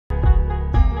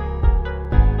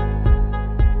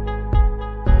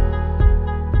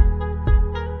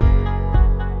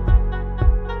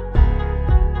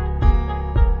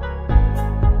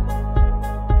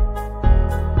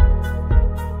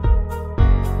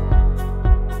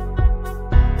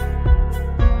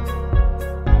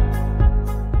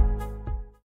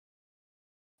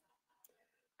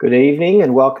Good evening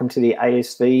and welcome to the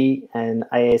ASV and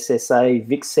ASSA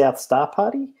Vic South Star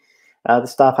Party. The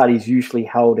Star Party is usually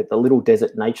held at the Little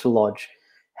Desert Nature Lodge.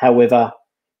 However,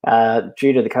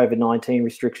 due to the COVID-19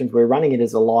 restrictions, we're running it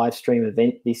as a live stream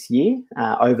event this year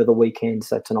over the weekend,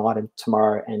 so tonight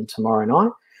and tomorrow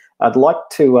night. I'd like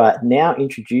to now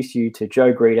introduce you to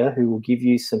Joe Greeter, who will give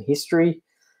you some history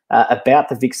about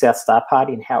the Vic South Star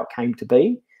Party and how it came to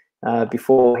be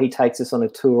before he takes us on a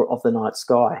tour of the night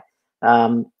sky.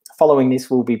 Following this,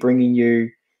 we'll be bringing you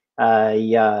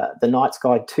the night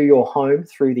sky to your home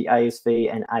through the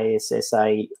ASV and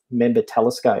ASSA member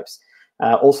telescopes.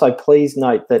 Also, please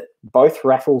note that both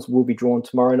raffles will be drawn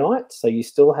tomorrow night, so you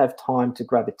still have time to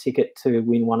grab a ticket to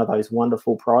win one of those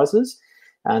wonderful prizes.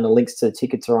 And the links to the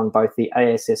tickets are on both the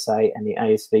ASSA and the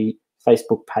ASV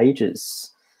Facebook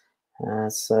pages.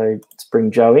 So let's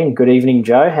bring Joe in. Good evening,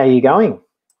 Joe. How are you going?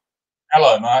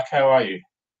 Hello, Mark. How are you?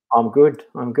 I'm good.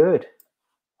 I'm good.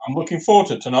 I'm looking forward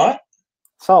to tonight.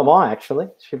 So am I, actually.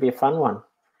 It should be a fun one.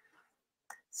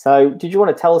 So did you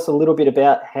want to tell us a little bit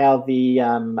about how the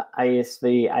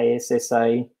ASV,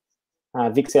 ASSA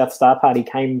Vic South Star Party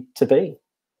came to be?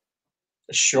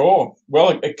 Sure.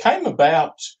 Well, it came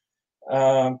about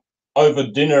over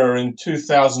dinner in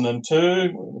 2002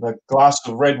 with a glass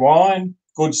of red wine,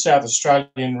 good South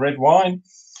Australian red wine.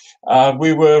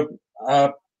 We were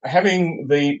having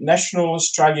the National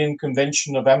Australian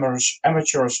Convention of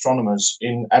Amateur Astronomers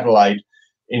in Adelaide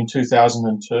in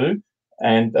 2002,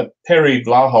 and Perry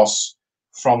Vlahos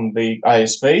from the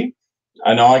ASV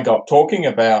and I got talking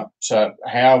about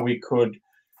how we could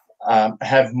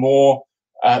have more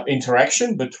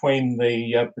interaction between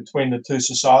the two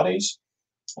societies.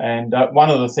 And one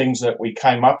of the things that we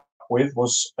came up with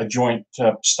was a joint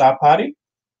star party,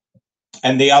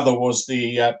 and the other was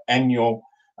the annual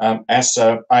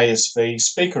ASSA ASV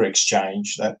speaker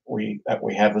exchange that we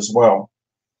have as well.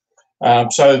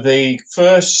 So the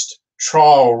first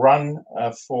trial run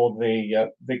for the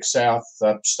Vic South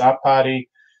Star Party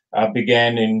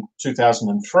began in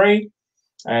 2003,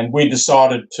 and we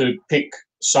decided to pick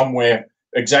somewhere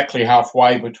exactly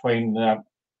halfway between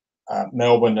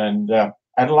Melbourne and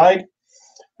Adelaide.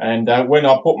 And when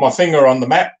I put my finger on the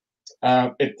map,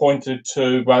 it pointed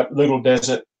to Little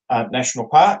Desert National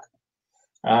Park.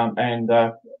 And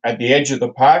at the edge of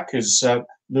the park is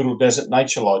Little Desert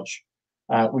Nature Lodge,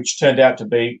 which turned out to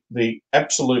be the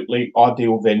absolutely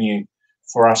ideal venue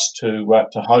for us to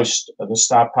host the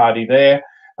Star Party there.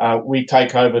 We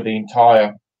take over the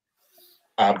entire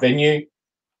venue.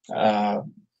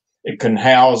 It can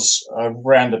house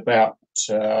around about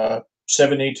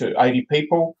 70 to 80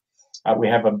 people. We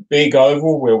have a big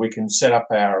oval where we can set up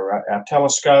our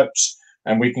telescopes,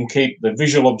 and we can keep the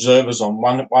visual observers on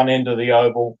one end of the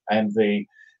oval, and the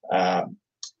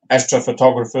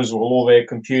astrophotographers with all their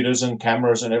computers and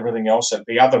cameras and everything else at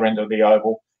the other end of the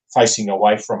oval, facing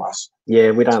away from us. Yeah,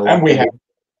 we don't like and we have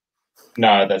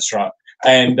no, that's right.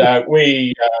 And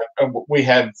we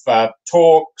have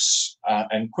talks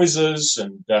and quizzes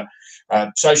and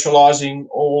socializing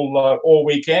all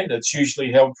weekend. It's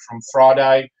usually held from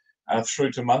Friday through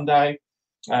to Monday.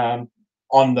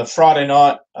 On the Friday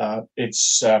night,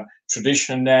 it's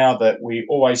tradition now that we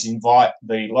always invite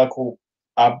the local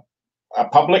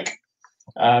public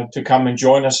to come and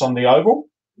join us on the oval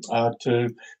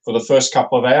for the first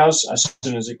couple of hours, as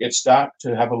soon as it gets dark,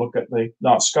 to have a look at the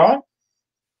night sky.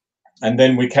 And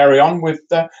then we carry on with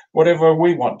whatever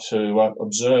we want to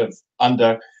observe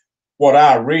under what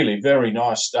are really very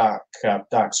nice dark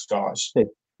skies.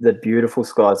 The beautiful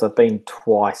skies. I've been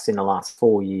twice in the last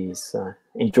 4 years.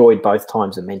 Enjoyed both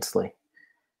times immensely.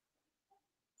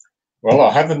 Well,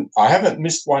 I haven't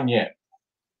missed one yet.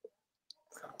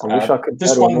 I wish I could.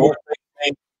 This one would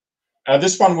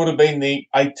have been the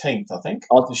 18th, I think.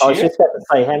 I was just about to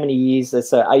say how many years.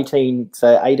 So 18.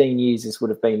 So 18 years. This would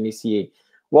have been this year.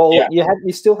 Well, yeah.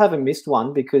 You still haven't missed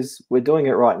one, because we're doing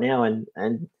it right now, and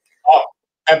oh,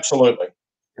 absolutely.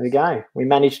 There we go. We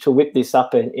managed to whip this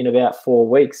up in about 4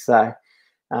 weeks. So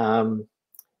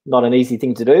not an easy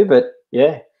thing to do, but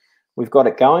yeah, we've got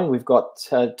it going. We've got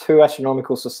 2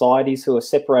 astronomical societies who are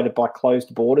separated by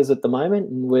closed borders at the moment,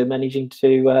 and we're managing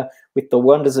to, with the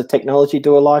wonders of technology,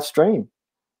 do a live stream.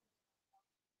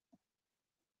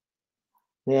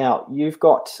 Now, you've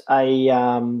got a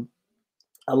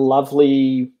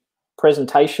lovely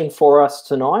presentation for us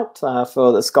tonight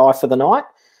for the sky for the night.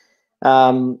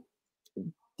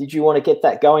 Did you want to get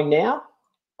that going now?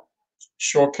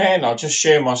 Sure can. I'll just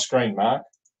share my screen, Mark.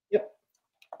 Yep.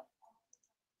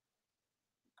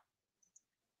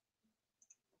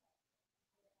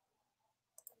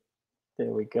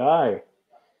 There we go.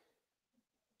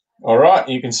 All right.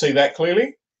 You can see that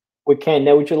clearly? We can.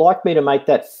 Now, would you like me to make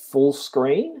that full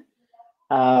screen?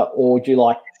 Or would you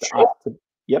like Sure. to,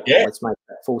 yep, Yeah. let's make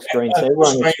that full screen. So Full everyone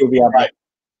will screen still would be be able great. to,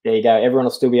 there you go. Everyone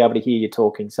will still be able to hear you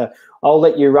talking. So I'll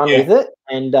let you run with it.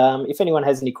 And if anyone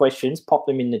has any questions, pop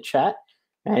them in the chat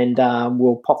and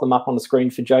we'll pop them up on the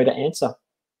screen for Joe to answer.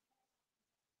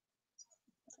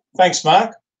 Thanks,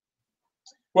 Mark.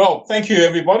 Well, thank you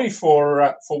everybody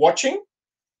for watching.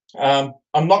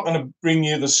 I'm not going to bring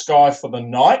you the sky for the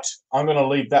night. I'm going to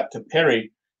leave that to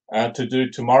Perry to do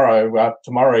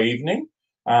tomorrow evening.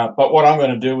 But what I'm going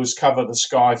to do is cover the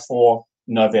sky for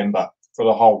November, for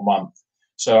the whole month.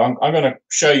 So I'm going to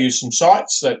show you some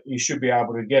sites that you should be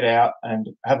able to get out and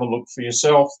have a look for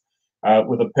yourself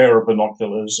with a pair of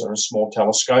binoculars or a small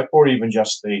telescope, or even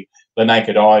just the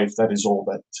naked eye, if that is all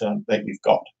that you've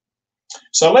got.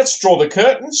 So let's draw the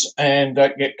curtains and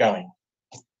get going.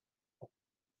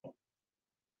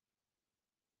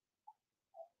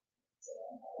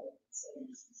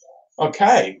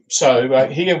 Okay, so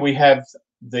here we have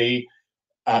the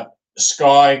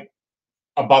sky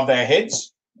above our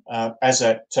heads as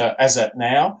at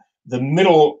now. The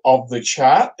middle of the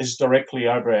chart is directly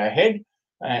over our head,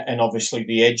 and obviously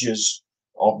the edges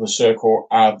of the circle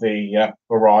are the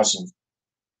horizon.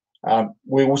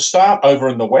 We will start over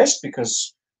in the west,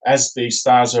 because as the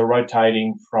stars are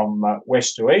rotating from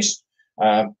west to east,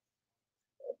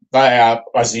 they are,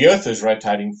 as the Earth is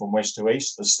rotating from west to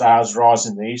east, the stars rise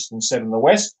in the east and set in the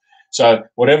west. So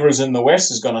whatever is in the west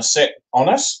is going to set on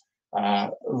us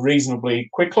reasonably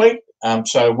quickly.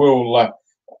 So we'll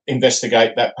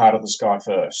investigate that part of the sky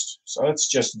first. So let's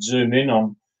just zoom in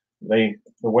on the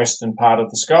western part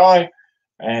of the sky.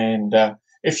 And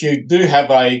if you do have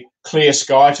a clear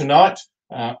sky tonight,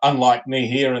 unlike me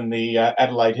here in the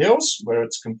Adelaide Hills, where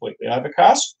it's completely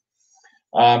overcast,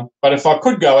 but if I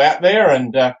could go out there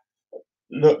and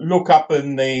look up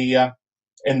in the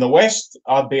west,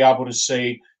 I'd be able to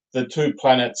see the two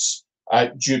planets,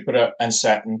 Jupiter and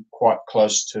Saturn, quite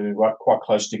close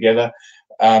together,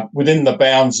 within the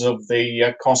bounds of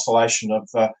the constellation of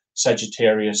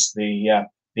Sagittarius,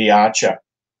 the Archer.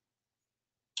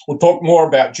 We'll talk more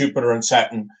about Jupiter and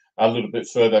Saturn a little bit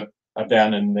further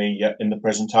down in the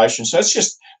presentation. So let's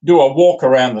just do a walk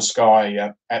around the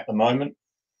sky at the moment.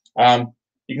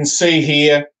 You can see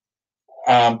here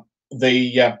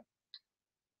the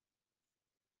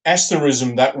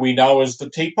asterism that we know as the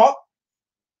teapot.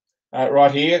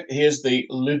 Right here, here's the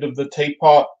lid of the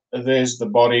teapot. There's the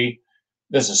body,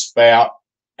 there's a spout,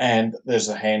 and there's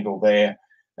a handle there.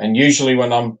 And usually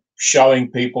when I'm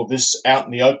showing people this out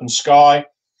in the open sky,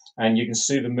 and you can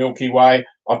see the Milky Way,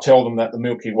 I tell them that the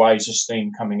Milky Way is a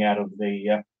steam coming out of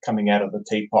the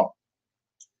teapot.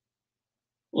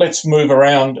 Let's move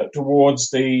around towards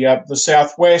the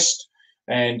southwest,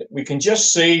 and we can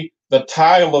just see the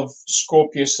tail of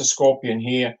Scorpius the Scorpion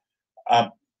here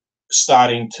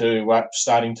starting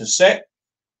to set.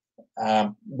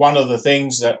 One of the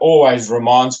things that always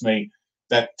reminds me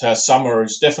that summer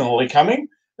is definitely coming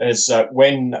is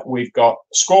when we've got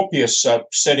Scorpius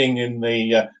setting in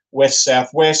the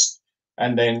west-southwest,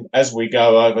 and then as we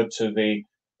go over to the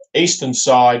eastern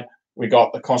side, we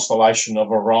got the constellation of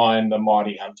Orion, the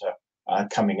mighty hunter,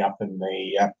 coming up in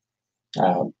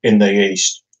the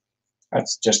east.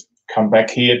 Let's just come back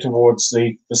here towards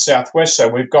the southwest. So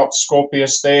we've got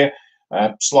Scorpius there,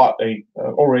 slightly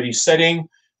already setting.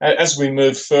 As we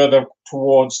move further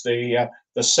towards the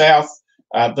south,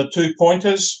 the two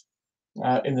pointers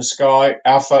in the sky,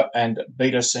 Alpha and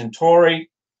Beta Centauri.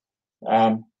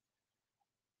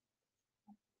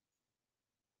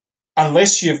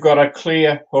 Unless you've got a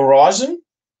clear horizon,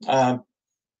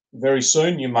 very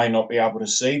soon you may not be able to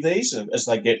see these as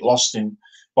they get lost in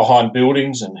behind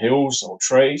buildings and hills or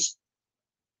trees,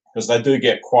 because they do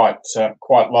get quite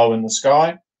low in the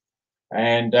sky.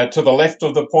 And to the left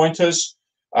of the pointers,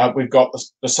 we've got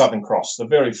the Southern Cross, the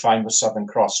very famous Southern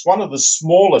Cross, one of the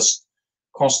smallest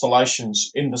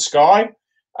constellations in the sky,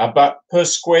 but per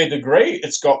square degree,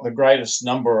 it's got the greatest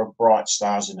number of bright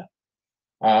stars in it.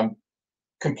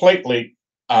 Completely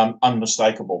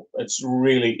unmistakable. It's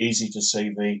really easy to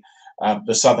see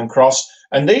the Southern Cross.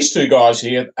 And these two guys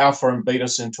here, Alpha and Beta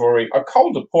Centauri, are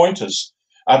colder pointers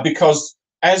because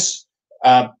as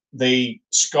the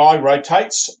sky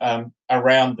rotates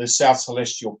around the south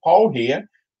celestial pole here,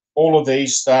 all of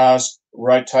these stars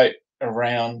rotate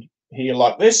around here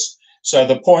like this. So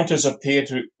the pointers appear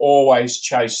to always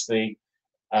chase the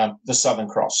Southern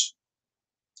Cross.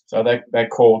 So they're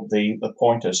called the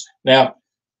pointers. Now,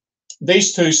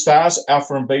 these two stars,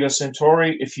 Alpha and Beta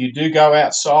Centauri, if you do go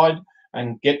outside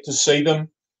and get to see them,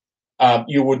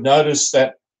 you would notice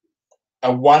that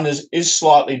one is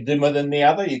slightly dimmer than the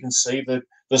other. You can see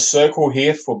the The circle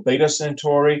here for Beta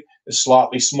Centauri is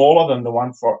slightly smaller than the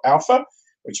one for Alpha,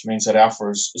 which means that Alpha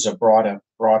is a brighter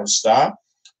star.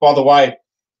 By the way,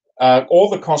 all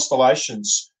the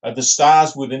constellations, the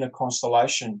stars within a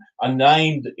constellation, are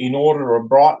named in order of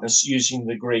brightness using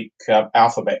the Greek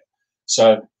alphabet.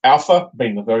 So Alpha,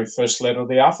 being the very first letter of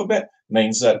the alphabet,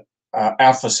 means that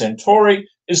Alpha Centauri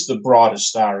is the brightest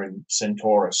star in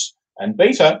Centaurus, and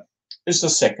Beta is the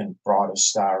second brightest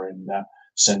star in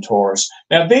Centaurus.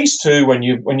 Now, these two, when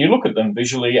you look at them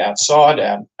visually outside,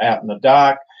 out in the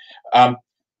dark,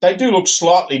 they do look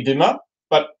slightly dimmer,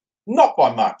 but not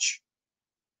by much.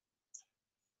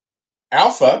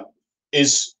 Alpha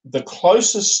is the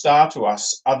closest star to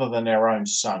us other than our own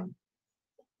sun.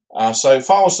 So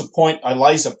if I was to point a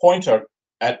laser pointer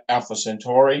at Alpha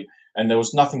Centauri and there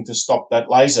was nothing to stop that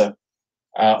laser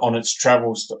on its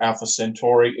travels to Alpha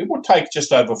Centauri, it would take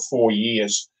just over 4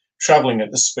 years traveling at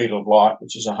the speed of light,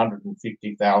 which is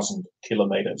 150,000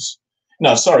 kilometers.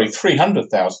 No, sorry,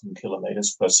 300,000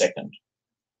 kilometers per second.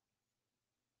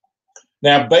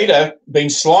 Now, Beta, being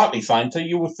slightly fainter,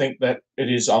 you would think that it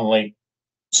is only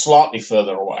slightly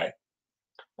further away.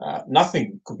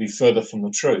 Nothing could be further from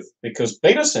the truth, because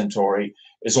Beta Centauri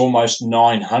is almost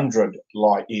 900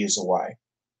 light years away.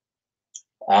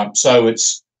 So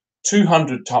it's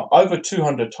over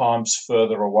 200 times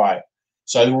further away.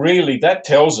 So really that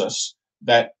tells us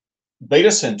that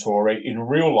Beta Centauri in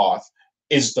real life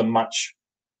is the much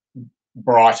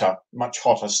brighter, much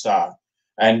hotter star.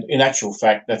 And in actual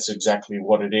fact, that's exactly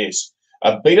what it is.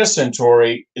 Beta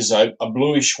Centauri is a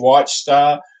bluish white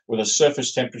star with a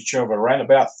surface temperature of around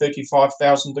about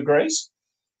 35,000 degrees,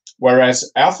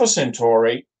 whereas Alpha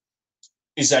Centauri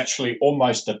is actually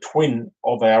almost a twin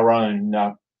of our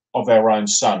own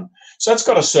sun. So it's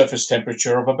got a surface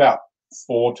temperature of about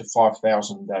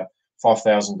 4,000 to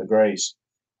 5,000 degrees.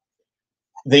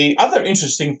 The other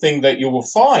interesting thing that you will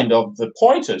find of the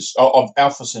pointers of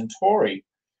Alpha Centauri,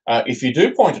 if you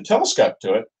do point a telescope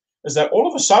to it, is that all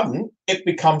of a sudden it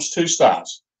becomes two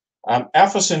stars.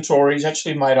 Alpha Centauri is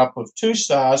actually made up of two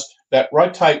stars that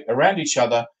rotate around each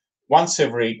other once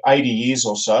every 80 years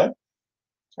or so.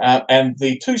 And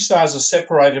the two stars are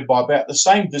separated by about the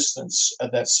same distance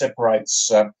that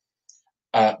separates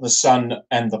the sun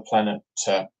and the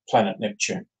planet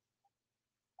Neptune.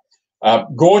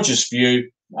 Gorgeous view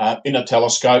in a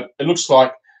telescope. It looks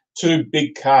like two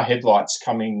big car headlights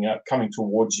coming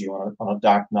towards you on a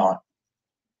dark night.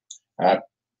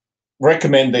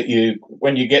 Recommend that you,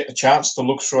 when you get the chance to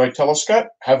look through a telescope,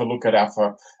 have a look at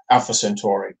Alpha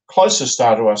Centauri, closest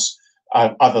star to us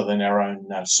other than our own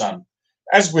sun.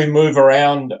 As we move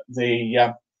around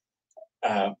the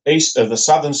east of the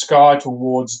southern sky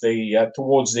towards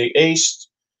the east,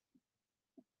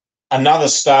 another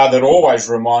star that always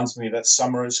reminds me that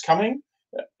summer is coming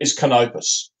is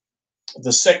Canopus,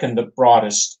 the second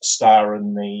brightest star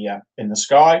in the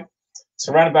sky. It's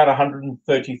around about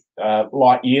 130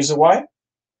 light years away.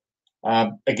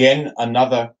 Again,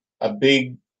 a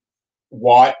big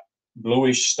white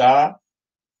bluish star,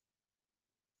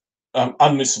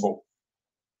 unmissable.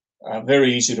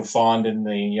 Very easy to find in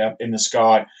the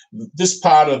sky. This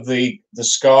part of the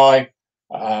sky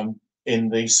in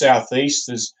the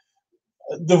southeast is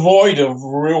devoid of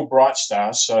real bright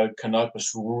stars, so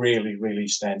Canopus really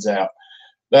stands out.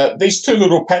 These two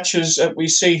little patches that we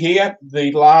see here,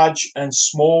 the large and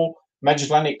small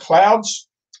Magellanic Clouds,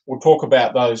 we'll talk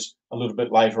about those a little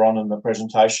bit later on in the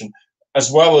presentation, as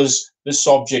well as this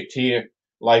object here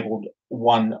labelled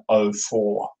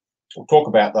 104. We'll talk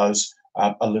about those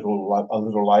a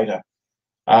little later.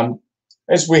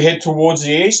 As we head towards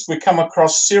the east, we come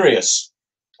across Sirius.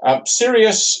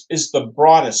 Sirius is the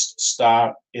brightest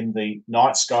star in the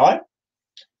night sky.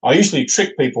 I usually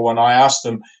trick people when I ask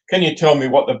them, can you tell me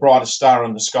what the brightest star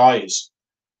in the sky is?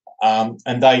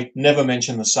 And they never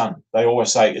mention the sun. They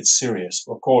always say it's Sirius.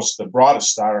 Of course, the brightest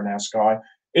star in our sky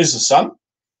is the sun,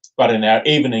 but in our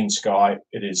evening sky,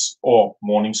 it is, or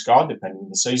morning sky, depending on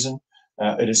the season,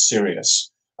 it is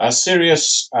Sirius.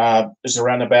 Sirius is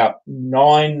around about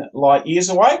 9 light years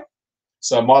away.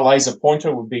 So my laser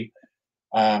pointer would be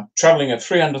traveling at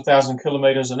 300,000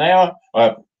 kilometers an hour,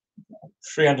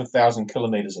 300,000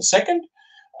 kilometers a second,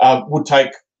 would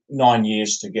take 9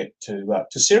 years to get to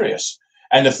Sirius.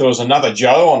 And if there was another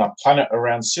Joe on a planet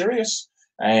around Sirius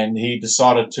and he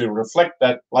decided to reflect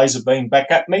that laser beam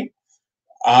back at me,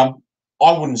 I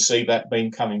wouldn't see that beam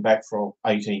coming back for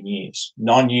 18 years.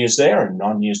 9 years there and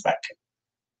 9 years back.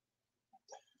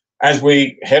 As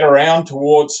we head around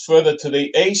towards further to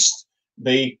the east,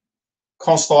 the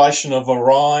constellation of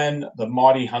Orion, the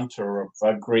mighty hunter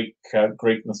of Greek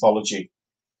mythology.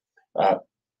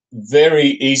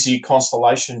 very easy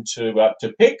constellation to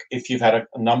pick if you've had a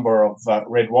number of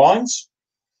red wines.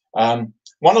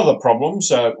 One of the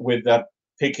problems with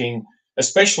picking,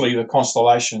 especially the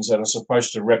constellations that are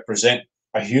supposed to represent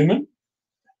a human,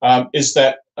 is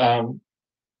that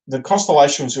the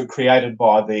constellations were created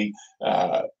by the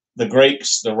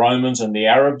Greeks, the Romans, and the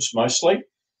Arabs mostly,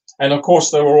 and of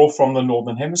course they were all from the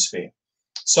northern hemisphere.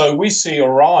 So we see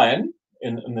Orion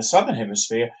in the southern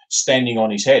hemisphere standing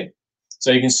on his head.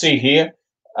 So you can see here,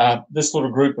 this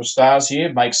little group of stars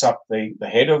here makes up the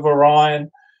head of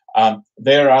Orion.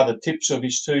 There are the tips of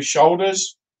his two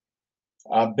shoulders,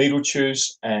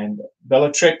 Betelgeuse and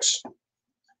Bellatrix.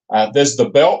 There's the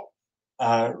belt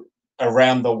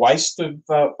around the waist of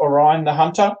Orion the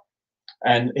Hunter.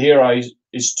 And here are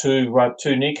his two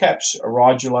kneecaps,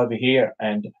 Rigel over here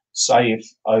and Saiph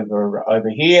over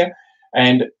here.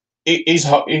 And he's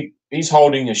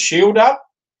holding a shield up.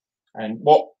 And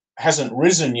what hasn't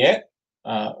risen yet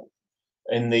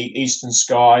in the eastern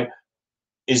sky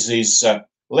is his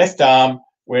left arm,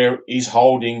 where he's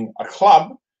holding a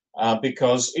club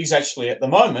because he's actually at the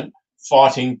moment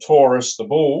fighting Taurus the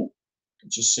bull,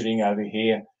 which is sitting over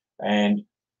here. And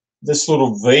this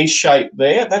little V shape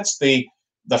there, that's the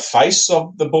face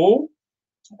of the bull.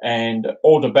 And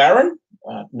Aldebaran,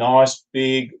 nice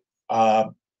big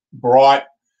bright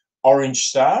orange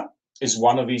star, is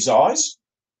one of his eyes.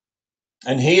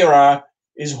 And here are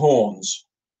his horns,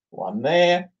 one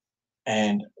there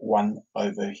and one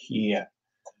over here.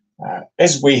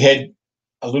 As we head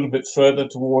a little bit further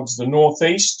towards the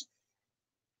northeast,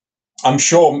 I'm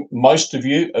sure most of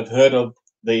you have heard of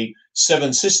the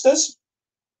Seven Sisters.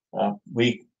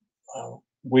 We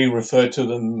refer to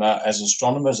them as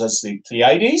astronomers as the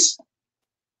Pleiades.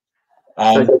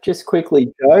 So just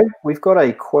quickly, Joe, we've got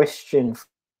a question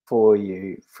for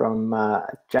you from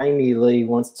Jamie Lee.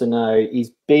 Wants to know,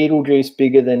 is Betelgeuse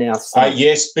bigger than our sun?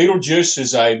 Yes, Betelgeuse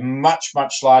is a much,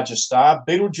 much larger star.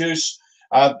 Betelgeuse,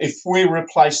 if we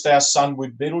replaced our sun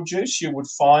with Betelgeuse, you would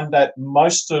find that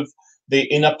most of the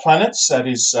inner planets, that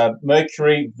is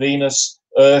Mercury, Venus,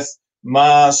 Earth,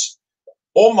 Mars,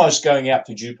 almost going out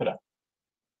to Jupiter.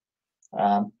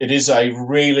 It is a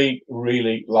really,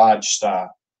 really large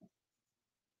star.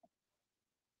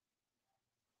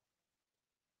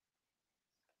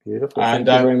 Beautiful. And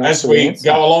Thank you very much as we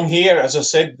go along here, as I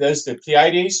said, there's the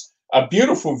Pleiades. A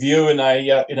beautiful view in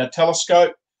a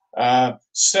telescope.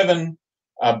 7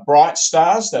 bright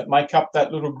stars that make up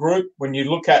that little group. When you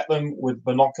look at them with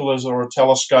binoculars or a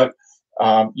telescope,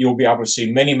 you'll be able to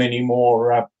see many, many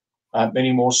more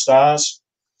stars.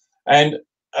 And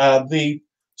the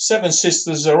Seven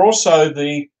Sisters are also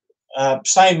the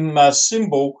same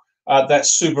symbol that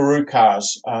Subaru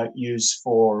cars use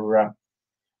for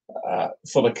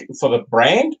the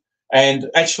brand, and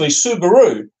actually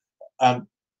Subaru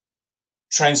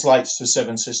translates to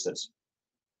Seven Sisters.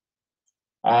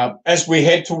 As we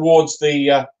head towards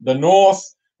the north,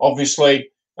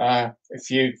 obviously, if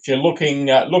you're looking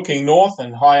north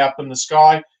and high up in the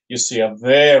sky, you see a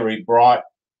very bright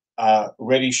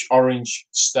reddish orange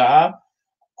star.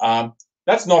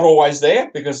 That's not always there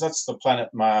because that's the planet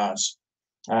Mars.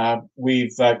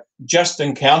 We've just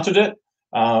encountered it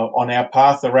on our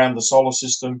path around the solar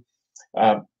system,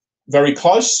 very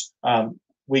close.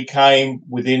 We came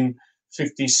within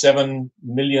 57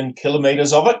 million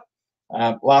kilometers of it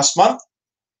last month,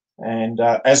 and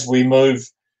as we move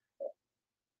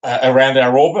around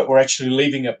our orbit, we're actually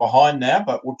leaving it behind now.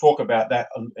 But we'll talk about that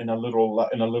in a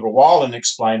little while and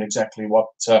explain exactly what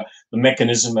the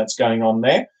mechanism that's going on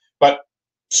there. But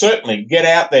certainly, get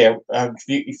out there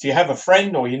if you have a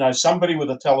friend or you know somebody with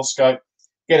a telescope.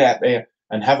 Get out there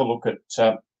and have a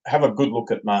good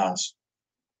look at Mars.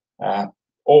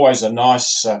 Always a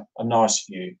nice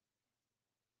view.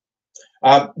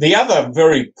 The other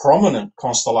very prominent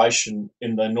constellation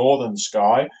in the northern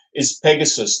sky is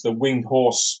Pegasus, the winged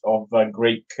horse of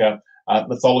Greek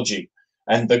mythology.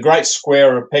 And the great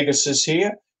square of Pegasus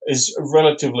here is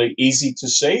relatively easy to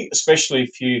see, especially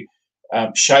if you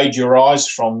shade your eyes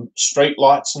from street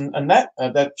lights and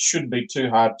that shouldn't be too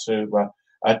hard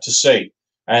to see.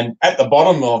 And at the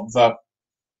bottom of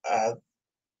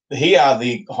here are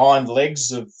the hind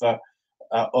legs of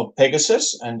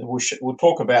Pegasus, and we'll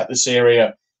talk about this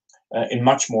area in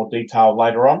much more detail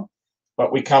later on.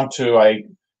 But we come to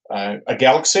a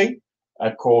galaxy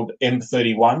called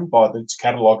M31 by its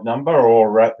catalogue number,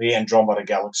 or the Andromeda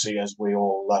Galaxy, as we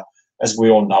all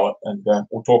know it. And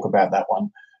we'll talk about that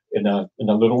one in a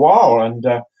little while. And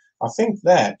I think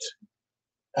that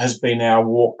has been our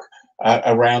walk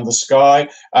around the sky.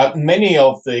 Many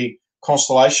of the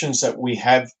constellations that we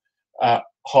have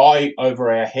high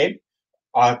over our head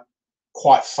are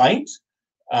quite faint.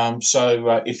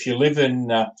 So if you live in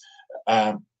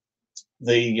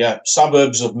the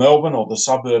suburbs of Melbourne or the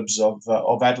suburbs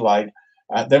of Adelaide,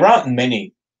 there aren't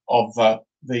many of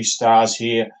these stars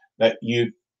here that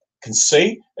you can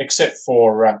see, except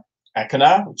for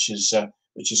Achernar, which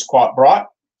is quite bright,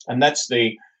 and that's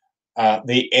the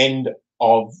end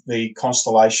of the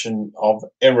constellation of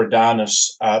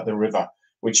Eridanus, the river,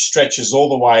 which stretches all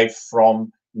the way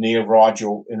from near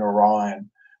Rigel in Orion.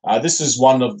 This is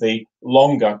one of the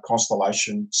longer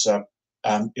constellations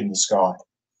in the sky.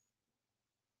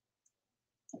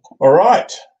 All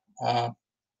right,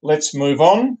 let's move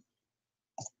on.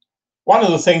 One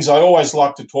of the things I always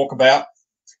like to talk about,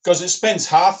 because it spends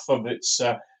half of its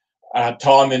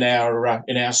time in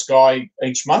our sky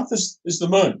each month, is the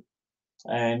moon.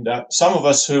 And some of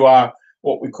us who are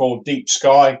what we call deep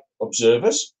sky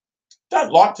observers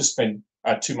don't like to spend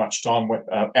too much time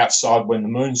outside when the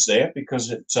moon's there,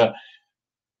 because it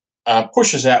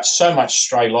pushes out so much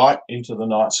stray light into the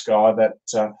night sky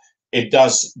that it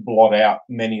does blot out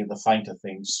many of the fainter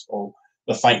things, or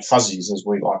the faint fuzzies, as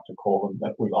we like to call them,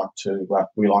 that we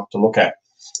like to look at.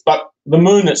 But the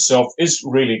moon itself is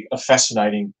really a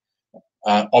fascinating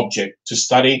object to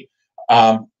study.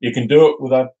 You can do it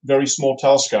with a very small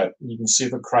telescope. You can see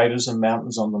the craters and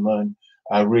mountains on the moon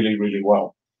really, really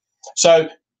well. So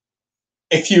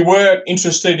if you were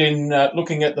interested in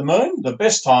looking at the moon, the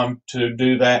best time to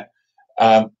do that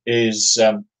is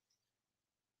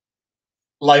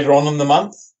later on in the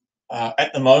month.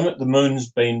 At the moment, the moon's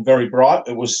been very bright.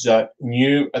 It was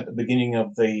new at the beginning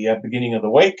of the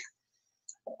week.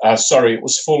 Sorry, it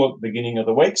was full at the beginning of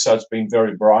the week, so it's been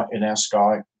very bright in our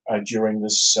sky during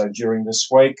this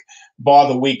week. By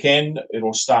the weekend,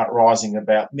 it'll start rising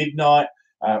about midnight,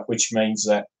 which means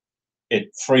that it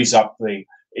frees up the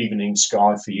evening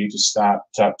sky for you to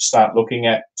start looking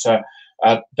at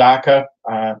darker,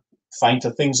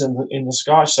 fainter things in the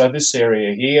sky. So this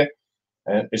area here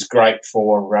is great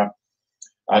for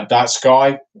dark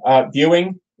sky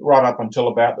viewing, right up until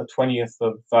about the 20th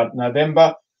of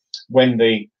November, when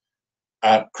the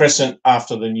crescent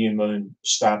after the new moon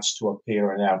starts to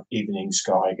appear in our evening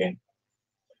sky again.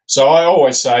 So I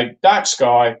always say dark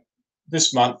sky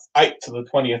this month, 8th to the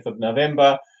 20th of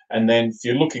November, and then if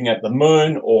you're looking at the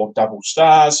moon or double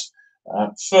stars,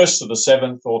 1st to the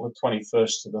 7th or the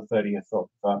 21st to the 30th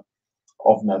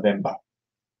of November.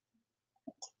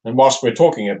 And whilst we're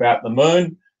talking about the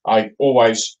moon, I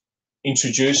always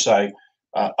introduce a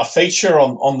feature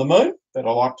on the moon that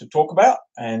I like to talk about.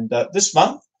 And this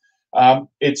month,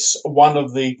 it's one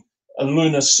of the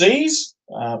lunar seas.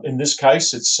 In this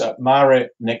case, it's Mare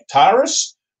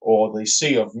Nectaris, or the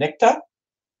Sea of Nectar.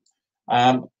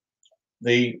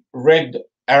 The red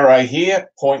arrow here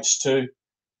points to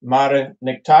Mare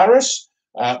Nectaris.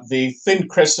 The thin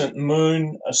crescent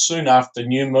moon, soon after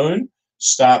new moon,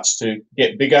 starts to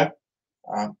get bigger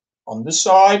on this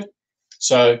side.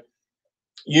 So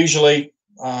usually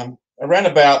around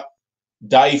about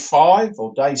day 5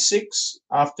 or day 6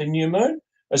 after new moon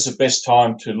is the best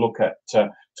time to look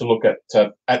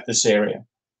at this area.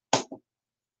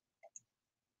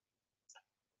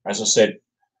 As I said,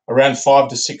 around 5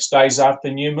 to 6 days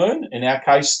after new moon. In our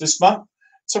case, this month,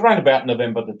 it's around about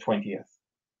November the 20th.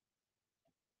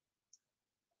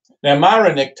 Now,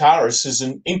 Mare Nectaris is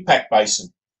an impact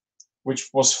basin, which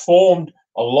was formed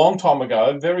a long time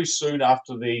ago, very soon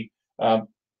after the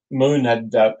moon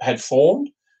had formed,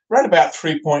 around about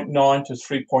 3.9 to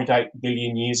 3.8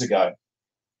 billion years ago.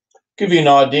 Give you an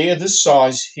idea, this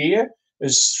size here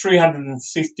is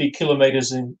 350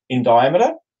 kilometres in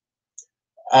diameter.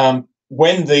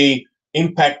 When the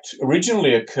impact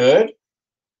originally occurred,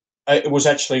 it was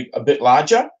actually a bit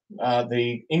larger.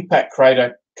 The impact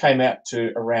crater came out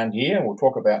to around here, and we'll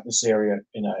talk about this area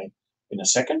in a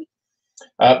second.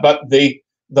 But the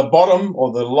bottom,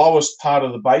 or the lowest part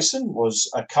of the basin, was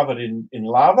covered in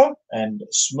lava and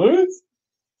smooth,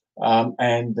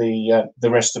 and the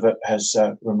rest of it has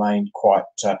remained quite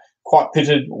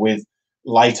pitted with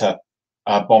later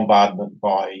bombardment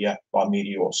by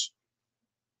meteors.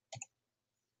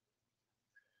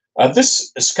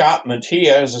 This escarpment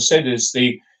here, as I said, is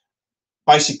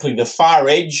basically the far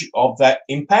edge of that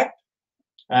impact,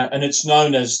 and it's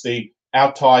known as the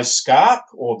Altai Scarp,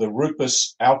 or the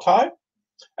Rupus Altai.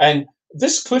 And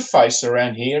this cliff face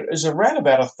around here is around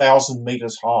about 1,000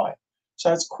 metres high.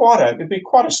 So it'd be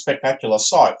quite a spectacular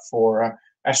sight for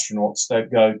astronauts that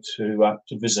go to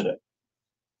visit it.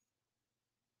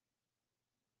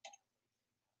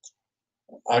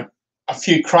 A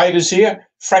few craters here.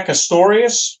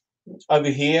 Fracastorius over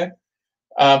here.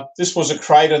 This was a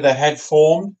crater that had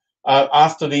formed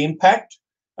after the impact,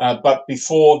 but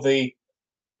before the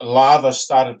lava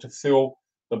started to fill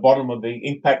the bottom of the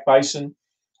impact basin,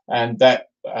 and that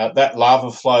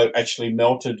lava flow actually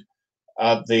melted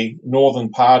the northern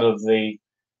part of the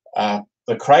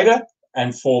crater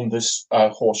and formed this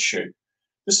horseshoe.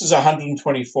 This is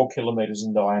 124 kilometers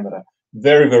in diameter.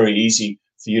 Very, very easy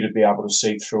for you to be able to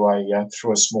see through a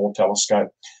small telescope.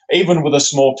 Even with a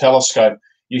small telescope,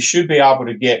 you should be able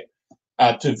to get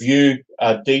to view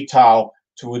detail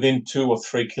to within 2 or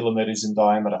 3 kilometers in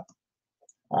diameter.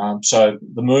 So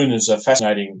the moon is a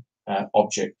fascinating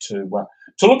object to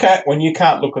look at when you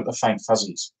can't look at the faint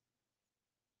fuzzies.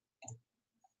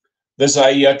 There's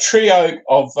a trio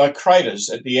of craters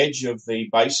at the edge of the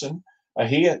basin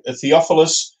here: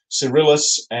 Theophilus,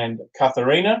 Cyrillus, and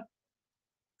Catharina.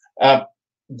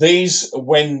 These,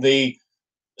 when the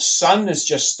sun is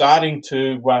just starting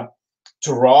to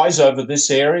rise over this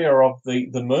area of the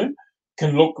moon,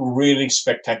 can look really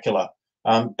spectacular,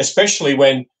 especially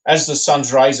when, as the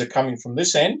sun's rays are coming from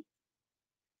this end,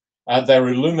 they're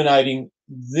illuminating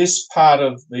this part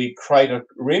of the crater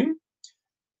rim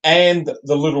and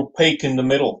the little peak in the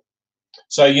middle.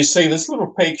 So you see this little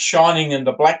peak shining in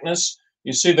the blackness.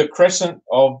 You see the crescent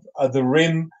of the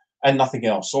rim and nothing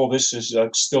else. All this is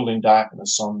still in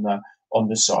darkness on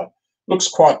this side. Looks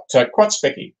quite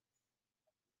specky.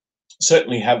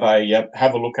 Certainly have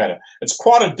a look at it. It's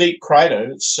quite a deep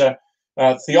crater. It's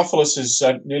Theophilus is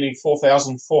nearly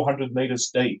 4,400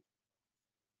 meters deep.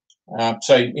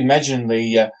 So imagine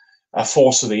the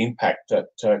force of the impact that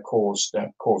caused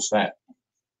that.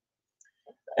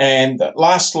 And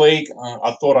lastly,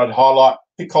 I thought I'd highlight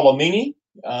Piccolomini,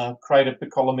 crater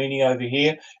Piccolomini over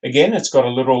here. Again, it's got a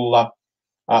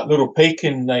little peak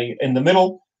in the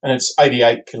middle, and it's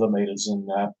 88 kilometers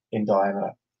in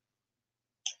diameter.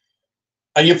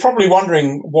 You're probably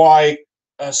wondering why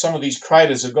some of these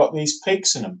craters have got these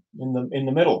peaks in them in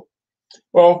the middle.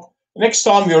 Well, next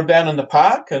time you're down in the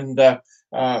park and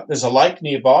there's a lake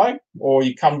nearby, or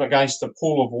you come against a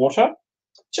pool of water,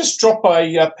 just drop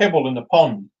a pebble in the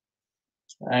pond.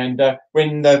 And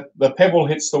when the pebble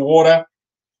hits the water,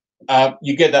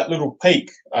 you get that little peak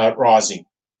rising.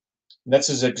 And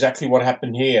that's exactly what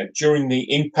happened here. During the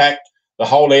impact, the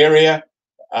whole area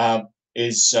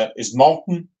is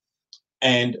molten,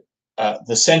 and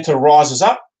the center rises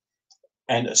up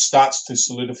and it starts to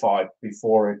solidify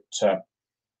before it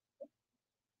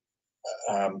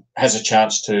has a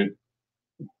chance to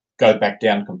go back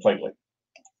down completely.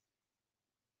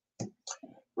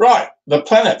 Right, the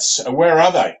planets, where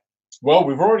are they? Well,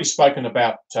 we've already spoken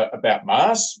about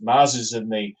Mars. Mars is in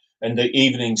the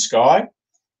evening sky,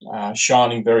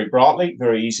 shining very brightly,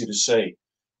 very easy to see.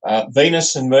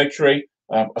 Venus and Mercury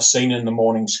are seen in the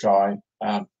morning sky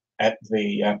at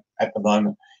the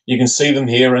moment. You can see them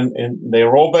here in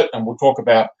their orbit, and we'll talk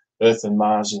about Earth and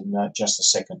Mars in just a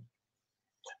second.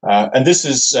 And this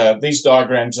is these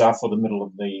diagrams are for the middle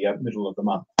of the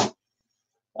month.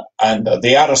 And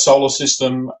the outer solar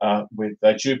system with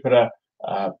Jupiter,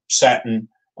 Saturn,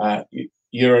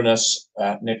 Uranus,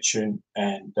 Neptune,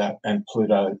 and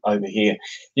Pluto over here.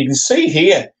 You can see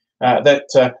here that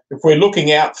if we're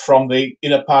looking out from the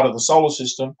inner part of the solar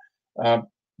system,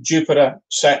 Jupiter,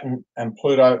 Saturn, and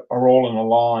Pluto are all in a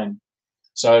line.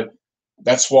 So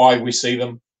that's why we see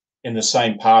them in the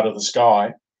same part of the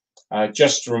sky.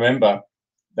 Just remember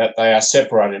that they are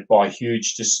separated by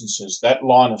huge distances. That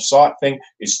line of sight thing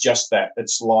is just that.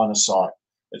 It's line of sight.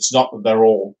 It's not that they're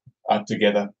all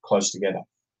together, close together.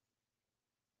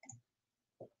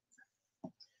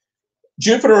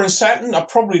 Jupiter and Saturn are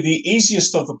probably the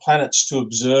easiest of the planets to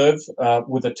observe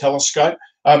with a telescope.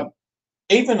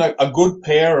 Even a good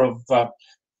pair of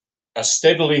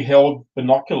steadily held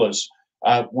binoculars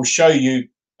will show you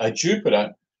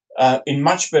Jupiter in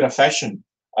much better fashion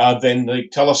than the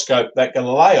telescope that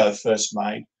Galileo first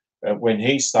made when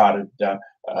he started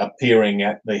peering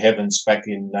at the heavens back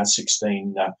in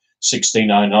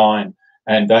 1609.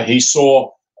 And he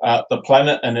saw the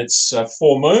planet and its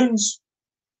 4 moons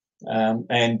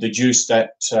and deduced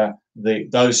that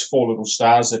those 4 little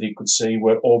stars that he could see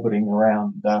were orbiting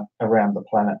around the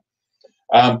planet.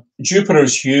 Jupiter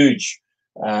is huge.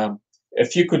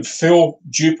 If you could fill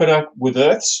Jupiter with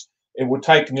Earths, it would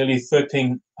take nearly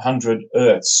 1,300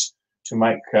 Earths to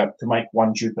make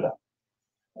 1 Jupiter.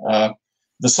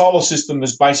 The solar system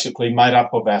is basically made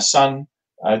up of our Sun,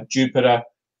 Jupiter,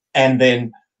 and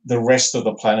then the rest of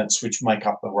the planets which make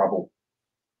up the rubble.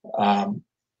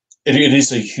 It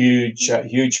is a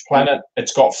huge planet.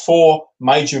 It's got 4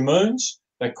 major moons.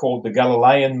 They're called the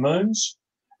Galilean moons,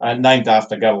 named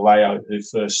after Galileo, who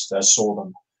first saw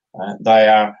them. They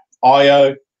are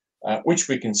Io, which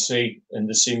we can see in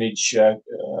this image here,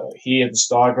 this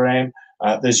diagram,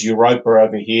 There's Europa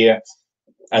over here,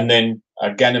 and then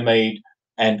Ganymede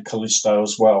and Callisto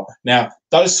as well. Now,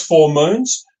 those 4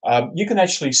 moons, you can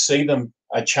actually see them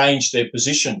change their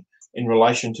position in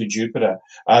relation to Jupiter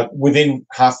within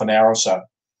half an hour or so.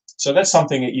 So that's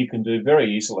something that you can do very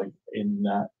easily in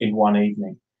one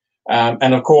evening.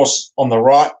 And of course, on the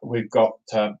right, we've got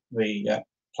the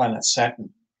planet Saturn.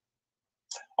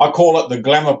 I call it the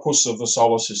glamour puss of the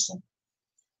solar system.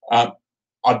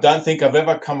 I don't think I've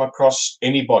ever come across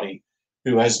anybody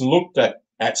who has looked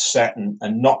at Saturn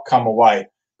and not come away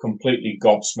completely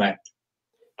gobsmacked.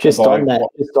 Just on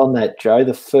that, Joe,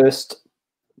 the first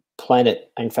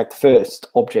planet, in fact, the first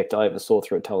object I ever saw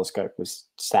through a telescope was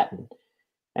Saturn.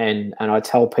 And I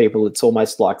tell people it's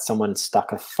almost like someone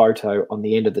stuck a photo on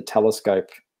the end of the telescope.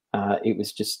 It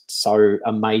was just so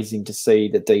amazing to see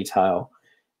the detail.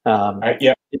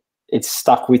 Yeah. It's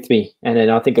stuck with me, and then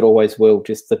I think it always will,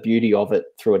 just the beauty of it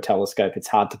through a telescope. It's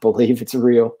hard to believe it's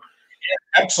real.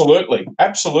 Yeah,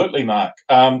 absolutely, Mark.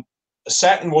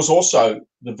 Saturn was also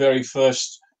the very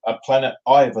first planet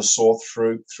I ever saw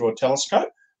through a telescope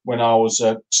when I was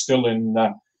still in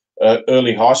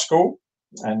early high school,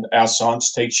 and our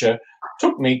science teacher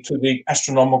took me to the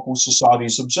Astronomical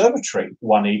Society's observatory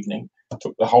one evening. I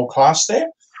took the whole class there,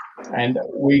 and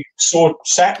we saw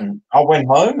Saturn. I went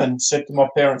home and said to my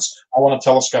parents, "I want a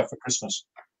telescope for Christmas,"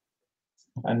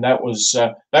 and that was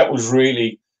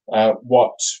really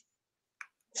what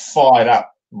fired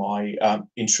up my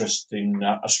interest in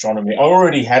astronomy. I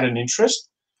already had an interest,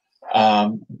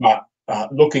 but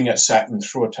looking at Saturn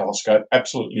through a telescope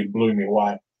absolutely blew me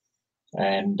away.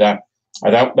 And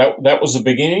that was the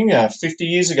beginning 50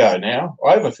 years ago now,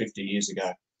 over 50 years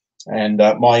ago. And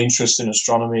my interest in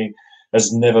astronomy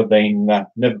has never been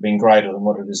greater than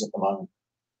what it is at the moment.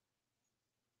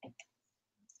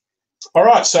 All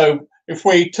right, so if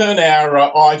we turn our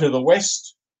eye to the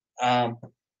west,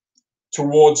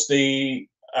 towards the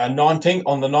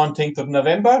 19th of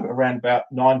November, around about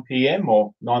 9 p.m.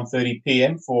 or 9:30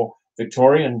 p.m. for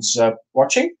Victorians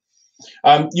watching,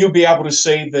 you'll be able to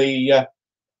see the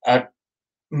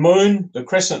moon, the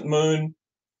crescent moon,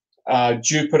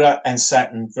 Jupiter and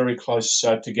Saturn very close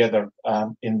together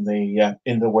in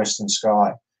the western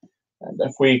sky. And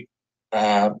if we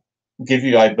give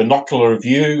you a binocular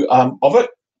view of it,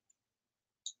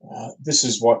 this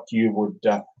is what you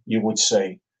would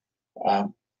see.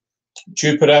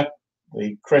 Jupiter,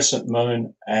 the crescent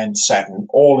moon, and Saturn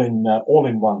all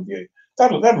in one view.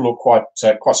 That'll look quite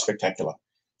spectacular.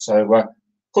 So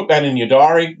put that in your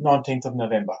diary, 19th of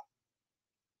November.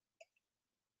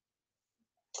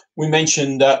 We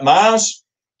mentioned Mars.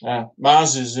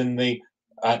 Mars is in the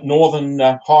northern,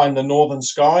 high in the northern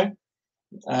sky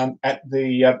at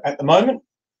the moment,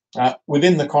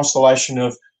 within the constellation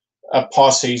of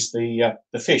Pisces, the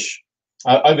fish.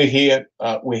 Over here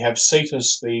we have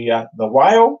Cetus, the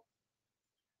whale,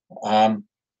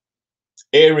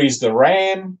 Aries, the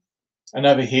ram, and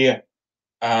over here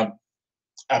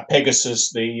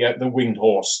Pegasus, the winged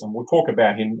horse. And we'll talk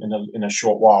about him in a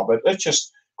short while. But let's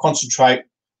just concentrate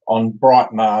on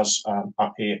bright Mars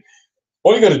up here.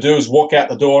 All you got to do is walk out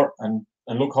the door and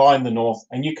look high in the north,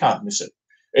 and you can't miss it.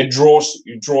 It draws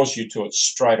you to it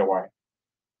straight away.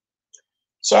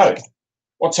 So,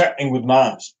 what's happening with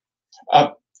Mars?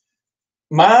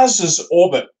 Mars's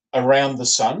orbit around the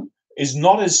sun is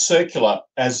not as circular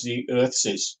as the Earth's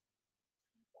is.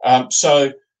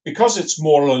 So, because it's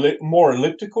more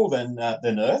elliptical than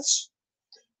Earth's,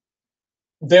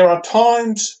 there are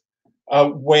times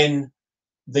when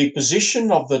the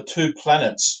position of the two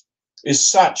planets is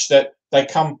such that they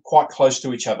come quite close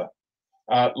to each other,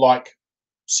 like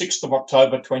 6th of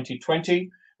October 2020,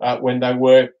 when they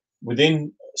were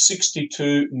within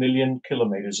 62 million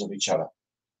kilometers of each other.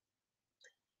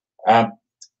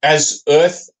 As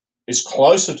Earth is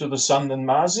closer to the sun than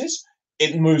Mars is,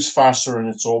 it moves faster in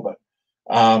its orbit.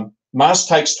 Mars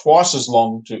takes twice as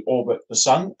long to orbit the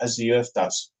sun as the Earth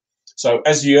does. So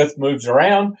as the Earth moves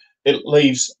around, it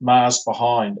leaves Mars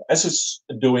behind, as it's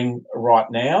doing right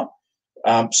now,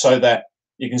 so that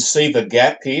you can see the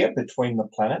gap here between the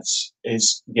planets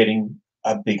is getting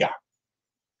bigger.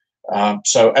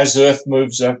 So as Earth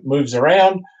moves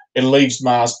around, it leaves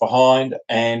Mars behind,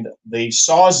 and the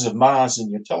size of Mars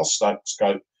in your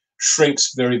telescope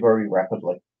shrinks very, very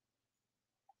rapidly.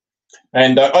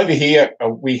 And over here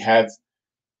we have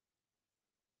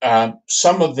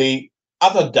some of the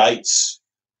other dates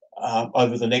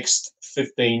over the next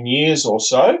 15 years or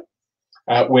so,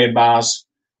 where Mars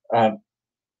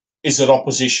is at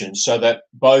opposition, so that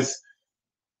both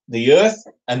the Earth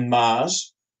and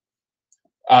Mars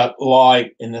lie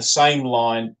in the same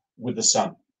line with the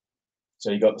sun.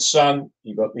 So you've got the sun,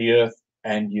 you've got the Earth,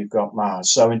 and you've got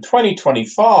Mars. So in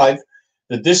 2025,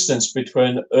 the distance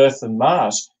between Earth and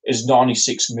Mars is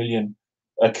 96 million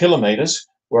kilometers,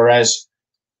 whereas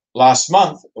last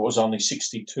month it was only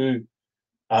 62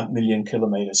 million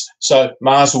kilometers. So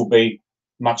Mars will be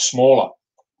much smaller.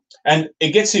 And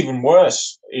it gets even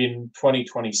worse in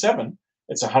 2027.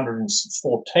 It's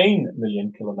 114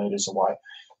 million kilometers away.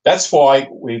 That's why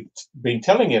we've been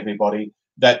telling everybody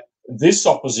that this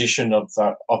opposition of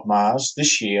Mars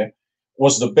this year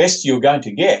was the best you're going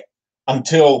to get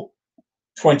until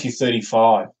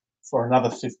 2035, for another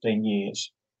 15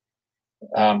 years.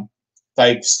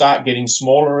 They start getting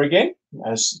smaller again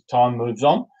as time moves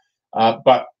on,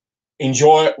 but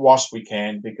enjoy it whilst we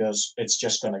can, because it's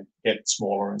just going to get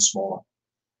smaller and smaller.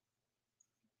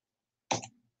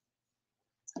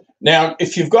 Now,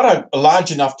 if you've got a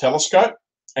large enough telescope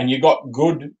and you've got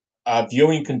good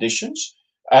viewing conditions,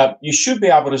 you should be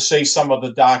able to see some of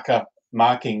the darker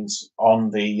markings on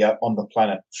the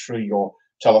planet through your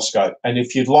telescope. And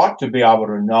if you'd like to be able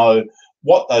to know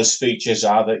what those features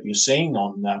are that you're seeing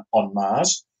on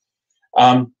Mars,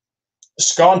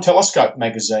 Sky and Telescope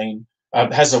magazine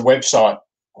has a website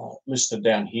listed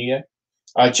down here.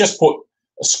 Just put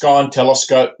Sky and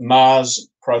Telescope Mars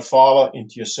profiler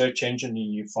into your search engine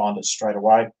and you find it straight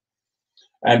away.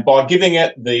 And by giving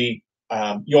it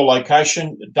your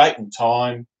location, the date and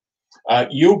time,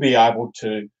 you'll be able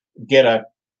to get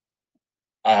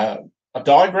a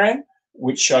diagram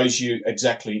which shows you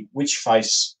exactly which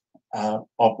face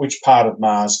of which part of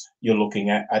Mars you're looking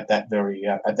at that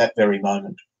very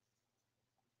moment.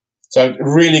 So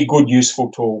really good,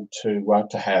 useful tool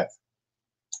to have.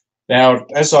 Now,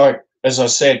 as I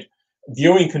said,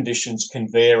 viewing conditions can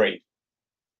vary,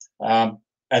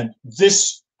 and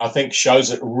this I think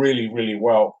shows it really, really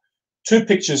well. Two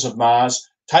pictures of Mars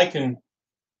taken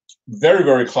very,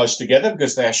 very close together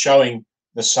because they are showing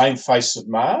the same face of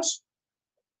Mars.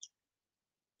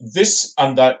 This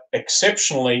under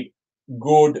exceptionally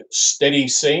good, steady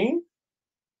seeing,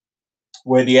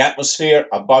 where the atmosphere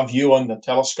above you on the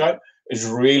telescope is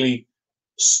really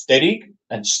steady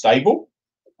and stable,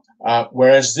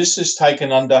 whereas this is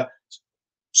taken under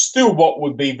still what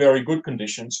would be very good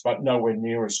conditions, but nowhere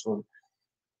near as good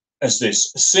as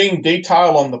this. Seeing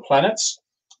detail on the planets,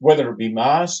 whether it be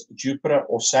Mars, Jupiter,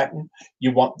 or Saturn,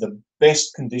 you want the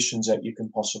best conditions that you can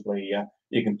possibly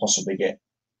get.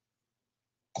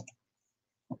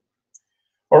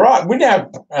 All right, we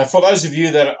now, for those of you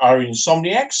that are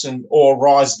insomniacs or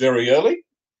rise very early,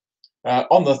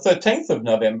 on the 13th of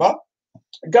November,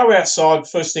 go outside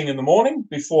first thing in the morning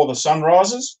before the sun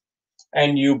rises,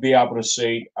 and you'll be able to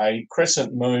see a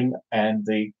crescent moon and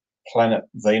the planet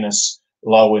Venus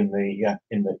low in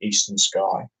the eastern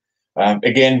sky.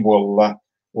 Again, we'll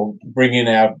bring in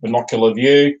our binocular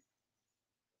view,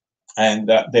 and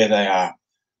there they are,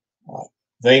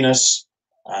 Venus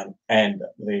and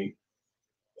the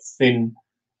thin,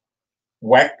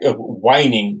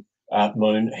 waning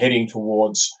moon heading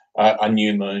towards a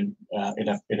new moon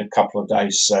in a couple of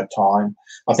days' time.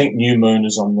 I think new moon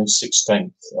is on the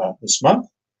 16th this month,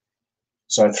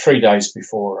 so 3 days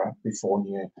before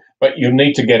new. But you'll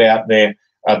need to get out there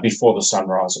before the sun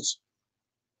rises.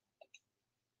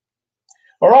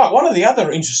 All right, one of the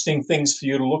other interesting things for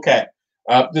you to look at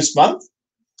this month,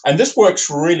 and this works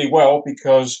really well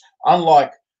because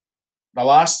unlike the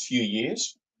last few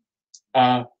years,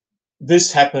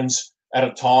 this happens at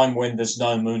a time when there's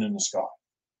no moon in the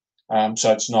sky.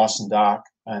 So it's nice and dark,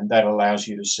 and that allows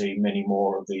you to see many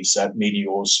more of these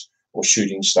meteors or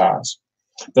shooting stars.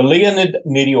 The Leonid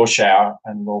meteor shower,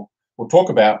 and we'll talk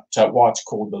about why it's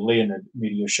called the Leonid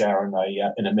meteor shower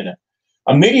in a minute.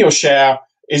 A meteor shower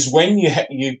is when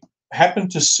you happen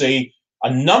to see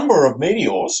a number of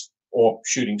meteors or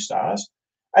shooting stars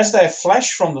as they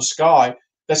flash from the sky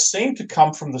that seem to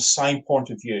come from the same point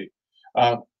of view.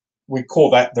 We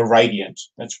call that the radiant.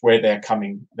 That's where they're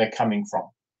coming from.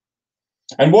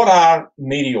 And what are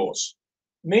meteors?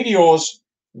 Meteors,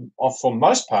 for the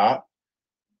most part,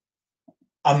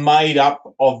 are made up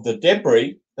of the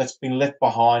debris that's been left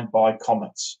behind by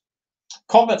comets.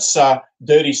 Comets are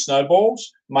dirty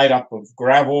snowballs made up of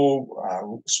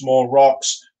gravel, small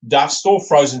rocks, dust, all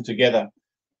frozen together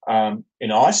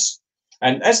in ice.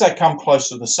 And as they come close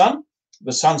to the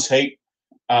sun's heat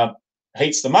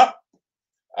heats them up.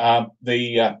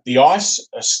 The ice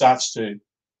starts to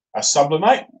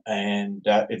sublimate and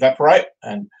evaporate,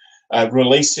 and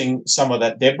releasing some of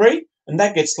that debris, and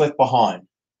that gets left behind.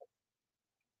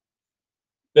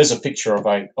 There's a picture of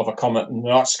a comet in the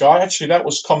night sky. Actually, that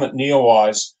was Comet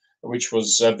Neowise, which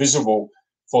was visible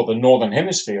for the Northern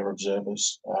Hemisphere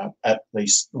observers at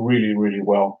least really, really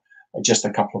well just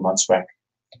a couple of months back.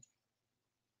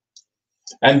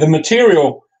 And the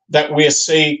material that we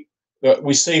see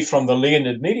from the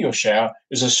Leonid meteor shower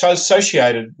is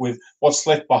associated with what's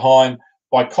left behind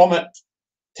by comet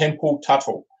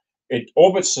Tempel-Tuttle. It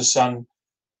orbits the sun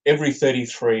every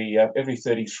 33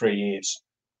 years.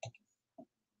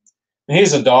 And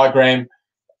here's a diagram.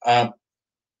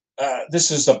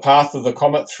 This is the path of the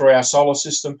comet through our solar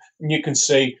system, and you can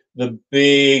see the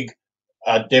big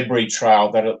debris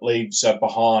trail that it leaves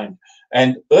behind.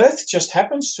 And Earth just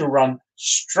happens to run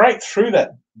straight through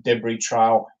that debris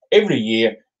trail every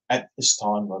year at this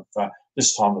time of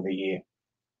the year.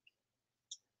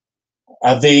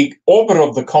 The orbit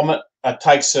of the comet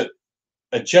takes it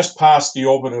just past the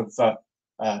orbit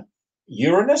of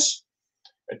Uranus.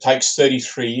 It takes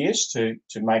 33 years to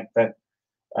make that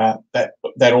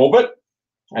orbit,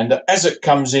 and as it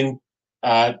comes in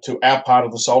to our part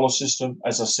of the solar system,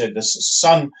 as I said, the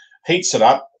sun heats it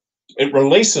up. It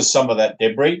releases some of that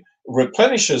debris,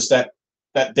 replenishes that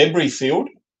debris field,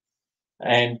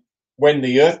 and when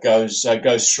the Earth goes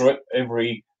through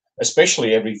it,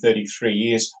 especially every 33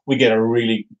 years, we get a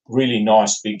really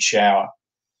nice big shower.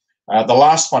 The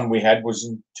last one we had was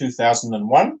in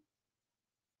 2001,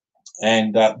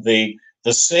 and the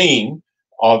seeing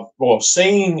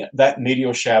that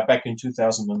meteor shower back in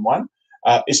 2001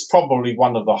 is probably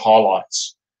one of the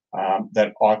highlights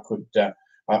that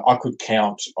I could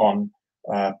count on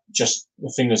just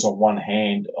the fingers on one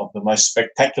hand of the most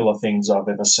spectacular things I've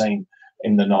ever seen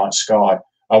in the night sky.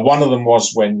 One of them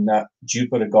was when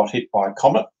Jupiter got hit by a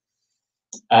comet,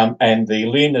 and the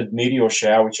Leonid meteor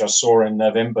shower, which I saw in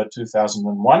November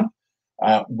 2001,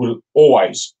 will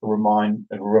always remain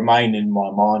in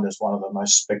my mind as one of the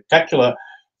most spectacular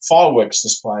fireworks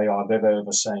display I've ever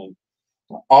seen.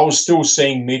 I was still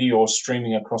seeing meteors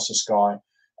streaming across the sky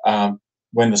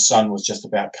when the sun was just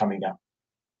about coming up.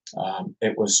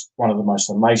 It was one of the most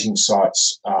amazing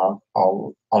sights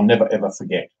I'll never ever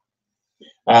forget.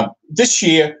 This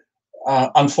year,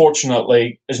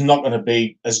 unfortunately, is not going to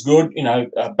be as good.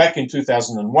 Back in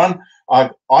 2001,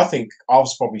 I think I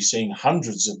was probably seeing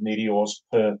hundreds of meteors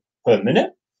per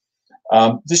minute.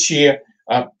 This year,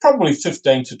 probably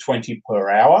 15 to 20 per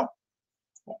hour.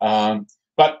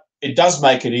 But it does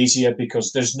make it easier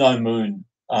because there's no moon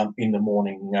in the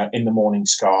morning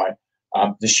sky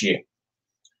this year.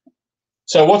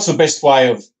 So, what's the best way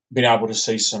of being able to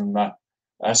see some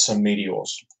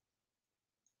meteors?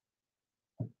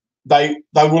 They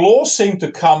will all seem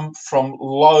to come from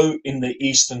low in the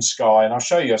eastern sky, and I'll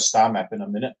show you a star map in a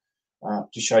minute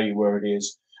to show you where it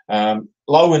is.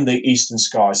 Low in the eastern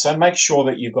sky, so make sure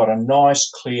that you've got a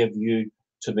nice clear view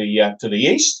to the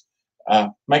east.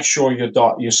 Make sure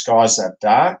your skies are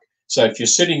dark. So if you're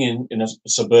sitting in a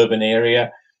suburban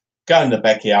area, go in the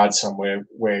backyard somewhere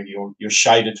where you're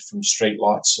shaded from street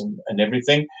lights and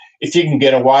everything. If you can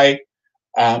get away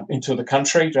into the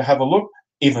country to have a look,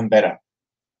 even better.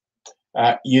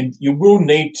 You will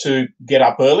need to get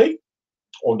up early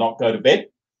or not go to bed,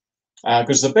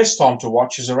 because the best time to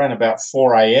watch is around about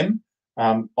 4 a.m.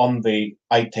 On the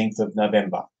 18th of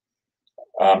November.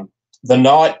 The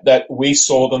night that we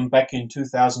saw them back in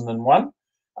 2001,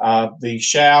 the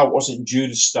shower wasn't due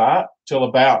to start till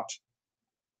about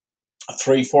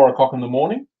 3-4 o'clock in the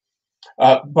morning,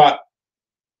 but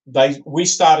we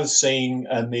started seeing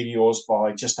meteors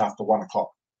by just after 1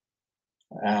 o'clock,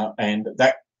 and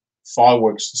that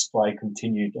fireworks display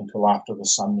continued until after the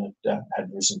sun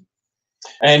had risen.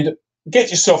 And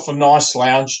get yourself a nice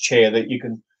lounge chair that you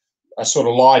can sort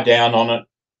of lie down on it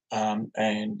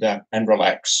and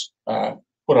relax.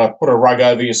 Put a rug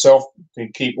over yourself to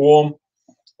keep warm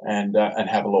and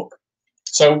have a look.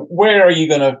 So where are you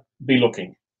going to be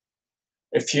looking?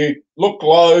 If you look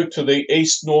low to the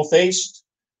east-northeast,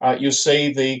 you'll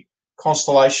see the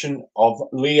constellation of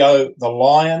Leo the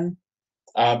Lion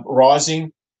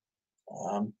rising.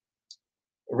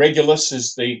 Regulus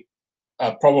is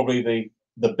probably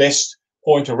the best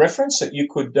point of reference that you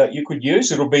could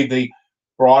use. It'll be the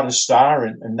brightest star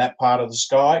in that part of the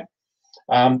sky,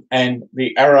 and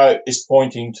the arrow is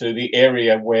pointing to the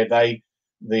area where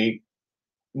the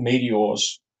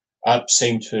meteors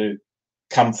seem to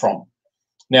come from.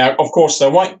 Now, of course, they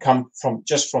won't come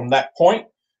just from that point.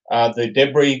 The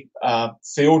debris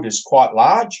field is quite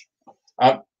large,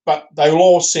 but they will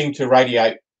all seem to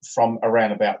radiate from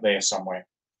around about there somewhere.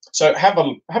 So have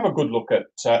a good look at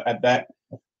that.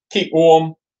 Keep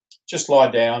warm, just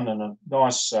lie down in a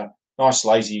nice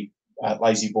lazy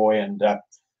boy and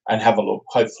have a look.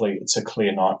 Hopefully, it's a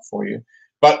clear night for you.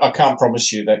 But I can't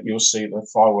promise you that you'll see the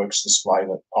fireworks display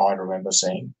that I remember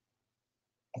seeing.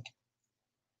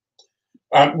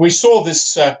 We saw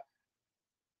this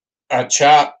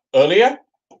chart earlier.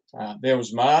 There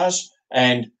was Mars.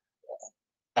 and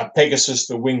Pegasus,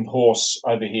 the winged horse,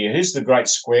 over here. Here's the great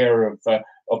square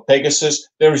of Pegasus.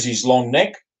 There is his long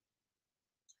neck.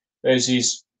 There's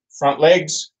his front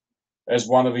legs. There's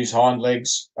one of his hind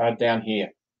legs down here.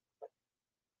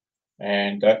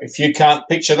 And if you can't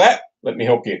picture that, let me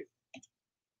help you.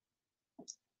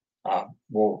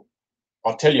 Well,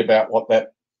 I'll tell you about what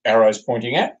that arrow is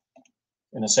pointing at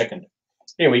in a second.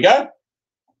 Here we go.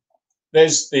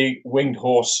 There's the winged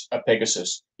horse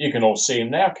Pegasus. You can all see him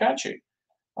now, can't you?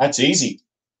 That's easy.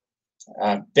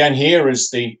 Down here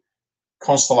is the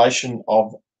constellation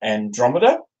of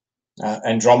Andromeda.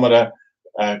 Andromeda,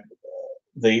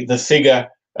 the figure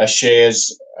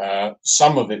shares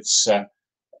some of its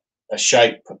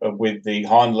shape with the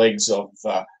hind legs of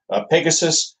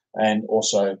Pegasus, and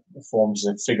also forms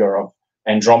the figure of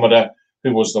Andromeda,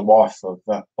 who was the wife of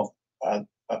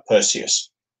Perseus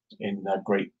in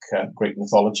Greek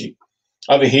mythology.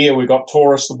 Over here we've got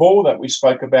Taurus the bull that we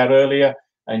spoke about earlier,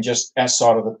 and just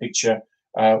outside of the picture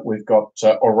we've got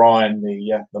Orion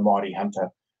the mighty hunter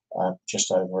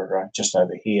just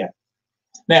over here.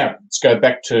 Now let's go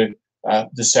back to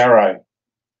this arrow.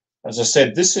 As I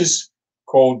said, this is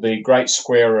called the Great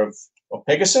Square of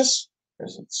Pegasus,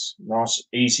 because it's nice,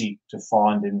 easy to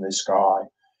find in the sky.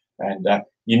 And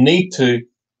you need to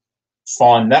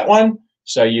find that one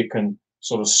so you can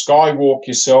sort of skywalk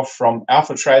yourself from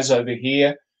Alcatraz over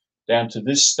here down to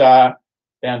this star,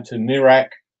 down to Merak,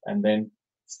 and then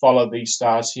follow these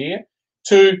stars here.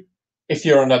 To, if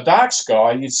you're in a dark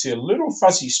sky, you'd see a little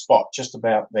fuzzy spot just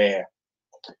about there.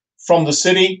 From the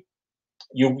city,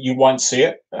 you won't see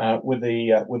it with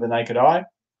the naked eye.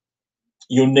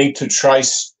 You'll need to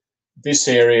trace this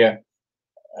area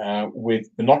with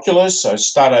binoculars. So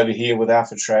start over here with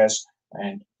Alcatraz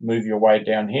and move your way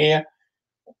down here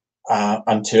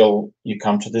until you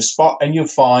come to this spot, and you'll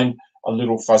find a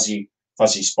little fuzzy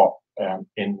spot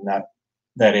in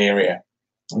that area.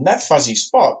 And that fuzzy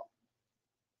spot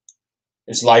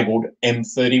is labelled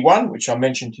M31, which I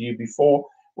mentioned to you before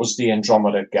was the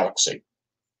Andromeda Galaxy.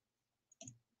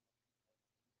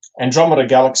 Andromeda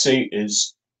Galaxy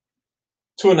is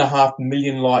 2.5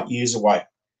 million light years away.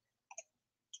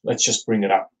 Let's just bring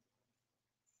it up.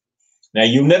 Now,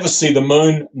 you'll never see the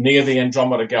moon near the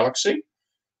Andromeda Galaxy.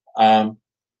 The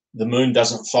moon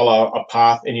doesn't follow a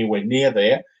path anywhere near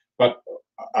there, but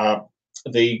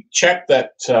the chap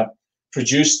that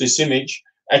produced this image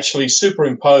actually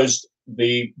superimposed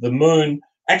the moon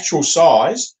actual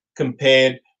size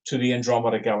compared to the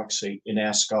Andromeda Galaxy in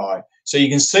our sky. So you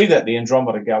can see that the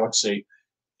Andromeda Galaxy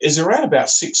is around about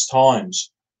 6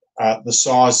 times the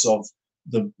size of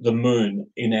the moon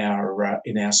in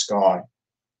our sky.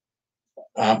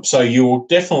 So you will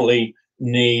definitely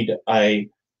need a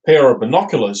pair of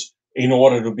binoculars in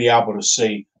order to be able to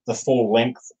see the full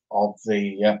length of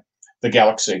the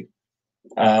galaxy.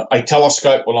 A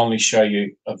telescope will only show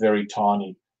you a very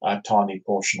tiny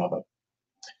portion of it.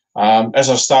 As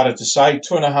I started to say,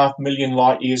 2.5 million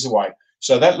light years away.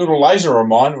 So that little laser of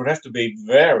mine would have to be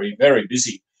very, very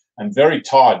busy and very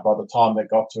tired by the time they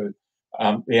got to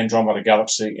the Andromeda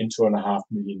Galaxy in 2.5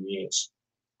 million years.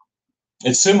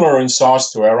 It's similar in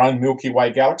size to our own Milky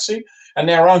Way galaxy, and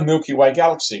our own Milky Way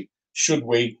galaxy, should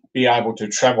we be able to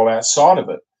travel outside of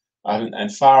it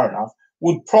and far enough,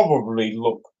 would probably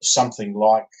look something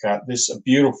like this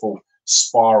beautiful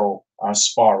spiral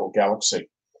galaxy.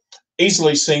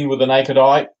 Easily seen with the naked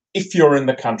eye if you're in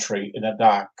the country in a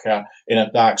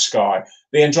dark sky.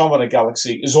 The Andromeda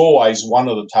Galaxy is always one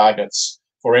of the targets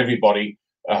for everybody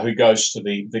who goes to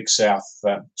the Vic South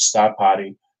Star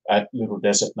Party at Little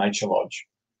Desert Nature Lodge.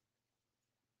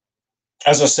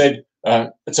 As I said,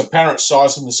 its apparent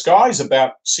size in the sky is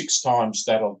about 6 times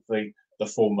that of the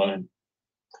full moon.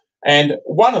 And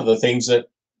one of the things that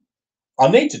I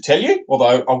need to tell you,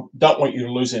 although I don't want you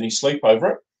to lose any sleep over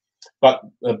it, but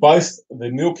both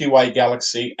the Milky Way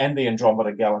galaxy and the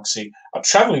Andromeda Galaxy are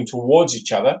traveling towards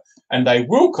each other, and they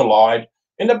will collide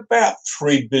in about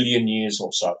 3 billion years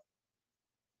or so.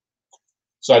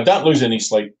 So don't lose any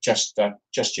sleep just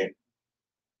yet.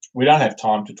 We don't have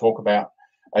time to talk about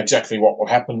exactly what will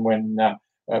happen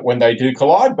when they do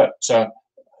collide, but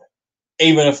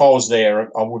even if I was there,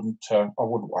 I wouldn't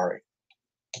worry.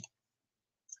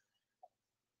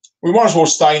 We might as well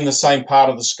stay in the same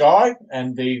part of the sky,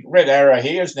 and the red arrow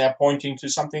here is now pointing to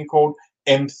something called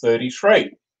M33.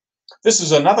 This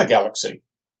is another galaxy.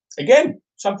 Again,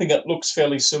 something that looks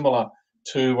fairly similar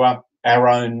to our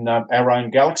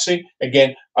own galaxy.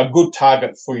 Again, a good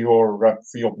target for your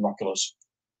binoculars.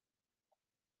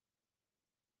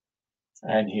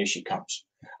 And here she comes.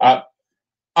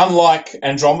 Unlike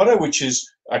Andromeda, which is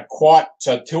quite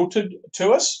tilted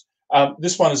to us,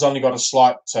 This one has only got a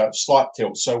slight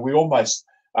tilt, so we almost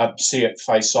see it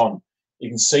face on. You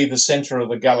can see the center of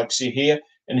the galaxy here,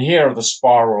 and here are the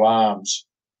spiral arms,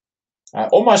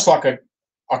 almost like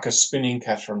a spinning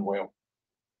Catherine wheel.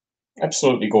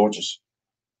 Absolutely gorgeous.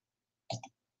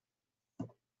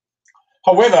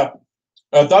 However,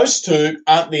 those two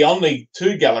aren't the only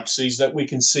two galaxies that we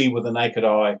can see with the naked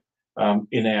eye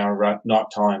in our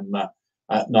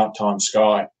nighttime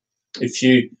sky. If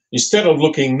you, instead of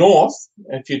looking north,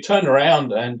 if you turn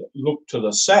around and look to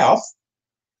the south,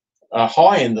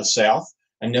 high in the south,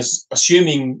 and just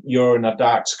assuming you're in a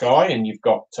dark sky and you've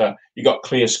got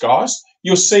clear skies,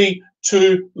 you'll see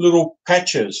two little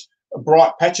patches,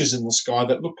 bright patches in the sky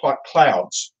that look like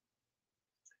clouds.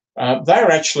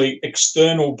 They're actually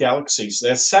external galaxies.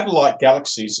 They're satellite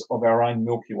galaxies of our own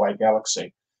Milky Way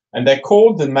galaxy, and they're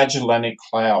called the Magellanic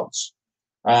Clouds.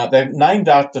 They're named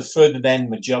after Ferdinand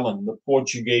Magellan, the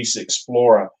Portuguese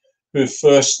explorer who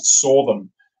first saw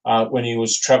them when he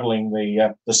was traveling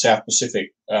the South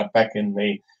Pacific back in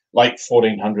the late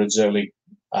 1400s, early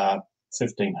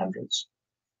 1500s.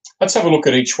 Let's have a look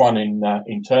at each one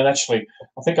in turn. Actually,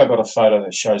 I think I've got a photo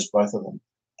that shows both of them.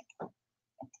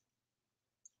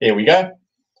 Here we go.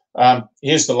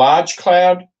 Here's the large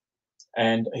cloud,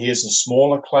 and here's the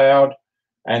smaller cloud.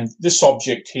 And this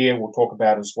object here we'll talk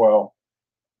about as well.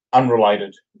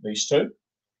 Unrelated, these two,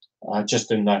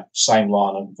 just in the same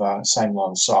line of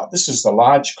sight. This is the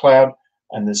large cloud,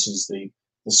 and this is the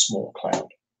small cloud.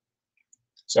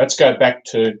 So let's go back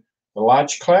to the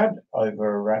large cloud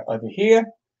over here.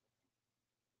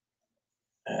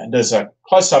 And there's a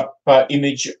close-up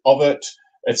image of it.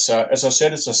 It's, as I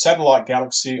said, it's a satellite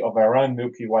galaxy of our own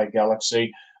Milky Way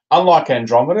galaxy. Unlike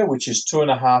Andromeda, which is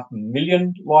 2.5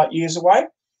 million light years away,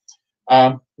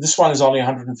 this one is only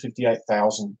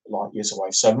 158,000 light years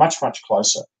away, so much, much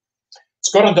closer.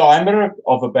 It's got a diameter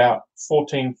of about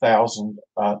 14,000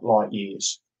 light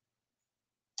years.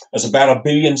 There's about 1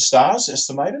 billion stars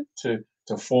estimated to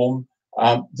form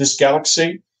this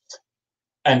galaxy.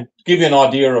 And to give you an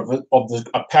idea of the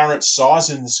apparent size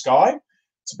in the sky,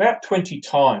 it's about 20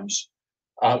 times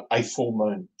a full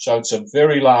moon. So it's a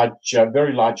very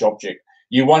large object.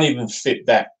 You won't even fit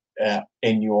that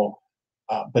in your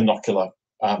binocular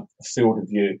field of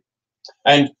view.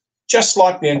 And just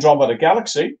like the Andromeda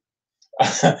galaxy,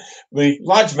 the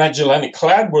Large Magellanic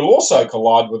Cloud will also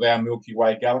collide with our Milky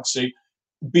Way galaxy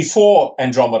before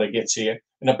Andromeda gets here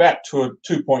in about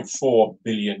 2.4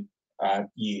 billion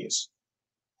years.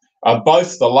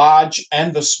 Both the large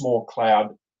and the small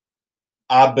cloud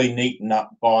are being eaten up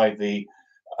by the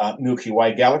Milky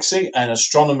Way galaxy, and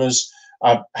astronomers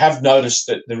have noticed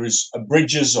that there is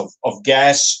bridges of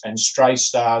gas and stray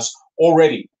stars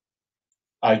already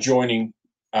joining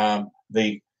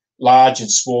the large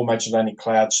and small Magellanic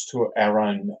Clouds to our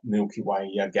own Milky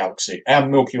Way galaxy. Our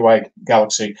Milky Way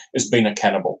galaxy has been a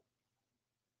cannibal.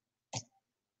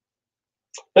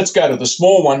 Let's go to the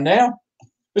small one now.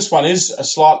 This one is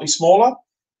slightly smaller,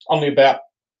 only about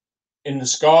in the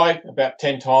sky, about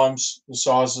 10 times the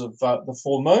size of the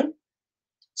full moon.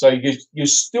 So you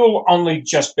still only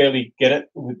just barely get it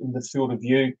within the field of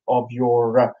view of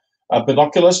your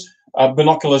binoculars.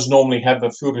 Binoculars normally have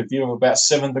a field of view of about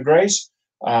 7 degrees.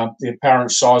 The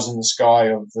apparent size in the sky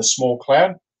of the small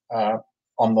cloud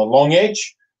on the long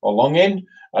edge or long end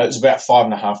is about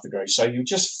 5.5 degrees. So you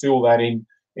just fill that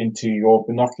into your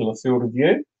binocular field of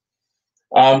view.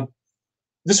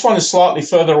 This one is slightly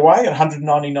further away at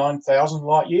 199,000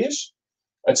 light years.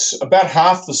 It's about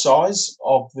half the size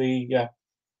of the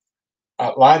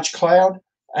large cloud,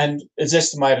 and is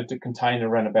estimated to contain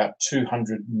around about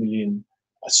 200 million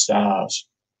stars.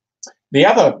 The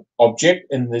other object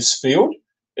in this field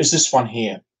is this one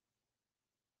here.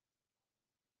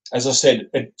 As I said,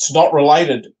 it's not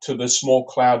related to the small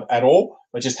cloud at all,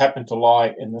 but just happen to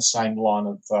lie in the same line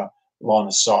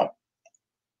of sight.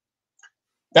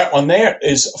 That one there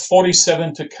is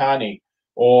 47 Tucani,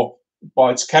 or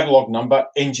by its catalogue number,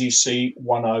 NGC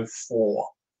 104.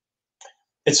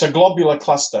 It's a globular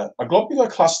cluster. A globular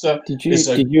cluster did you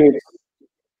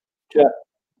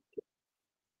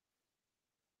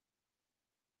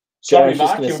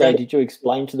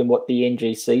explain to them what the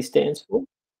NGC stands for?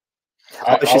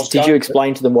 Did you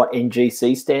explain to them what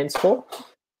NGC stands for?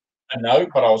 No,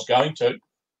 but I was going to.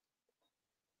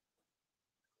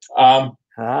 I'll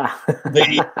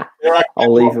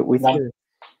leave it with you.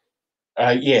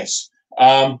 Yes.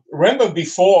 Remember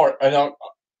before, and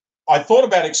I thought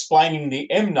about explaining the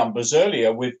M numbers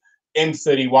earlier with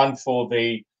M31 for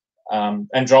the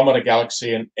Andromeda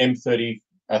galaxy and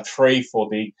M33 for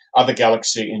the other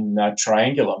galaxy in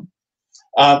Triangulum.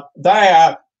 They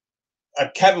are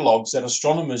catalogues that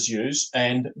astronomers use,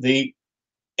 and the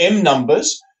M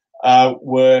numbers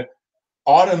were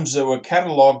items that were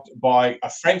catalogued by a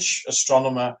French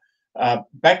astronomer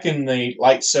back in the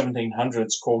late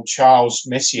 1700s called Charles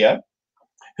Messier,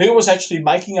 who was actually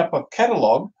making up a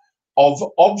catalogue of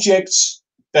objects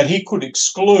that he could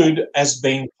exclude as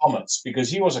being comets, because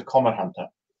he was a comet hunter.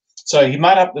 So he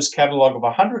made up this catalogue of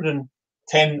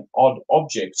 110 odd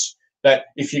objects that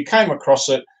if you came across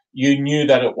it, you knew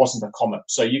that it wasn't a comet.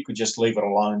 So you could just leave it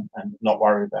alone and not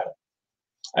worry about it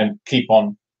and keep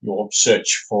on your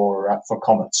search for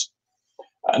comets.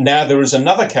 Now there is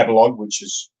another catalogue which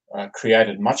is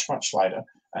created much, much later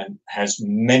and has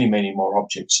many, many more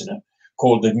objects in it,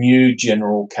 called the New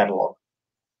General Catalogue.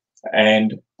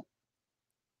 And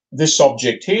this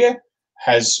object here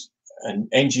has an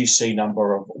NGC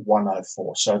number of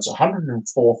 104. So it's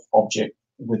 104th object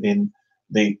within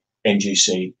the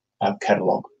NGC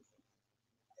catalogue.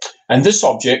 And this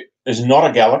object is not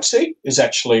a galaxy, is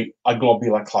actually a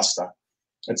globular cluster.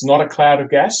 It's not a cloud of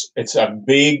gas. It's a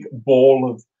big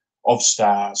ball of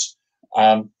stars.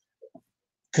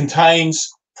 Contains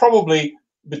probably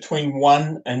between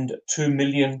 1 and 2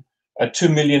 million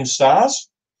stars,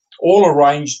 all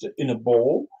arranged in a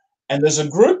ball. And there's a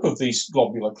group of these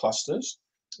globular clusters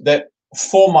that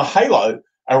form a halo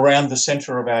around the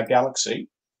center of our galaxy.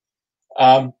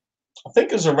 I think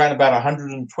there's around about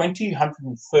 120,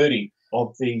 130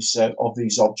 of these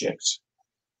objects.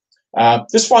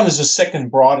 This one is the second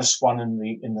brightest one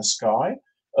in the sky.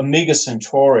 Omega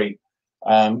Centauri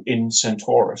in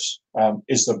Centaurus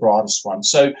is the brightest one.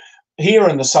 So here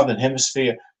in the southern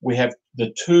hemisphere, we have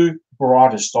the two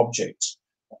brightest objects,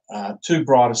 two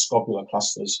brightest globular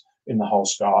clusters in the whole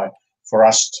sky for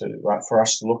us to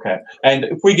look at. And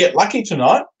if we get lucky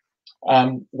tonight,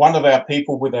 one of our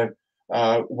people with a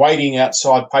waiting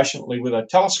outside patiently with a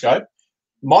telescope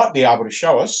might be able to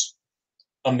show us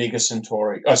Omega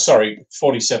Centauri,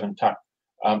 47 Tuc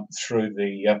through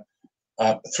the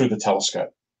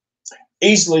telescope.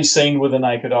 Easily seen with the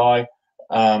naked eye,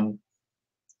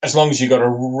 as long as you've got a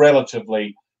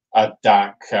relatively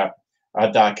dark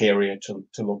area to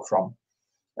look from.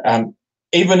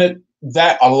 Even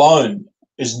that alone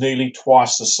is nearly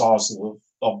twice the size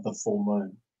of the full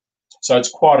moon. So it's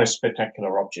quite a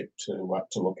spectacular object to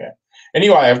look at.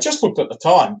 Anyway, I've just looked at the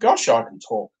time. Gosh, I can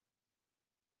talk.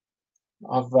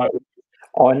 I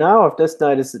know. I've just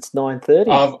noticed it's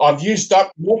 9:30. I've used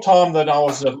up more time than I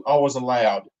was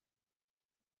allowed.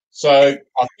 So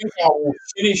I think I will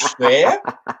finish there.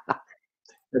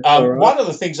 Right. One of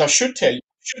the things I should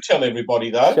tell everybody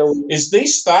though is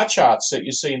these star charts that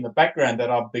you see in the background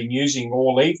that I've been using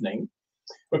all evening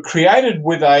were created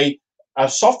with a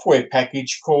software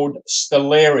package called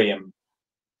Stellarium.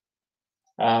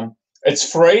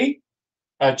 It's free.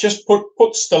 Just put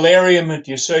Stellarium into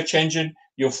your search engine.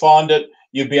 You'll find it.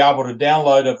 You'll be able to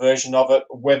download a version of it,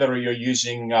 whether you're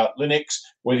using Linux,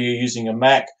 whether you're using a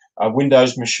Mac, a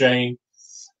Windows machine.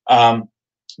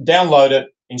 Download it,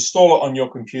 install it on your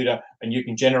computer, and you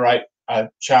can generate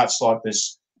charts like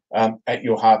this at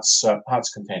your heart's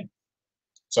content.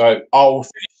 So I'll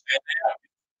finish there now.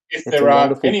 If there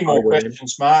are any more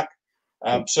questions, Mark,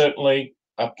 certainly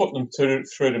put them through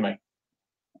to me,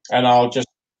 and I'll just.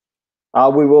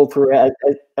 We will,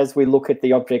 as we look at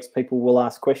the objects, people will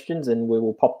ask questions, and we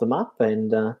will pop them up,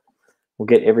 and we'll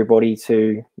get everybody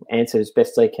to answer as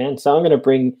best they can. So I'm going to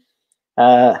bring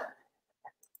Perry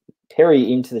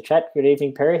into the chat. Good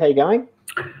evening, Perry. How you going?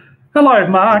 Hello,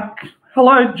 Mark.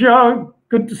 Hello, Joe.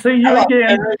 Good to see you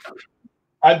again.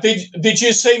 Perry. Did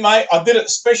you see, mate? I did it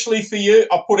especially for you.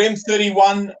 I put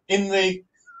M31 in the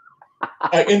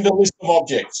list of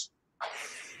objects.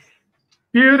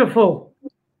 Beautiful.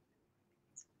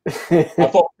 I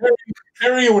thought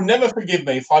Perry will never forgive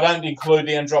me if I don't include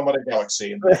the Andromeda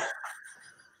Galaxy in there.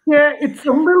 Yeah, it's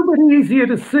a little bit easier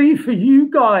to see for you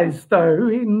guys, though,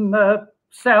 in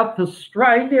South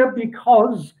Australia,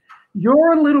 because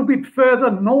you're a little bit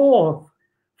further north.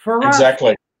 For us,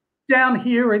 down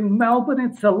here in Melbourne,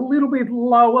 it's a little bit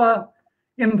lower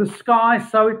in the sky,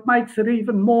 so it makes it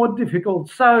even more difficult.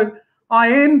 So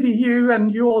I envy you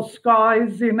and your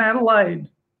skies in Adelaide.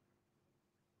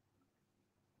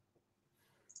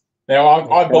 Now,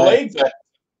 I believe that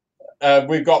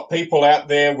we've got people out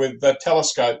there with the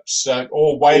telescopes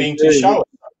all waiting to show it.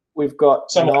 We've got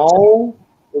Noel.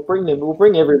 We'll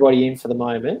bring everybody in for the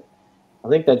moment. I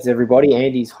think that's everybody.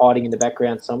 Andy's hiding in the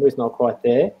background somewhere. He's not quite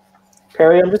there.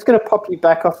 Perry, I'm just going to pop you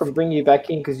back off and bring you back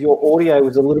in because your audio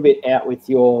was a little bit out with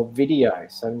your video.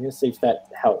 So I'm going to see if that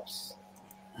helps.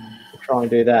 We'll try and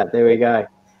do that. There we go.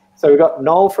 So we've got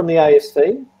Noel from the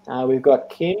ASV. We've got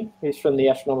Kim, who's from the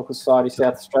Astronomical Society of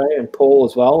South Australia, and Paul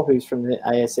as well, who's from the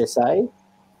ASSA.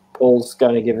 Paul's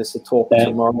going to give us a talk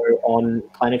tomorrow on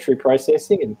planetary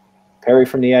processing, and Perry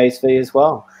from the ASV as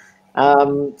well.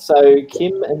 So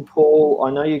Kim and Paul,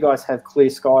 I know you guys have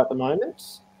clear sky at the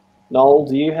moment. Noel,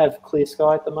 do you have clear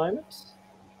sky at the moment?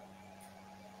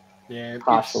 Yeah,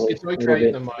 partially. it's okay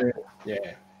at the moment.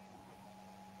 Yeah.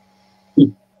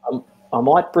 I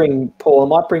might bring Paul. I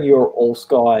might bring your all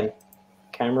sky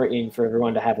camera in for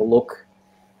everyone to have a look.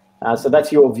 So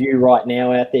that's your view right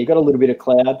now out there. You've got a little bit of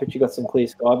cloud, but you've got some clear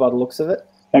sky by the looks of it.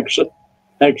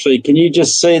 Actually, can you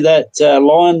just see that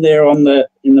line there in the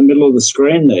middle of the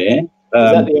screen there? Is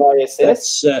that the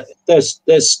ISS?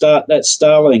 That's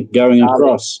Starlink going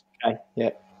across. Okay, yeah.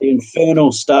 The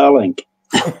infernal Starlink.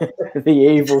 The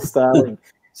evil Starlink.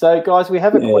 So, guys, we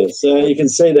have a question. So you can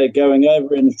see that going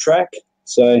over in the track.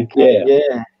 So,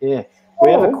 yeah.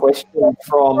 We have a question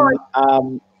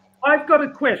from... I've got a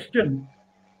question.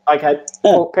 Okay.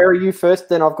 Well, Perry, you first,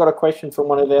 then I've got a question from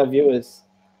one of our viewers.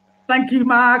 Thank you,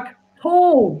 Mark.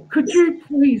 Paul, could you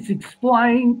please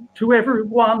explain to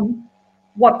everyone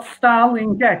what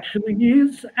Starlink actually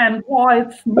is and why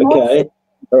it's not... Okay.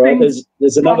 All right,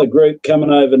 there's another group coming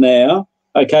over now.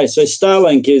 Okay, so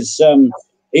Starlink is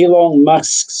Elon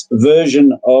Musk's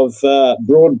version of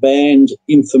broadband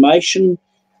information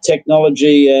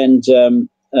technology and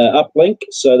uplink,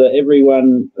 so that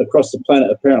everyone across the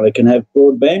planet apparently can have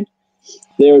broadband.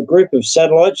 They're a group of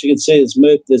satellites. You can see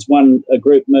there's a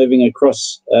group moving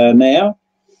across now.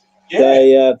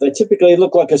 Yeah. They typically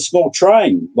look like a small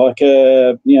train, like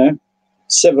 7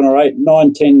 or 8,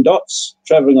 9, 10 dots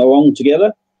travelling along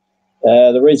together.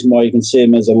 The reason why you can see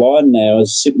them as a line now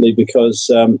is simply because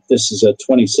this is a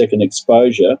 20-second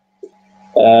exposure.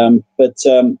 But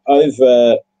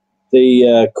over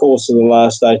the course of the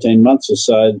last 18 months or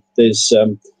so, there's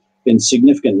been a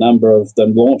significant number of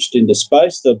them launched into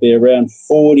space. There'll be around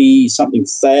 40-something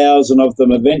thousand of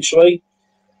them eventually,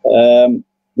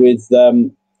 with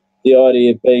the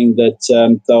idea being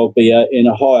that they'll be in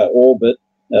a higher orbit,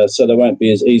 so they won't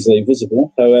be as easily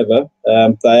visible. However,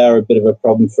 they are a bit of a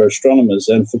problem for astronomers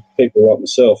and for people like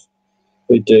myself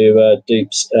who do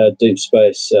deep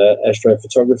space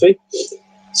astrophotography.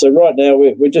 So right now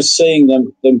we're just seeing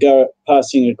them go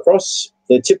passing across.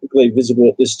 They're typically visible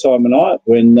at this time of night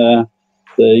when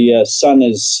the sun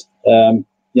is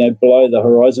below the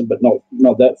horizon, but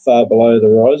not that far below the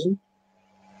horizon.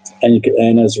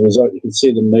 And as a result, you can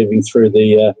see them moving through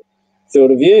the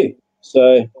field of view.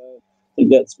 So I think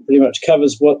that pretty much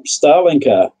covers what Starlink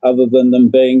are, other than them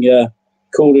being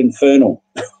called infernal.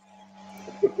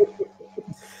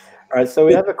 All right, so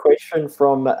we have a question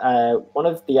from one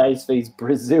of the ASV's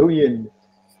Brazilian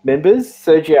members.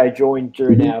 Sergio joined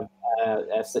during our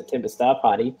September Star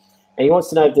Party, and he wants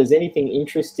to know if there's anything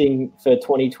interesting for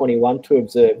 2021 to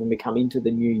observe when we come into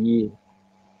the new year.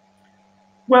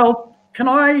 Well, can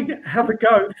I have a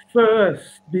go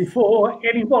first before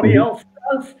anybody else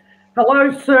does?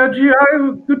 Hello,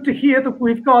 Sergio. Good to hear that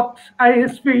we've got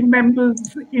ASV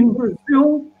members in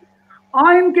Brazil.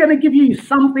 I'm going to give you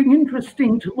something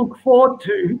interesting to look forward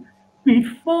to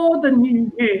before the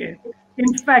new year.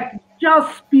 In fact,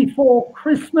 just before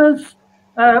Christmas,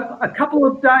 a couple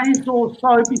of days or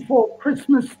so before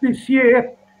Christmas this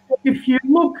year, if you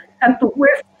look at the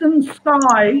western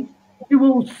sky, you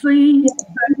will see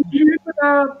that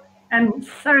Jupiter and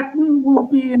Saturn will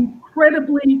be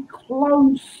incredibly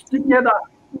close together.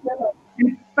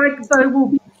 In fact, they will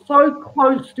be so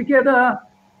close together,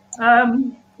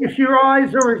 if your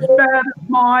eyes are as bad as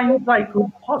mine, they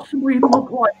could possibly look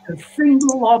like a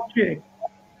single object.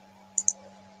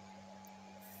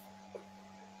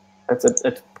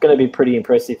 It's going to be pretty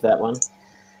impressive, that one.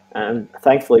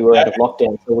 Thankfully, we're out of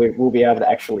lockdown, so we'll be able to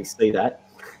actually see that.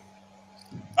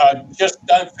 Just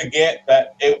don't forget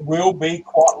that it will be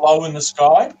quite low in the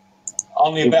sky,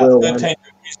 only about 13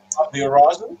 degrees above the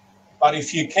horizon. But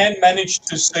if you can manage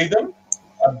to see them,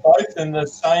 both in the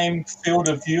same field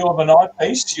of view of an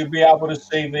eyepiece, you'll be able to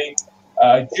see the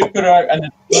Jupiter and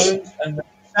its moons and the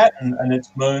Saturn and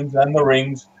its moons and the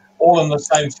rings all in the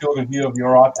same field of view of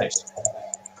your eyepiece.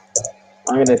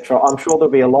 I'm going to try. I'm sure there'll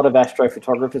be a lot of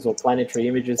astrophotographers or planetary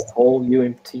imagers, Paul, you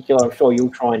in particular. I'm sure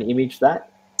you'll try and image that.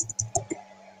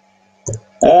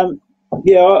 I'm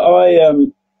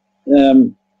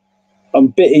a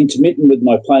bit intermittent with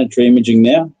my planetary imaging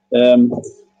now.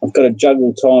 I've got to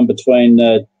juggle time between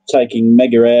taking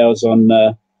mega hours on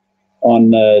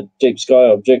deep sky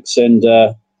objects and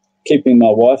keeping my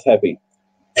wife happy.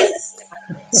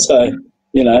 So,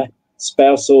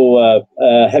 spousal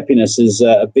happiness is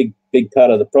a big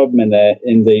part of the problem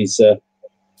in these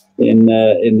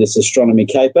in this astronomy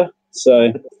caper.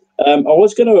 So I'm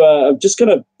just going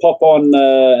to pop on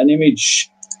an image.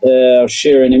 I'll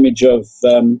share an image of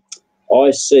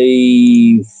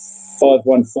IC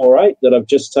 5148 that I've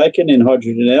just taken in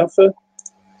hydrogen alpha.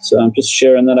 So I'm just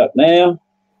sharing that up now.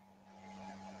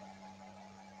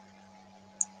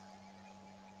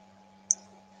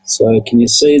 So can you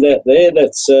see that there?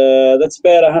 That's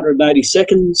about 180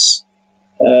 seconds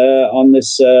on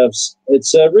this.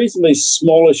 It's a reasonably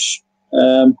smallish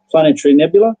planetary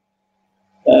nebula.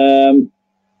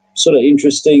 Sort of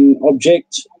interesting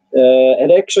object.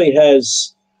 It actually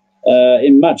has,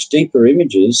 in much deeper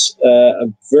images, a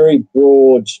very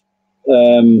broad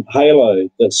halo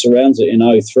that surrounds it in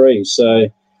O3. So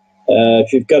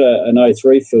if you've got an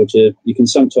O3 filter, you can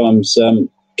sometimes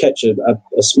catch a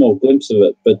small glimpse of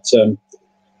it. But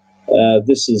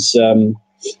this is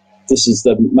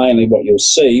mainly what you'll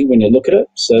see when you look at it.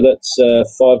 So that's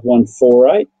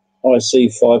 5148,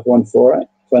 IC 5148,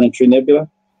 planetary nebula,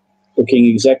 looking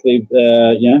exactly,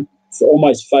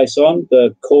 almost face on.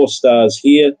 The core star's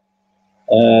here.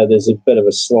 There's a bit of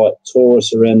a slight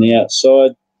torus around the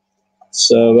outside.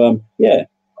 So, yeah.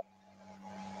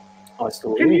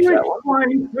 Can you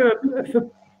explain for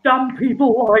dumb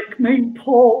people like me,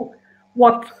 Paul,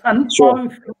 what an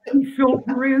O3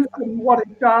 filter is and what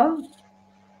it does?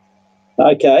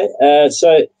 Okay,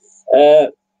 so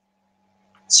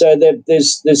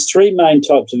there's three main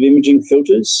types of imaging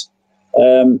filters.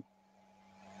 Well,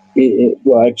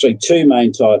 actually two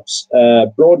main types: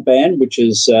 broadband, which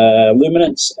is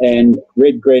luminance, and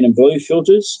red, green, and blue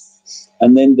filters.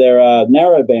 And then there are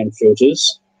narrowband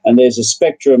filters, and there's a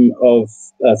spectrum of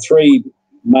three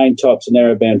main types of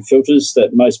narrowband filters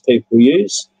that most people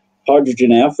use.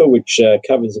 Hydrogen alpha, which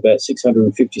covers about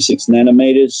 656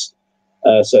 nanometers,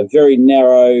 so very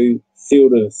narrow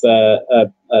field of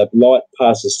light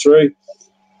passes through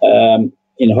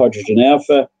in hydrogen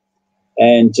alpha,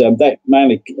 and that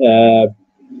mainly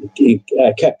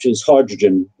captures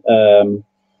hydrogen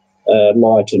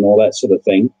light and all that sort of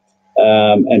thing,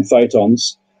 and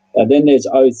photons. Then there's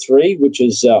O3, which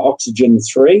is oxygen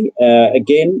 3,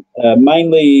 again,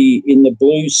 mainly in the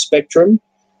blue spectrum,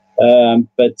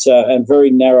 but and very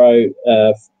narrow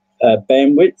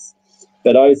bandwidth.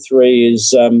 But O3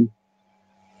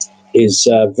 is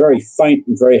very faint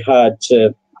and very hard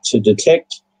to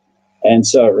detect, and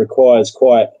so it requires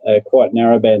quite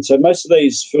narrow band. So most of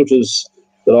these filters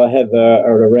that I have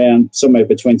are around somewhere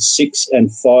between 6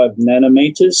 and 5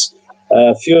 nanometers.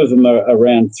 A few of them are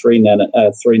around 3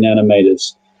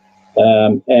 nanometers.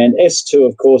 And S2,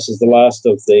 of course, is the last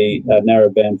of the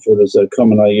narrowband filters that are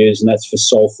commonly used, and that's for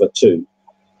sulfur 2.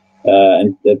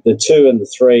 And the 2 and the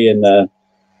 3 and the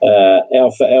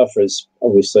alpha is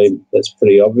obviously, that's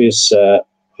pretty obvious.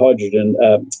 Hydrogen,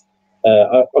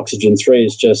 oxygen 3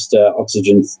 is just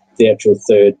oxygen, the actual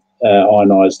third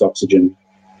ionized oxygen,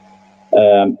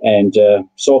 and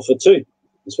sulfur 2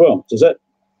 as well. Does that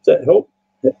help,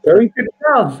 Perry? It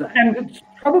does, and it's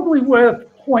probably worth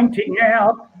pointing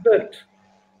out that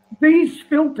these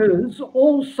filters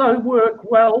also work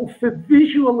well for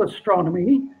visual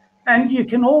astronomy, and you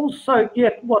can also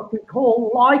get what we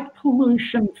call light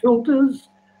pollution filters.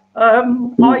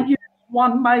 I use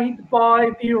one made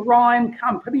by the Orion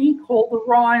company called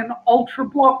Orion Ultra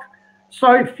Block.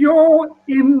 So if you're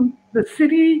in the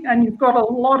city and you've got a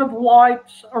lot of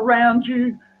lights around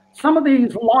you, some of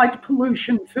these light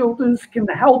pollution filters can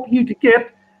help you to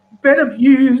get better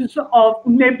views of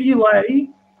nebulae,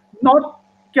 not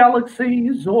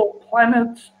galaxies or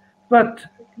planets, but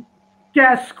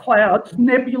gas clouds,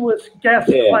 nebulous gas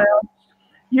clouds.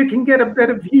 You can get a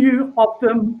better view of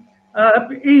them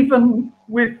even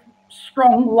with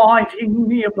strong lighting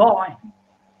nearby.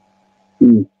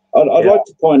 I'd like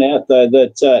to point out, though,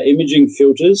 that imaging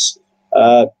filters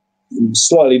are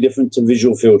slightly different to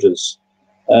visual filters.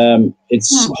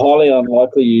 It's highly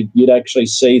unlikely you'd actually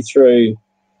see through,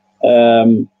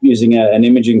 using an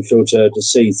imaging filter to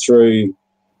see through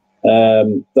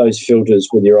those filters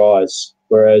with your eyes,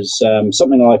 whereas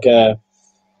something like a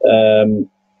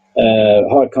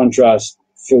high contrast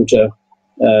filter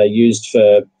used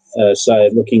for, say,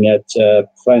 looking at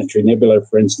planetary nebula,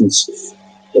 for instance,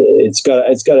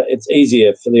 it's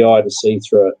easier for the eye to see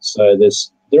through it. So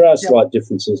there are slight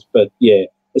differences, but yeah,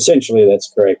 essentially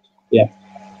that's correct. Yeah.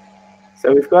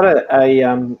 So we've got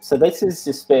so this is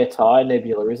the Spare Tire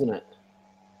Nebula, isn't it?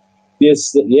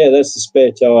 Yes, that's the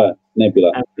Spare Tire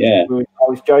Nebula. Yeah. I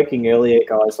was joking earlier,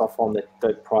 guys, off on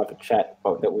the private chat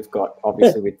that we've got,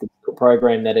 obviously, with the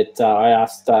program, that I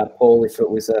asked Paul if it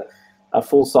was a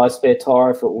full-size spare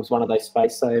tire, if it was one of those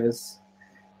space savers.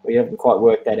 We haven't quite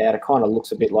worked that out. It kind of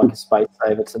looks a bit like a space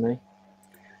saver to me.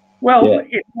 Well, Yeah.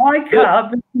 in my car,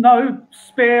 there's no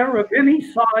spare of any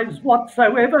size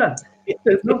whatsoever.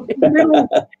 There's a little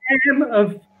can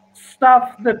of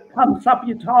stuff that pumps up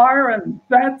your tyre, and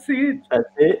that's it.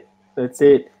 That's it. That's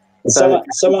it. So,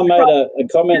 Someone made a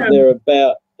comment there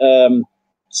about.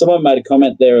 Someone made a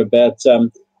comment there about.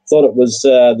 Thought it was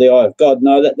the Eye of God.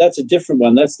 No, that's a different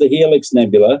one. That's the Helix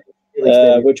Nebula,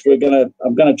 which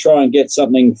I'm gonna try and get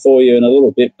something for you in a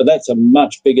little bit. But that's a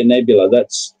much bigger nebula.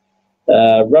 That's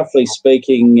roughly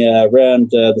speaking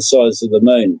around the size of the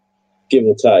Moon, give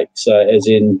or take. So, as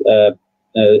in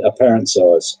apparent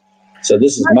size. So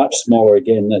this is much smaller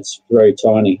again. That's very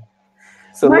tiny.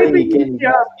 so Maybe again,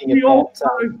 you also,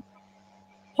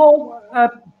 Paul,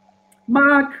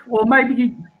 Mark, or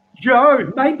maybe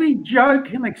Joe. Maybe Joe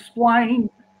can explain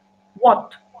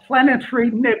what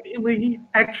planetary nebulae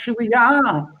actually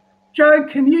are. Joe,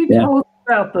 can you tell us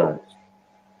about those?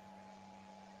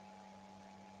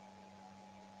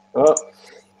 Oh,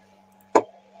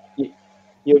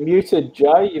 you're muted,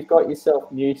 Joe. You've got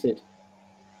yourself muted.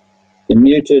 You're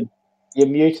muted. You're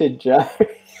muted, Joe.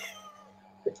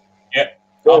 Yeah.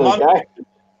 There we go.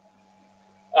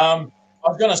 I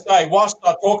was going to say, whilst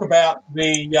I talk about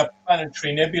the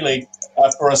planetary nebulae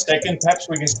for a second, perhaps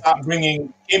we can start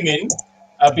bringing him in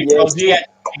because he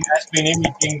has been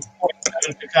imaging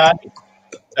 47 Tucani,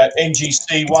 that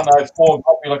NGC 104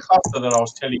 globular cluster that I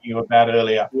was telling you about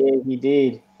earlier. Yeah, he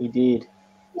did. He did.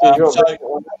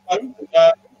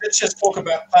 Let's just talk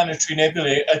about planetary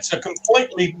nebulae. It's a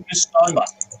completely misnomer.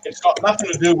 It's got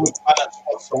nothing to do with planets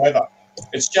whatsoever.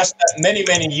 It's just that many,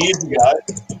 many years ago,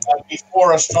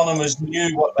 before astronomers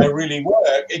knew what they really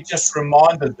were, it just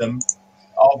reminded them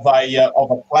of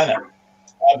a planet.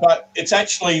 But it's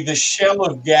actually the shell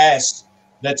of gas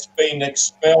that's been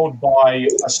expelled by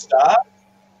a star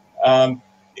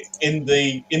in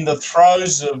the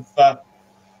throes of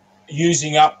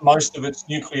using up most of its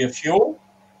nuclear fuel.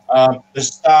 The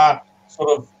star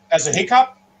sort of has a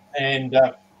hiccup, and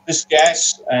this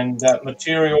gas and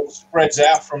material spreads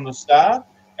out from the star.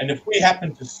 And if we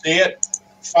happen to see it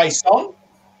face on,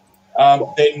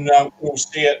 then we'll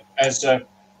see it as a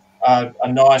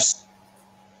nice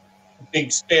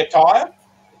big spare tyre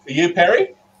for you,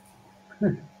 Perry.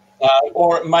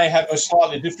 Or it may have a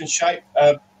slightly different shape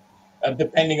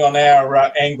depending on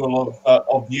our angle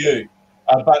of view.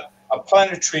 But a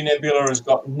planetary nebula has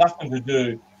got nothing to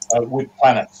do with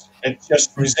planets. It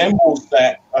just resembles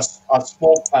that a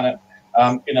small planet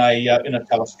in a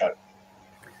telescope.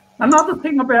 Another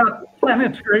thing about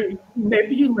planetary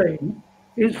nebulae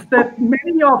is that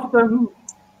many of them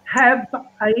have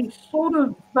a sort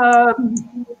of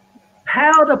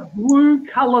powder blue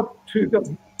colour to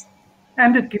them,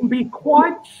 and it can be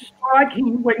quite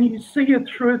striking when you see it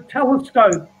through a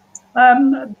telescope.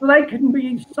 They can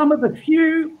be some of the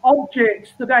few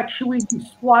objects that actually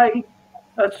display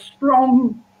a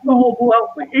strong,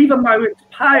 well, even though it's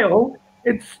pale,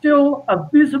 it's still a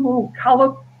visible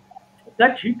colour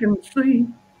that you can see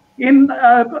in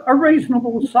a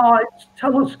reasonable sized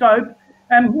telescope,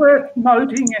 and worth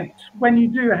noting it when you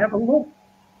do have a look.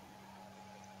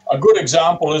 A good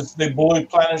example is the blue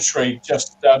planetary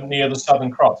just near the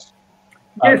Southern Cross.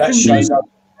 Yes, that indeed. shows up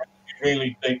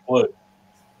really deep blue.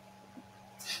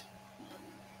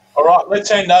 All right, let's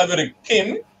hand over to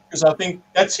Kim, because I think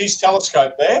that's his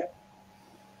telescope there.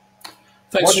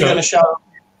 Thanks, what are you going to show?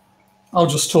 I'll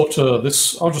just talk to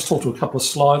this. I'll just talk to a couple of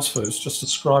slides first, just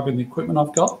describing the equipment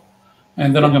I've got,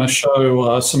 and then I'm going to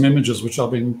show some images which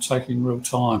I've been taking real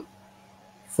time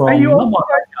from not my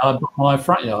backyard, but my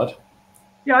front yard.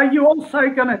 Yeah, are you also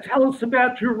going to tell us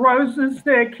about your roses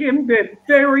there, Kim? They're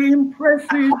very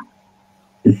impressive.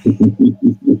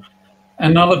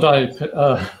 Another day,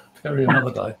 Perry,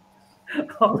 another day.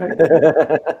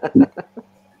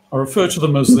 I refer to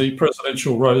them as the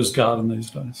presidential rose garden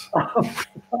these days.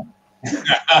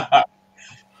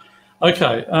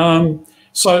 Okay,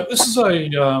 so this is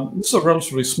a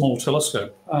relatively small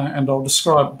telescope, and I'll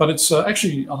describe, but it's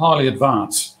actually highly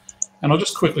advanced, and I'll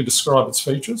just quickly describe its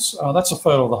features. That's a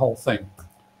photo of the whole thing.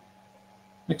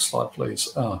 Next slide, please.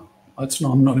 I'm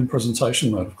not in presentation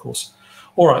mode, of course.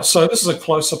 All right, so this is a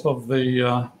close-up of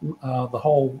the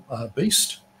whole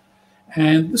beast.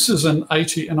 And this is an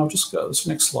 80, and I'll just go to this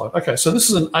next slide. Okay, so this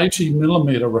is an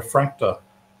 80mm refractor.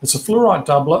 It's a fluorite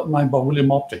doublet made by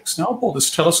William Optics. Now, I bought this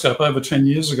telescope over 10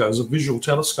 years ago as a visual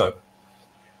telescope.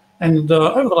 And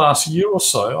over the last year or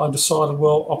so, I decided,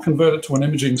 well, I'll convert it to an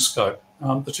imaging scope.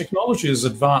 The technology has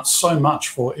advanced so much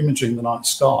for imaging the night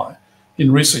sky in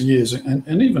recent years,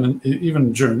 and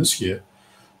even during this year,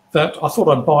 that I thought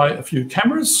I'd buy a few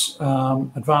cameras,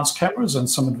 advanced cameras and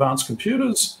some advanced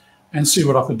computers, and see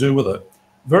what I could do with it.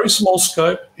 Very small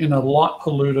scope in a light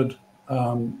polluted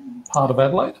part of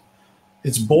Adelaide.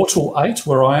 It's Bortle 8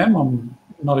 where I am. I'm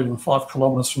not even 5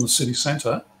 kilometres from the city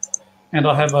centre. And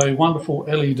I have a wonderful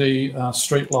LED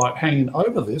street light hanging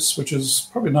over this, which is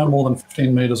probably no more than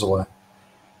 15 metres away.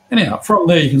 Anyhow, from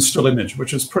there you can still image,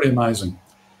 which is pretty amazing.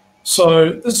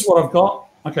 So this is what I've got.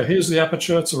 Okay, here's the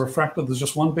aperture. It's a refractor. There's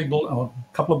just one big, a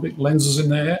couple of big lenses in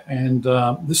there. And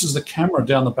this is the camera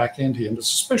down the back end here. And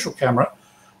it's a special camera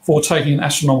for taking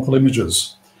astronomical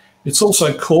images. It's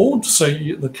also cooled. So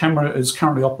the camera is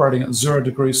currently operating at 0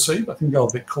 degrees C. I can go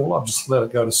a bit cooler. I've just let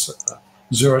it go to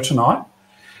 0 tonight.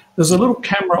 There's a little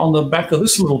camera on the back of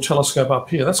this little telescope up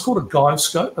here. That's called a guide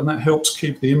scope, and that helps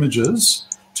keep the images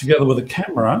together with the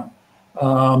camera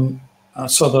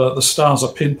so the stars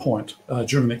are pinpoint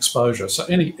during the exposure. So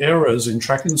any errors in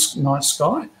tracking the night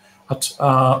sky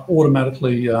are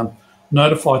automatically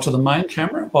notified to the main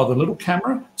camera by the little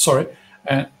camera,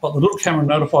 but the little camera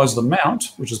notifies the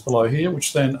mount, which is below here,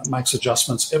 which then makes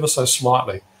adjustments ever so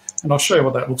slightly. And I'll show you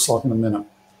what that looks like in a minute.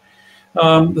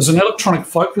 There's an electronic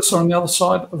focuser on the other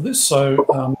side of this, so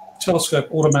the telescope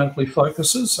automatically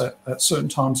focuses at certain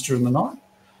times during the night.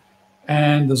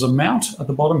 And there's a mount at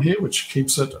the bottom here, which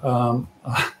keeps it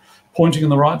pointing in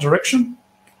the right direction.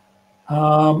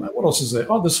 And what else is there?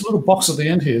 Oh, this little box at the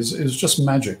end here is just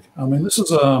magic. I mean, this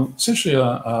is essentially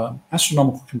an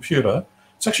astronomical computer.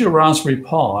 It's actually a Raspberry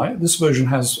Pi. This version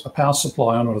has a power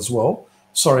supply on it as well.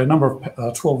 Sorry, a number of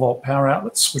 12-volt power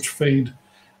outlets, which feed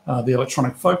the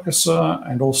electronic focuser,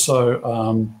 and also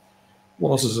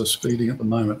what else is this feeding at the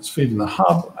moment? It's feeding the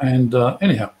hub. And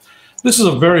anyhow, this is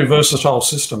a very versatile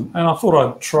system, and I thought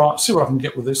I'd see what I can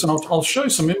get with this. And I'll show you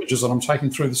some images that I'm taking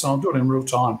through this, and I'll do it in real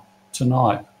time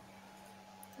tonight.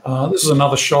 This is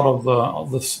another shot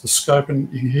of the scope, and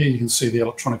here you can see the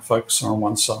electronic focuser on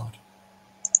one side.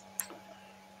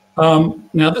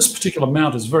 Now, this particular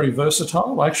mount is very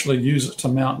versatile. I actually use it to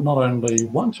mount not only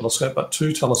one telescope, but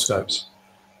 2 telescopes.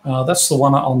 That's the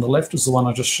one on the left is the one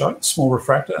I just showed, small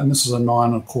refractor, and this is a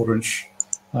 9¼ inch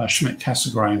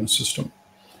Schmidt-Cassegrain system.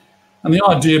 And the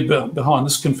idea behind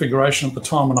this configuration at the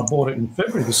time when I bought it in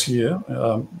February this year,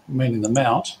 meaning the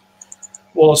mount,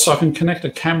 was so I can connect a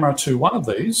camera to one of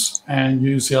these and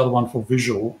use the other one for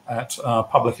visual at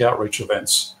public outreach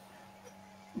events.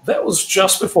 That was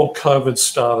just before COVID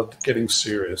started getting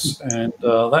serious, and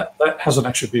that hasn't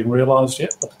actually been realised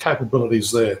yet, but the capability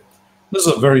is there. This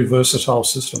is a very versatile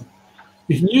system.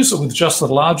 You can use it with just the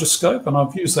larger scope, and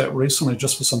I've used that recently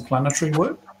just for some planetary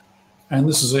work. And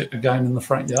this is it again in the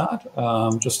front yard,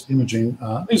 just imaging.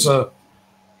 These are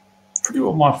pretty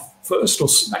well my first, or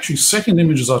actually second,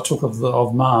 images I took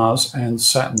of Mars and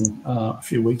Saturn a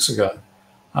few weeks ago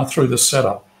through this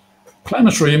setup.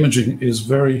 Planetary imaging is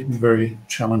very, very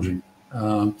challenging.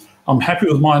 I'm happy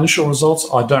with my initial results.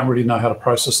 I don't really know how to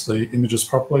process the images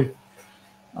properly.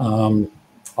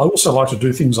 I also like to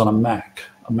do things on a Mac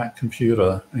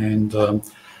computer, and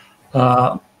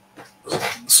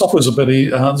software's a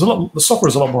bit. The software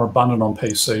is a lot more abundant on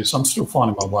PC, so I'm still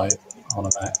finding my way on a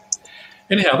Mac.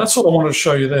 Anyhow, that's what I wanted to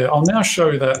show you there. I'll now show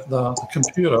you that the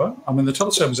computer. I mean, the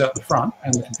telescope is out the front,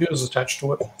 and the computer's attached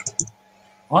to it.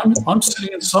 I'm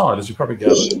sitting inside, as you probably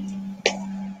gathered.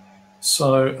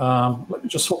 So let me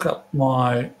just hook up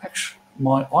my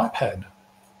iPad.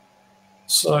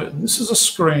 So this is a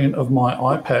screen of my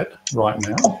iPad right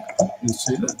now. You can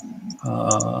see that.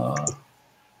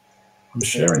 I'm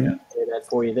sharing it. Do that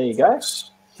for you. There you go.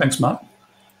 Thanks, Mark.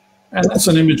 And that's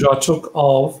an image I took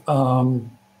of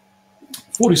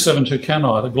 47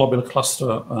 Tucani, the globular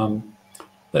cluster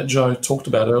that Joe talked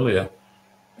about earlier.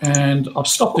 And I've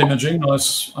stopped imaging. I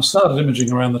started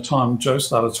imaging around the time Joe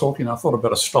started talking. I thought I'd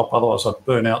better stop, otherwise I'd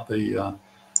burn out the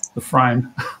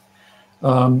frame.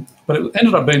 But it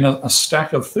ended up being a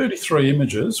stack of 33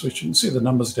 images, which you can see the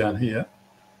numbers down here.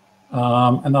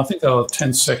 And I think they were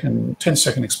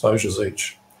 10-second exposures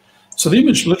each. So the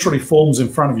image literally forms in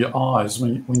front of your eyes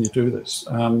when you do this.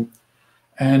 I'm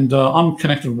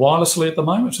connected wirelessly at the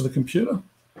moment to the computer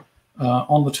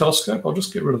on the telescope. I'll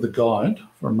just get rid of the guide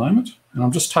for a moment. And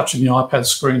I'm just touching the iPad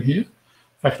screen here. In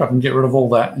fact, I can get rid of all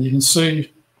that. And you can see,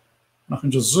 I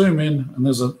can just zoom in, and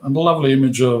there's a lovely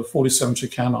image of 47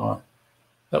 Tucani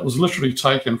that was literally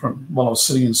taken from while I was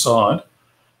sitting inside.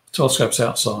 The telescope's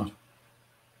outside.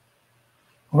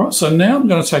 All right, so now I'm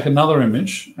going to take another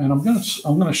image, and I'm going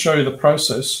to show you the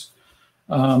process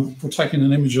for taking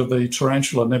an image of the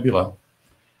Tarantula Nebula.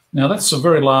 Now, that's a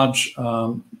very large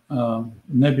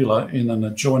nebula in an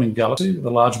adjoining galaxy, the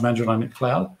Large Magellanic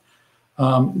Cloud.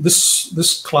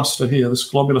 This cluster here, this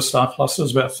globular star cluster,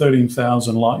 is about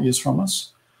 13,000 light years from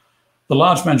us. The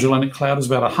Large Magellanic Cloud is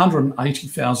about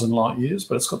 180,000 light years,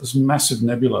 but it's got this massive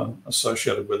nebula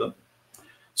associated with it.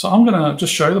 So I'm going to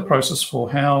just show you the process for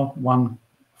how one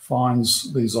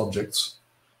finds these objects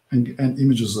and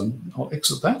images them. I'll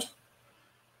exit that.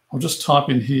 I'll just type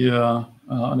in here,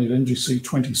 I need NGC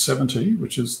 2070,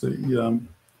 which is the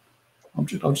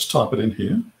object. I'll just type it in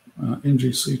here,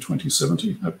 NGC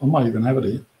 2070. I might even have it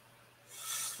here.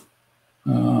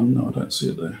 No, I don't see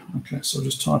it there. Okay, so I'll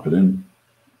just type it in,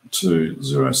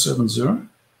 2070,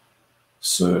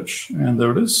 search, and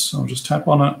there it is. So I'll just tap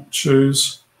on it,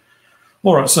 choose.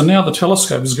 All right, so now the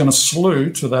telescope is going to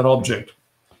slew to that object.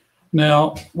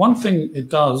 Now, one thing it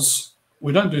does,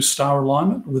 we don't do star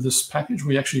alignment with this package.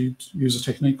 We actually use a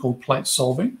technique called plate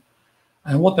solving.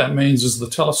 And what that means is the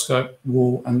telescope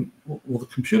will, the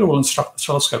computer will instruct the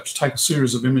telescope to take a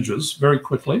series of images very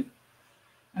quickly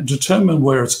and determine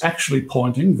where it's actually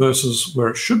pointing versus where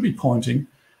it should be pointing,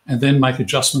 and then make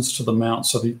adjustments to the mount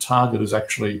so the target is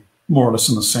actually more or less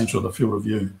in the center of the field of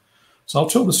view. So I'll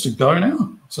tell this to go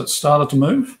now. So it's started to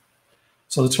move.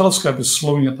 So the telescope is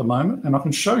slewing at the moment, and I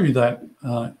can show you that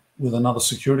with another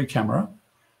security camera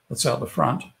that's out the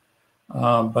front.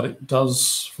 But it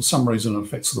does, for some reason, it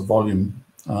affects the volume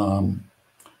on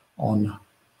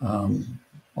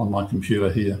my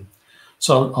computer here.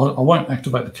 So I won't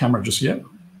activate the camera just yet.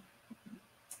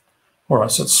 All right,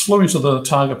 so it's slewing to the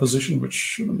target position, which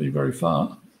shouldn't be very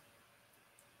far.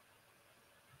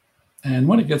 And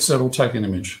when it gets there, it'll take an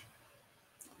image.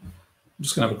 I'm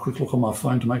just going to have a quick look on my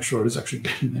phone to make sure it is actually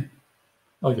getting there.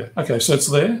 Okay, so it's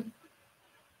there,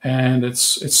 and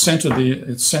it's centered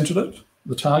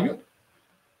the target.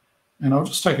 And I'll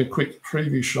just take a quick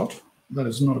preview shot. That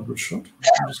is not a good shot.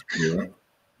 I'll just clear that.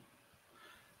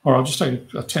 Or I'll just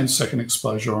take a 10-second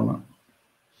exposure on it,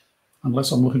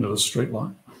 unless I'm looking at a street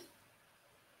light.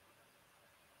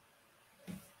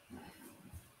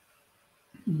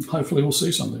 Hopefully we'll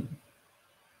see something.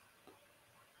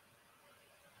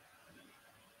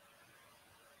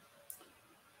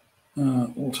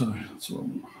 Auto, that's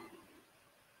wrong.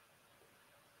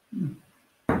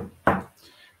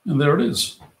 And there it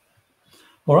is.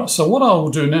 All right, so what I will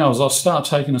do now is I'll start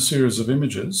taking a series of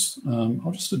images.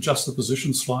 I'll just adjust the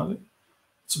position slightly.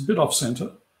 It's a bit off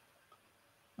center.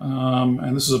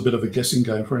 And this is a bit of a guessing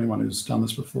game for anyone who's done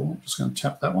this before. I'm just going to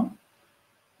tap that one.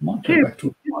 I might go back to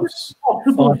it. Is it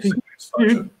possible for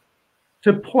you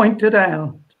to point it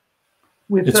out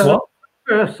with a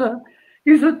cursor?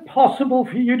 Is it possible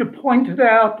for you to point it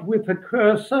out with a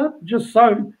cursor, just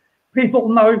so people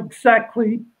know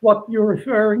exactly what you're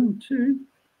referring to?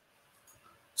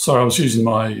 Sorry, I was using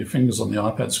my fingers on the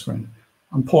iPad screen.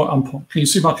 Can you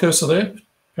see my cursor there,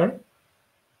 Perry?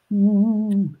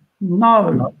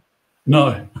 No.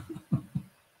 No.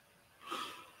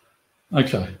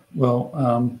 Okay, well,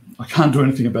 I can't do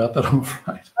anything about that, I'm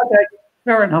afraid. Okay,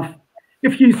 fair enough.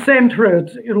 If you center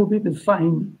it, it'll be the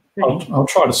same thing. I'll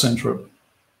try to center it.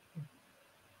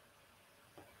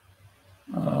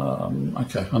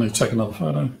 Okay, I need to take another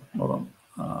photo. Hold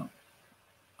on.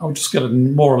 I'll just get it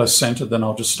more or less centered, then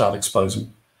I'll just start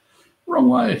exposing. Wrong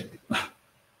way.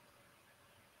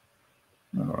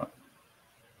 All right.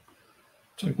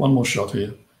 Take one more shot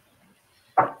here.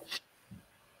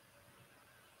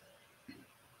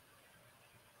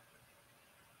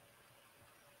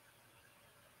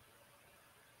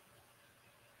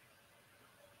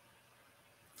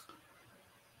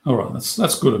 All right,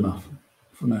 that's good enough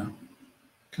for now.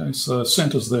 Okay, so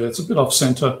center's there. It's a bit off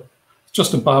center,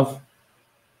 just above.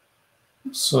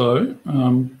 So,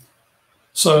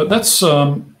 so that's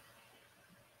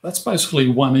basically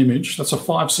one image. That's a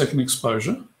 5-second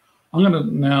exposure. I'm going to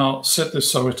now set this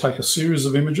so we take a series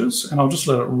of images, and I'll just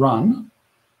let it run.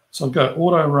 So I'll go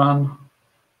auto run.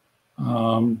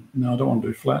 No, I don't want to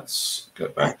do flats. Go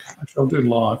back. Actually, I'll do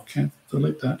live. Can't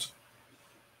delete that.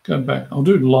 Go back. I'll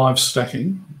do live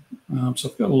stacking. So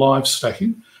I've got live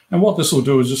stacking. And what this will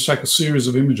do is just take a series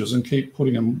of images and keep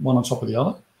putting them one on top of the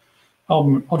other.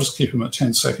 I'll just keep them at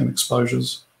 10-second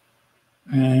exposures.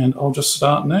 And I'll just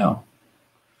start now.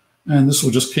 And this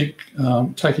will just keep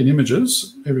taking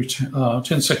images every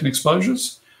 10-second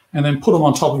exposures, and then put them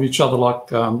on top of each other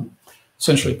like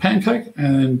essentially a pancake,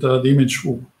 and the image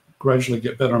will gradually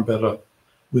get better and better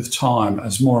with time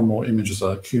as more and more images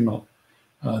are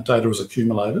data is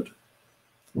accumulated.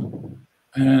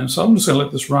 And so I'm just going to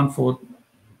let this run for,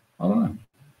 I don't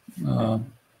know,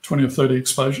 20 or 30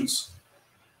 exposures.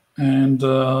 And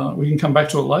we can come back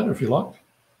to it later if you like.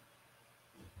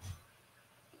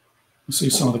 You see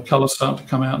some of the colours starting to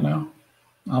come out now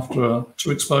after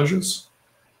 2 exposures.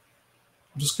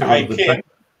 I'll just get rid of the back.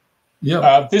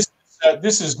 Yeah.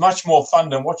 This is much more fun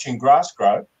than watching grass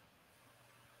grow.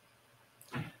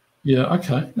 Yeah,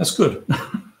 okay, that's good.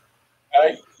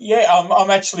 Yeah,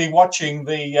 I'm actually watching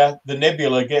the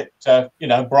nebula get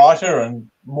brighter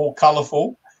and more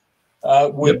colourful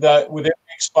with every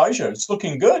exposure. It's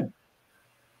looking good.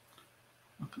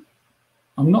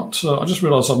 I'm not. I just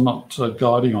realised I'm not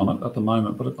guiding on it at the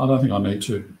moment, but I don't think I need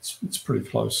to. It's pretty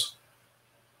close.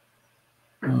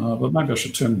 But maybe I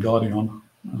should turn guiding on.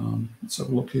 Let's have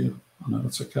a look here. I know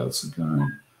that's okay. That's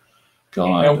going.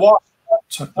 Guide. Now,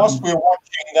 whilst we're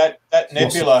watching that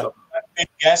nebula, that big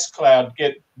gas cloud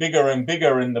get bigger and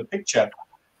bigger in the picture,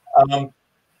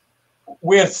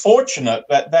 we're fortunate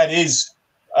that is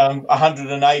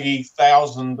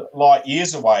 180,000 light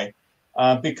years away.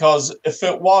 Because if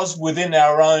it was within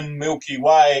our own Milky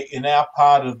Way in our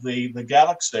part of the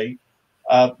galaxy,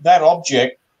 that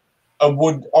object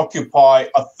would occupy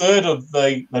a third of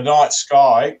the night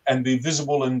sky and be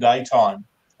visible in daytime.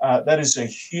 That is a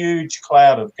huge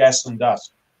cloud of gas and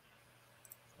dust.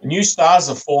 New stars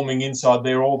are forming inside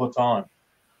there all the time.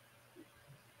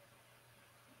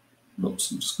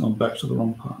 Oops, I'm just going back to the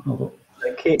wrong part.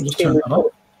 Okay,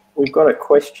 we've got a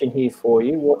question here for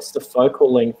you. What's the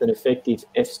focal length and effective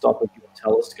f-stop of your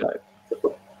telescope?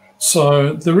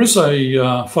 So there is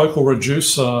a focal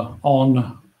reducer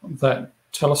on that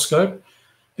telescope.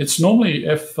 It's normally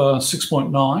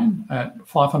f6.9 at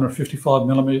 555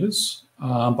 millimeters,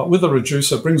 but with a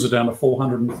reducer it brings it down to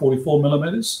 444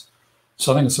 millimeters.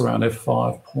 So I think it's around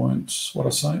f5 point, what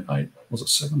did I say, 8, was it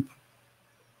 7?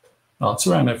 No, it's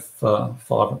around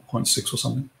f5.6 or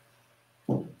something.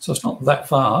 So it's not that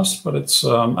fast, but it's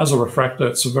as a refractor,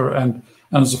 it's a very and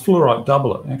as a fluorite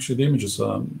doublet. Actually, the images,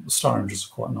 the star images, are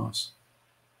quite nice.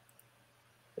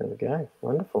 There we go,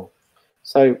 wonderful.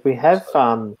 So we have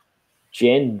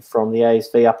Jen from the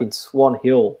ASV up in Swan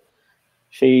Hill.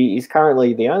 She is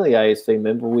currently the only ASV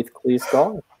member with clear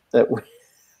sky.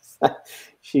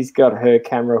 She's got her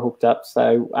camera hooked up.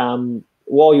 So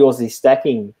while yours is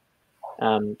stacking,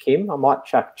 Kim, I might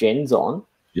chuck Jen's on.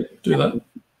 Yep, do that.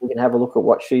 We can have a look at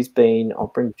what she's been. I'll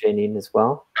bring Jen in as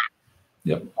well.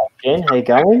 Yep. Jen, how you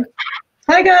going?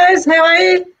 Hi guys, how are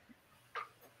you?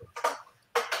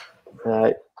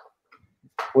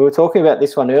 We were talking about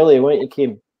this one earlier, weren't you,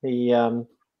 Kim? The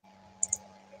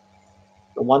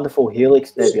wonderful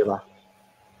Helix Nebula.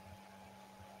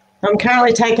 I'm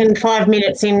currently taking 5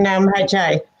 minutes in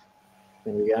HA.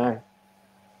 There we go.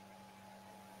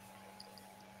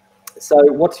 So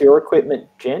what's your equipment,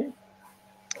 Jen?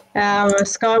 A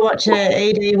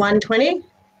Skywatcher ED120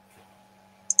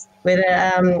 with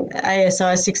an ASI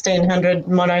 1600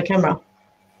 mono camera.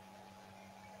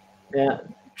 Now,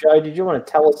 Joe, did you want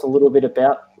to tell us a little bit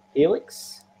about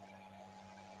Helix?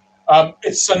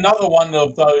 It's another one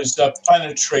of those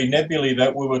planetary nebulae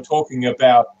that we were talking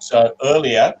about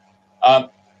earlier.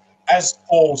 As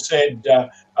Paul said,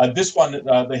 this one,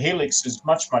 the Helix, is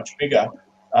much, much bigger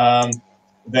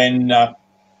than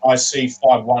IC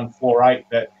 5148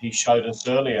 that he showed us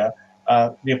earlier.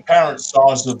 The apparent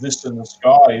size of this in the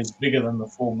sky is bigger than the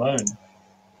full moon.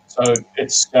 So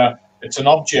it's an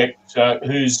object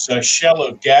whose shell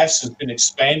of gas has been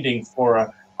expanding for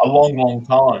a long, long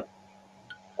time.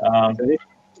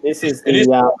 This is the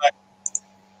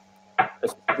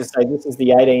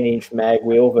 18-inch mag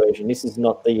wheel version. This is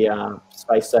not the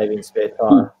space-saving spare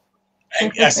tire.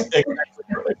 Yes,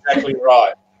 exactly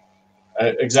right.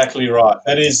 Exactly right.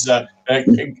 That is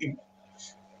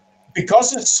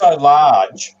because it's so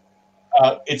large.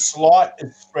 Its light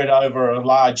is spread over a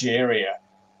large area.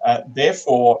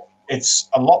 Therefore, it's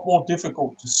a lot more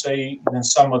difficult to see than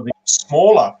some of the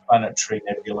smaller planetary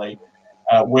nebulae,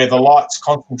 where the light's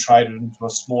concentrated into a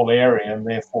small area and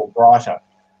therefore brighter.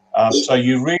 So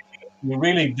you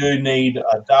really do need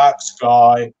a dark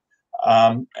sky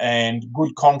and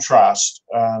good contrast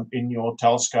in your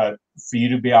telescope for you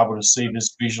to be able to see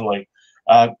this visually.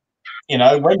 When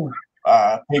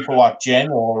people like Jen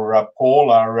or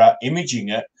Paul are imaging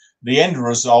it, the end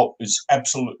result is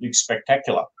absolutely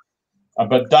spectacular.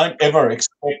 But don't ever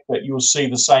expect that you'll see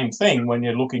the same thing when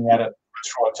you're looking at it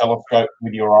through a telescope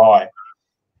with your eye.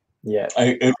 Yeah,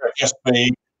 it will just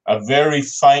be a very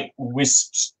faint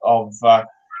wisps of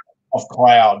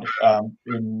cloud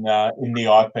in the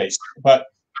eyepiece. But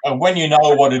when you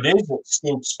know what it is, it's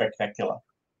still spectacular.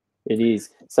 It is.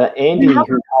 So Andy,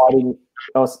 who's hiding,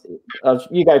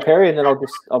 you go, Perry, and then I've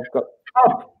got.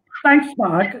 Oh, thanks,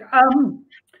 Mark.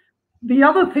 The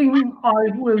other thing I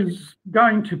was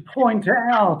going to point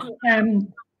out,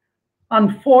 and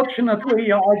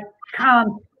unfortunately I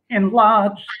can't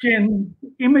enlarge Jen's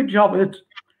image of it,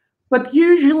 but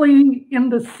usually in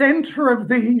the center of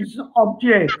these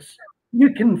objects,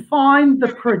 you can find the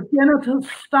progenitor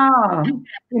star.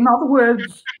 In other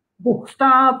words, the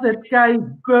star that gave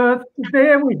birth.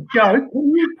 There we go.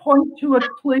 Can you point to it,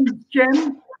 please,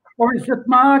 Jen? Or is it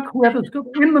Mark, whoever's got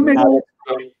in the middle?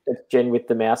 That's Jen with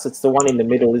the mouse. It's the one in the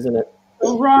middle, isn't it?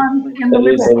 Right in the That middle.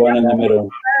 is the one in the middle.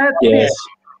 That's Yes. it.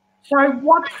 So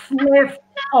what's left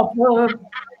of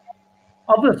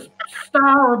a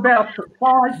star about the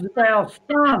size of our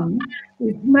sun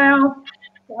is now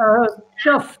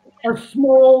just a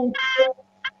small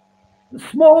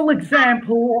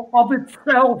example of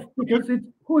itself, because it's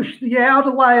pushed the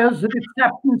outer layers of its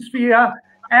atmosphere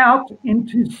out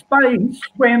into space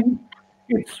when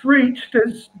it's reached,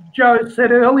 as Joe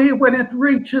said earlier, when it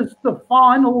reaches the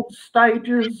final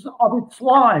stages of its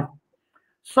life.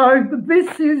 So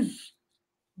this is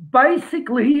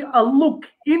basically a look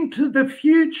into the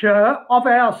future of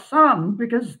our sun,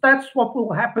 because that's what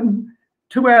will happen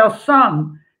to our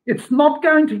sun. It's not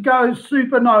going to go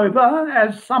supernova,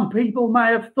 as some people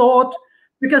may have thought,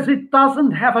 because it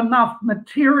doesn't have enough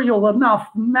material, enough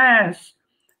mass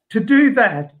to do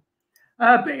that.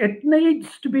 It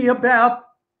needs to be about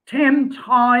 10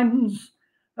 times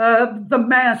the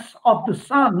mass of the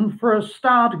sun for a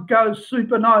star to go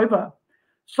supernova.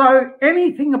 So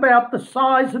anything about the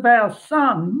size of our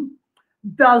sun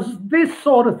does this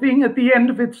sort of thing at the end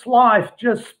of its life,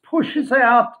 just pushes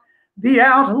out the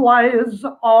outer layers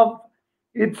of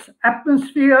its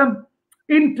atmosphere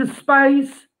into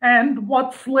space, and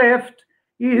what's left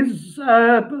is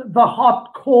the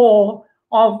hot core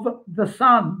of the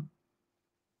sun.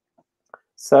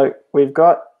 So we've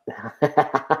got,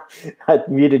 I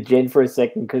muted Jen for a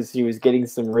second because she was getting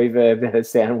some reverb and her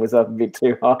sound was up a bit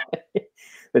too high.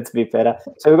 That's a bit better.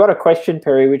 So we've got a question,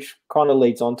 Perry, which kind of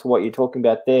leads on to what you're talking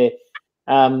about there.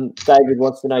 David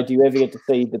wants to know, do you ever get to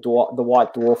see the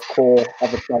white dwarf core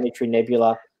of a planetary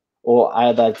nebula, or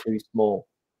are they too small?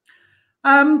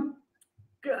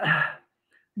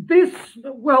 This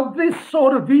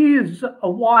sort of is a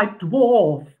white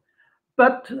dwarf,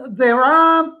 but there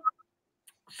are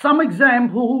some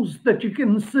examples that you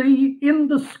can see in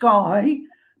the sky,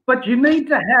 but you need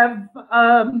to have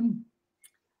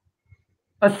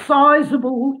a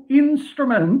sizable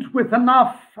instrument with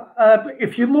enough,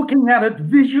 if you're looking at it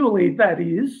visually, that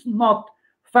is, not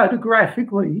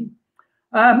photographically.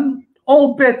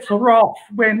 All bets are off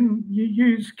when you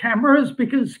use cameras,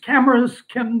 because cameras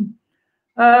can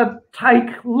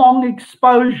take long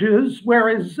exposures,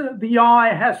 whereas the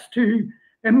eye has to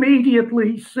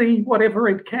immediately see whatever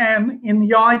it can in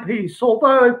the eyepiece.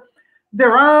 Although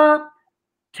there are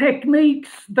techniques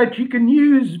that you can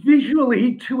use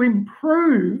visually to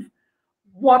improve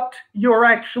what you're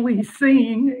actually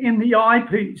seeing in the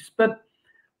eyepiece, but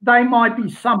they might be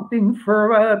something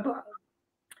for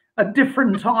a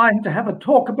different time to have a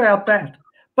talk about that.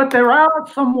 But there are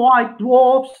some white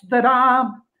dwarfs that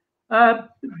are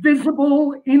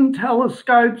visible in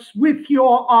telescopes with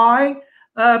your eye.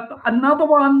 Another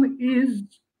one is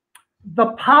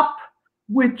the pup,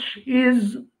 which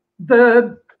is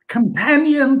the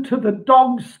companion to the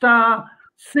dog star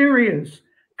Sirius.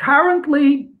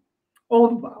 Currently,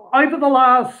 or over the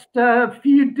last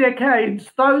few decades,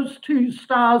 those two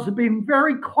stars have been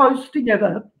very close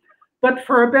together, but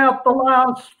for about the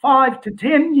last 5 to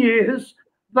 10 years,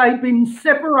 they've been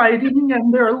separating,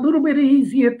 and they're a little bit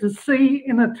easier to see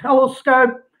in a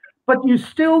telescope, but you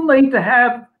still need to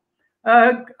have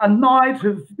a night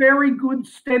of very good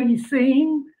steady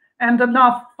seeing and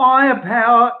enough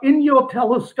firepower in your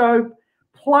telescope,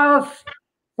 plus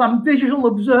some visual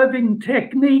observing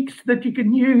techniques that you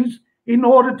can use in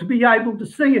order to be able to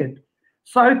see it.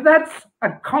 So that's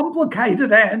a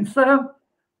complicated answer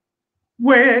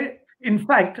where, in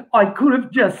fact, I could have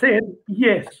just said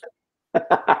yes.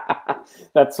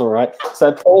 That's all right.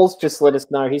 So Paul's just let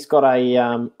us know he's got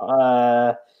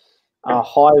a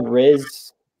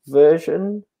high-res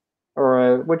version,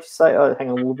 or what'd you say? Oh, hang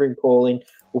on, we'll bring Paul in.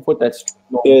 We'll put that.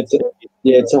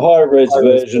 It's a high-res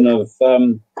version of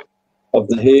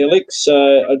the Helix.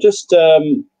 So I just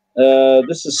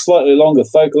this is slightly longer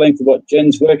focal length of what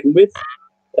Jen's working with.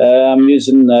 I'm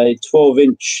using a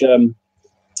 12-inch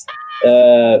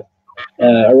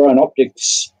Orion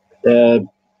Optics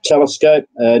telescope,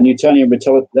 Newtonian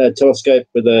telescope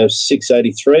with a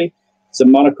 683. It's a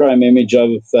monochrome image of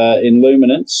in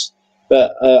luminance,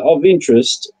 but of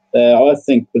interest, I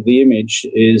think, with the image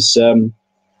is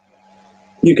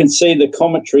you can see the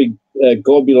cometary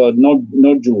globular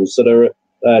nodules that are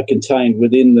contained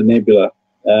within the nebula,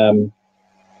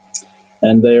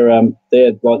 and they're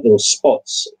like little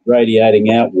spots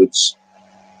radiating outwards.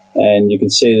 And you can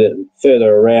see that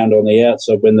further around on the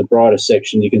outside, when the brighter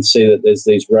section, you can see that there's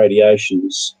these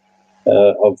radiations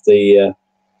of the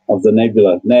the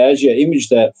nebula. Now, as you image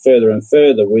that further and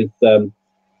further with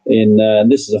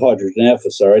and this is a hydrogen alpha,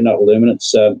 sorry, not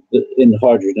luminance. In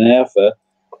hydrogen alpha,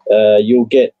 you'll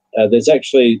get there's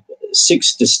actually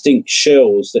 6 distinct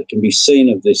shells that can be seen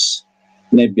of this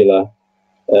nebula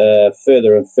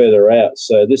further and further out.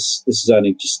 So this is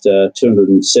only just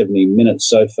 270 minutes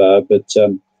so far, but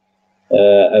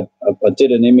I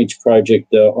did an image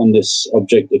project on this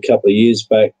object a couple of years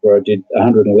back where I did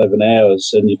 111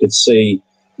 hours, and you could see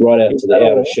right out to the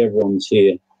outer chevrons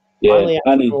here. Yeah,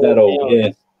 only that all.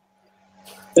 Yeah.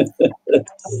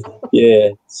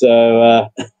 Yeah. So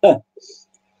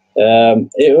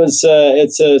it was.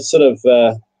 It's a sort of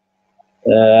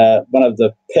one of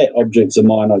the pet objects of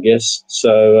mine, I guess.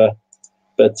 So,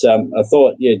 but I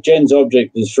thought, yeah, Jen's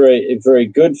object is very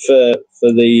good for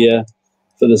the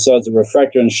size of a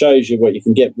refractor, and shows you what you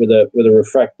can get with a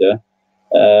refractor.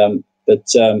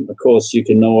 But of course, you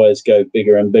can always go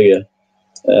bigger and bigger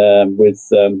with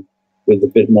a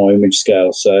bit more image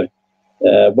scale. So,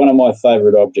 one of my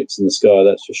favourite objects in the sky,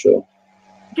 that's for sure.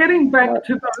 Getting back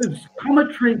to those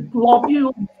cometary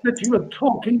globules that you were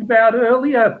talking about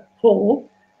earlier, Paul,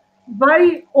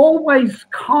 they always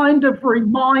kind of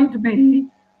remind me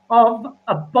of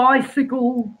a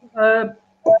bicycle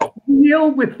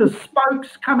wheel with the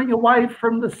spokes coming away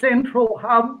from the central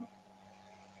hub.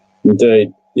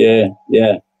 Indeed, yeah.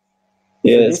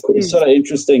 It's sort of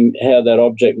interesting how that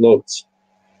object looks.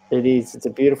 It is. It's a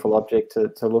beautiful object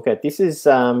to look at. This is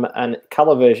a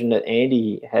colour version that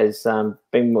Andy has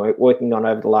been working on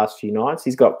over the last few nights.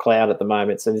 He's got cloud at the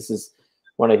moment, so this is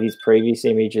one of his previous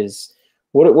images.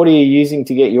 What are you using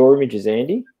to get your images,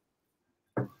 Andy?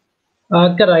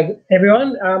 G'day,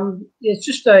 everyone. It's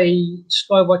just a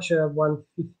Skywatcher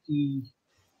 150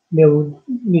 mil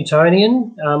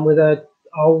Newtonian with an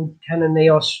old Canon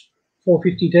EOS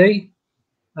 450D.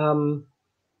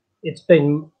 It's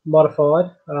been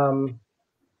modified. I'm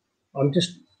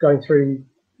just going through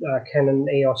Canon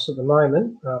EOS at the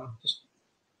moment. Just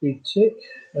a big tick.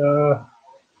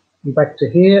 I'm back to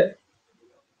here.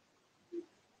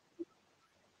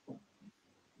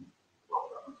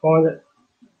 Find it.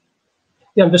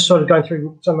 Yeah, I'm just sort of going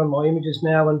through some of my images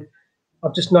now, and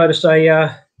I've just noticed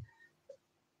a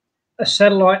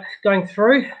satellite going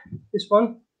through this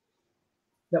one.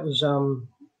 That was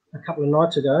a couple of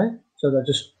nights ago. So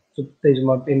these are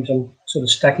my images I'm sort of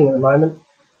stacking at the moment.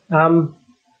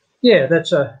 Yeah,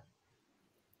 that's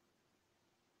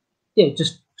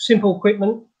just simple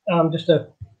equipment. Just a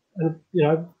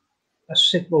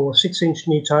 6-inch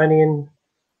Newtonian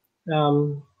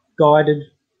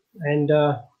guided and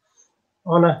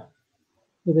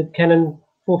with a Canon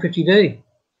 450D.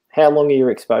 How long are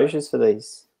your exposures for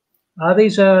these?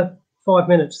 These are 5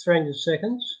 minutes, 300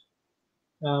 seconds.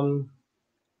 And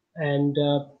I don't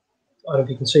know if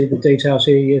you can see the details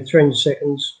here. Yeah, 300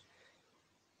 seconds,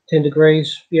 10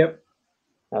 degrees. Yep.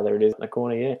 Oh, there it is in the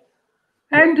corner, yeah.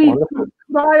 Andy, could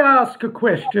I ask a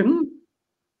question?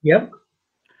 Yep.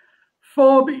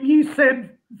 You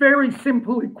said very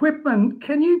simple equipment.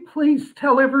 Can you please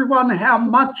tell everyone how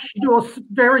much your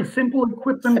very simple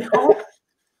equipment costs?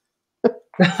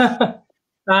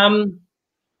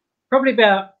 Probably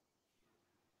about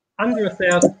under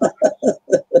 1,000.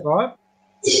 Right.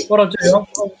 What I'll do, I'll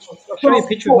show you a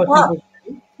picture of my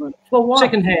simple. For what?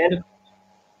 Second hand.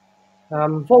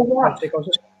 For what?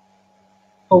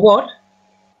 For what?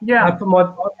 Yeah. For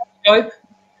my scope,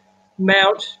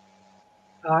 mount,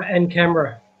 and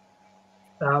camera.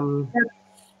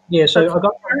 Yeah, so I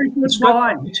got a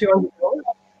scope for $200,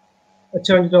 a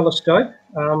 $200 scope.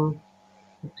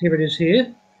 Here it is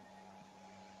here.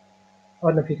 I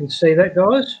don't know if you can see that,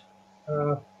 guys.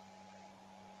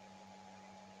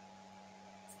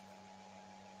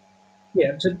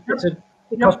 Yeah, it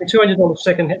cost me $200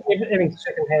 second, everything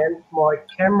second hand. My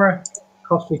camera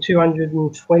cost me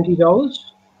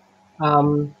 $220,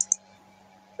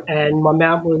 and my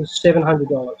mount was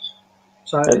 $700.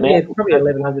 So yeah, probably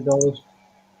 $1,100.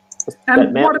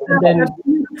 And what about that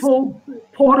beautiful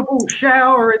portable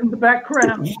shower in the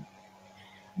background?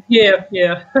 Yeah.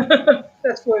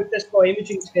 that's my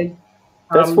imaging scheme.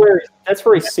 That's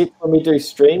where he sits when we do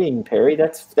streaming, Perry.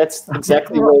 That's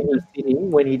exactly where he's sitting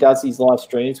when he does his live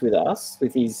streams with us,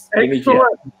 with his imaging.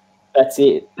 That's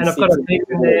it. And I've got a view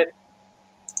in there.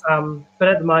 But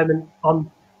at the moment, I'm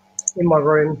in my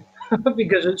room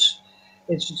because it's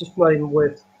just not even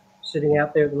worth sitting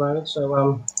out there at the moment.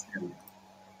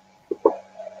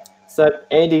 So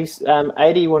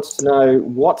Andy wants to know,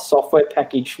 what software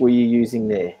package were you using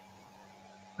there?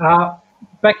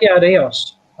 Backyard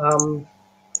EOS.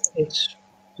 It's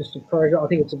just a program. I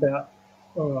think it's about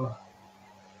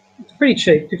it's pretty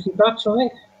cheap, $50, I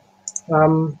think.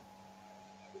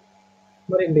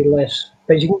 might even be less.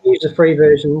 But you can use the free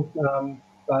version,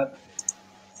 but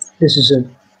this is a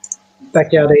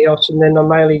backyard EOS, and then I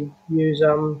mainly use,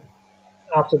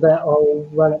 after that, I'll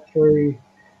run it through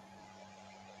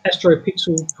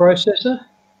AstroPixel processor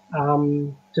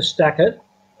to stack it.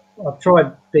 I've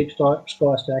tried Deep Sky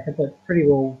Stacker, but pretty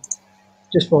well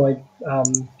just my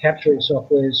capturing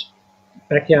software's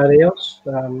backyard EOS.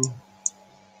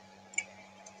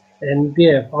 And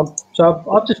yeah,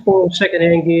 I've just bought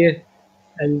second-hand gear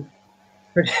and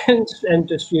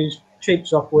just used cheap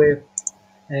software.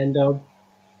 And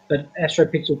but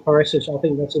AstroPixel processor, I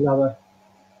think that's another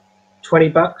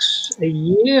 $20 a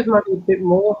year, maybe a bit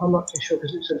more. I'm not too sure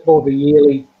because it's more of a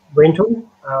yearly rental.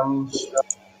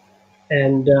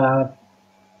 And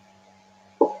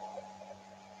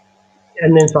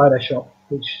then Photoshop,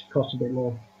 which costs a bit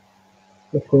more,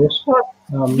 of course.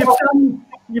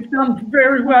 You've done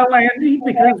very well, Andy,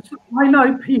 because I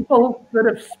know people that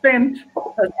have spent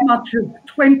as much as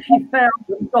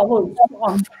 $20,000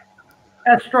 on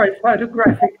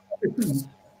astrophotographic equipment.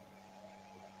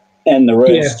 And the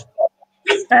rest.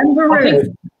 Yeah. And the rest.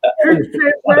 Who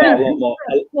said that? A lot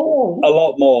more. A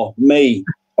lot more. Me.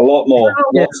 A lot more.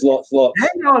 Well, Lots.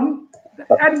 Hang on.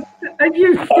 And are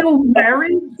you still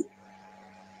married?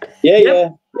 Yeah.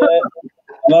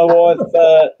 My wife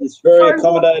is very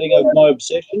accommodating of my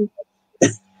obsession.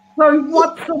 So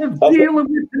what sort of deal with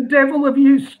the devil have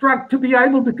you struck to be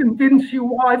able to convince your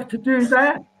wife to do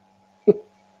that?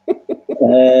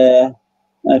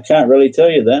 I can't really tell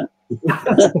you that.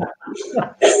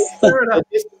 Fair enough.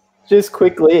 Just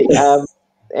quickly.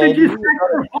 Did you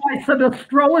sacrifice an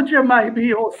astrologer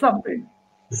maybe or something?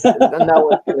 No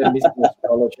one's going to miss an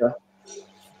astrologer.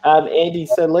 Andy,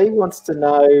 so Lee wants to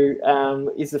know,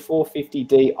 is the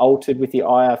 450D altered with the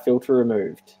IR filter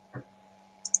removed?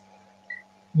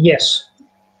 Yes.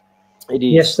 It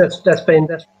is. Yes, it's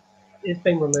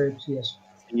been removed, yes.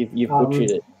 You've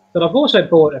butchered it. But I've also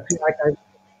bought a few, okay,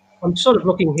 I'm sort of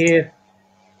looking here.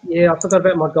 Yeah, I forgot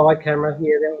about my guide camera.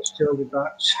 Yeah, that was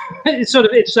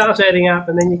 $200. It starts adding up,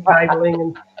 and then you're cabling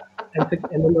and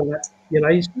then all that, you know.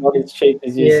 Not as cheap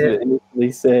as you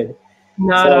initially said.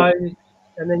 No,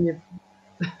 and then you.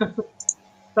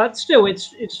 But still,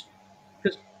 it's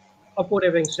because I bought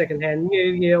everything secondhand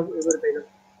new. Yeah, it would have been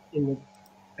in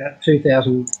about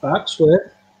 $2,000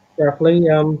 worth, roughly.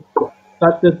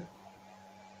 But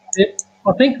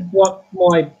I think what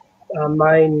my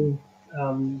main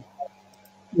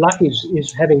luck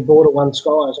is having bought a One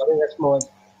Skies. I think that's my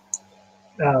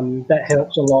that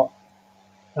helps a lot.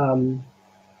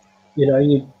 You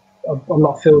know, I'm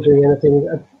not filtering anything.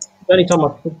 The only time I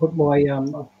put my I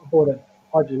bought a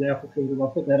hydrogen alpha filter. I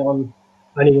put that on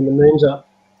only when the moon's up,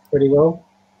 pretty well.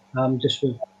 Just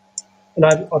for, and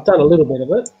I've done a little bit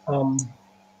of it,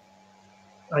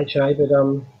 HA, but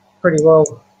pretty well.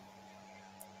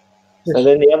 So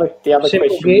then the other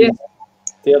question gear.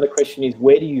 The other question is,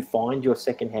 where do you find your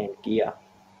second-hand gear?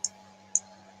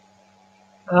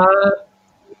 I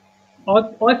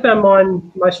found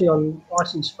mine mostly on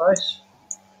Ice and Space.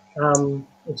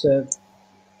 It's a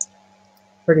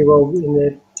pretty well in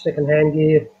the second-hand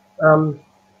gear. It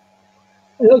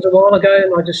was a while ago,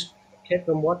 and I just kept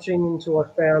on watching until I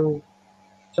found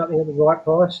something at the right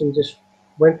price and just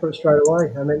went for it straight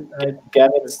away. I mean,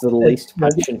 Gavin's the least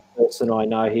patient person I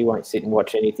know. He won't sit and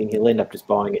watch anything. He'll end up just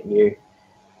buying it new.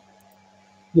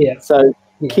 Yeah. So,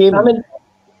 yeah.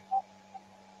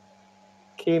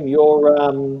 Kim,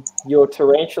 your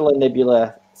Tarantula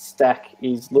Nebula stack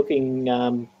is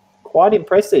looking quite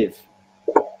impressive.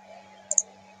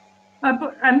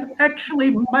 And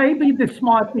actually, maybe this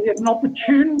might be an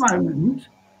opportune moment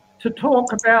to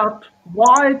talk about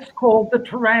why it's called the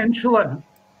Tarantula.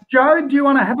 Joe, do you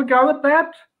want to have a go at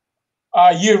that?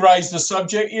 You raised the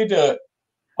subject, you do it.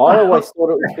 I always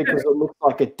thought it was because it looked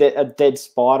like a dead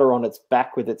spider on its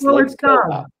back with its legs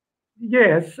curled up.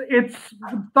 Yes, it's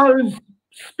those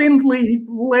spindly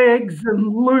legs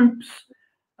and loops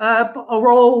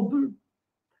are all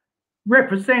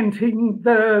representing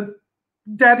the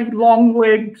daddy long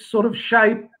leg sort of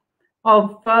shape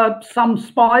of some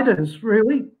spiders,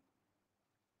 really.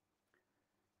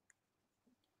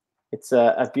 It's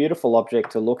a beautiful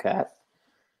object to look at.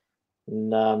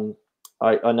 And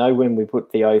I know when we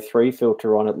put the O3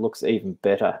 filter on, it looks even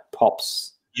better.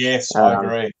 Pops. Yes, I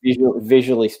agree.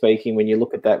 Visually speaking, when you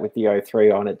look at that with the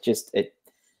O3 on, it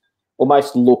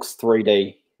almost looks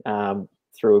 3D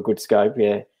through a good scope.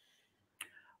 Yeah.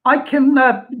 I can.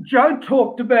 Joe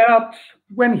talked about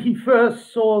when he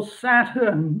first saw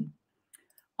Saturn.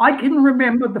 I can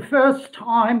remember the first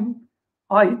time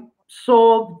I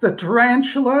saw the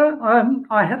Tarantula.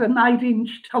 I had an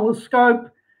 8-inch telescope,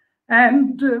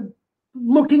 and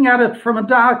looking at it from a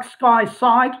dark sky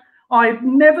sight. I'd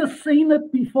never seen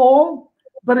it before,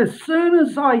 but as soon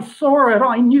as I saw it,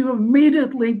 I knew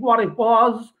immediately what it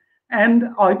was, and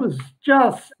I was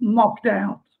just knocked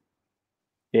out.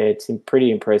 Yeah, it's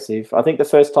pretty impressive. I think the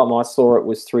first time I saw it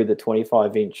was through the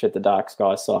 25-inch at the dark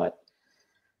sky site.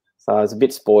 So I was a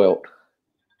bit spoiled.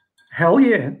 Hell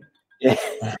yeah.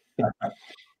 Yeah.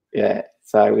 Yeah.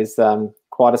 So it was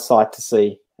quite a sight to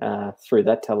see through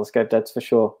that telescope, that's for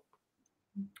sure.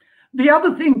 The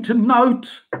other thing to note,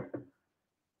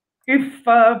 if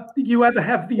you ever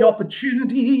have the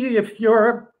opportunity, if you're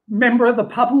a member of the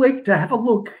public, to have a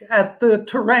look at the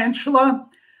tarantula,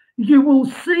 you will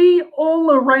see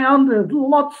all around it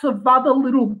lots of other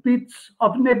little bits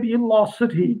of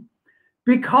nebulosity,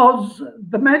 because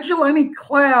the Magellanic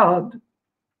Cloud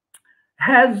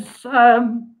has,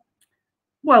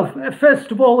 well,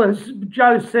 first of all, as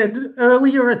Joe said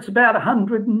earlier, it's about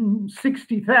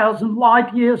 160,000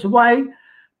 light years away,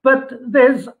 but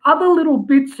there's other little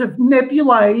bits of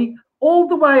nebulae all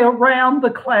the way around the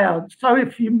cloud. So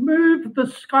if you move the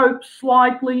scope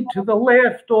slightly to the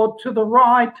left or to the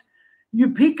right, you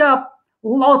pick up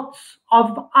lots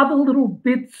of other little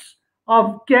bits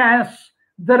of gas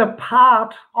that are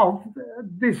part of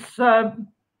this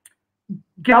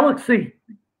galaxy.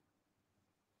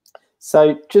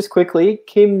 So just quickly,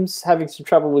 Kim's having some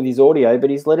trouble with his audio, but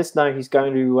he's let us know he's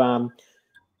going to,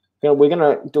 we're going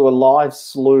to do a live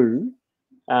slew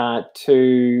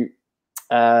to,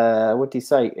 what do you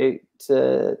say,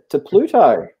 to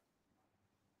Pluto.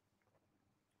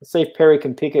 Let's see if Perry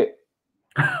can pick it.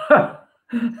 Yeah,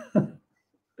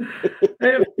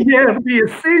 it'll be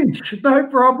a cinch, no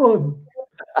problem.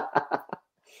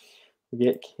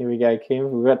 Yeah, here we go,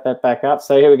 Kim. We've got that back up.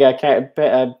 So here we go.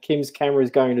 Kim's camera is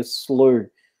going to slew.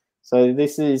 So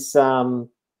this is so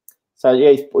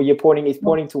yeah, you're pointing. He's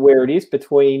pointing to where it is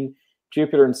between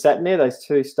Jupiter and Saturn. There, those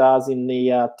two stars in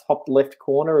the top left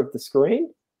corner of the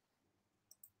screen,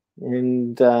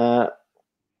 and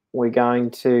we're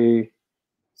going to.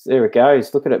 There it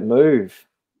goes. Look at it move.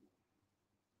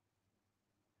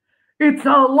 It's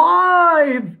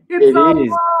alive! It's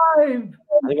alive!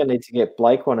 I think I need to get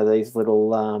Blake one of these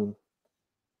little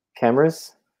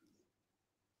cameras.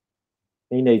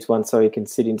 He needs one so he can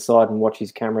sit inside and watch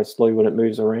his camera slew when it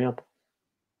moves around.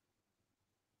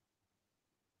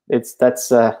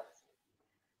 That's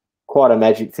quite a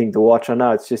magic thing to watch. I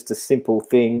know it's just a simple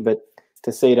thing, but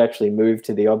to see it actually move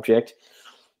to the object.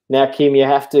 Now, Kim, you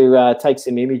have to take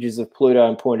some images of Pluto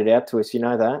and point it out to us. You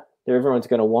know that. Everyone's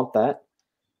going to want that.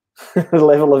 The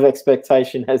level of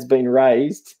expectation has been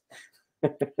raised.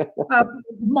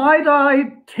 Might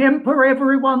I temper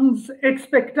everyone's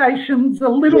expectations a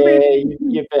little bit?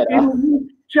 You better. It'll look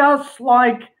just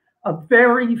like a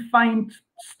very faint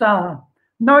star,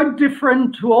 no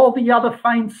different to all the other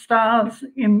faint stars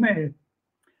in there.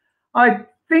 I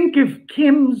think if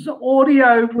Kim's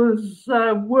audio was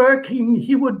working,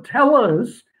 he would tell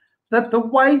us that the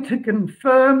way to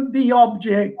confirm the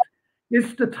object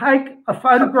is to take a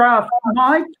photograph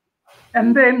tonight,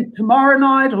 and then tomorrow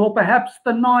night, or perhaps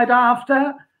the night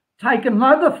after, take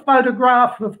another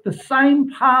photograph of the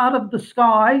same part of the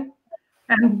sky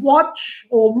and watch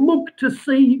or look to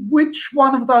see which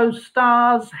one of those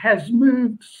stars has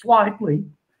moved slightly.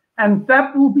 And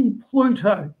that will be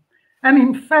Pluto. And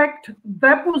in fact,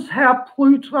 that was how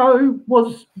Pluto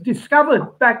was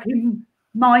discovered back in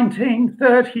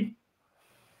 1930.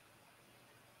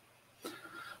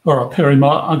 All right, Perry,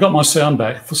 I got my sound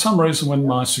back. For some reason, when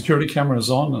my security camera is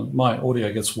on, my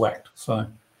audio gets whacked. So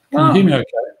can you hear me okay?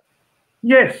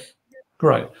 Yes.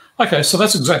 Great. Okay, so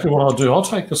that's exactly what I'll do. I'll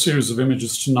take a series of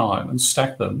images tonight and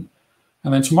stack them.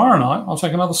 And then tomorrow night, I'll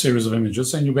take another series of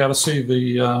images, and you'll be able to see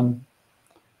the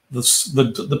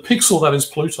pixel that is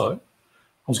Pluto. I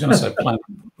was going to say planet.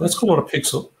 Let's call it a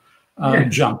pixel.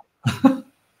 Jump.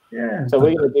 Yeah. So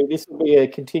we're going to do this. Will be a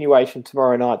continuation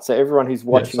tomorrow night. So everyone who's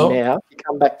watching now, if you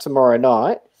come back tomorrow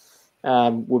night,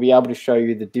 we'll be able to show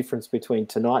you the difference between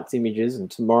tonight's images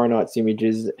and tomorrow night's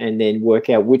images, and then work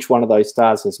out which one of those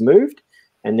stars has moved,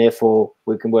 and therefore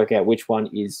we can work out which one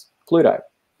is Pluto.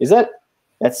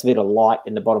 That's a bit of light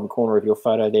in the bottom corner of your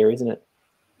photo there, isn't it?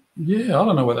 Yeah, I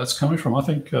don't know where that's coming from. I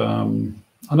think I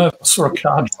know I saw a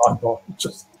car drive by,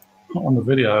 just not on the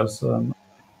videos.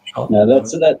 No,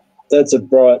 that's a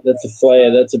flare.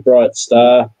 That's a bright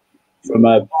star from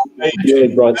a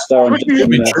really bright star. That could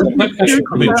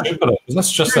be Jupiter. That's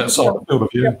just outside the field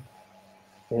of view.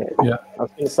 Yeah. I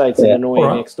was going to say it's an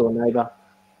annoying next door neighbour.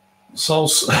 So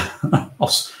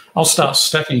I'll start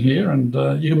stacking here, and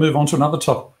you can move on to another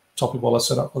topic while I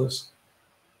set up for this.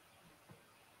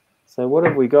 So what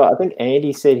have we got? I think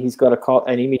Andy said he's got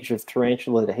an image of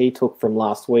tarantula that he took from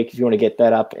last week. If you want to get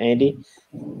that up, Andy,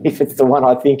 if it's the one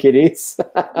I think it is.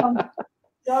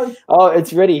 Oh,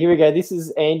 it's ready. Here we go. This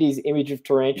is Andy's image of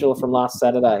tarantula from last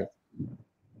Saturday.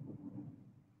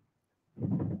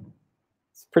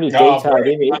 It's a pretty detailed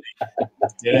image.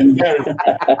 Yeah.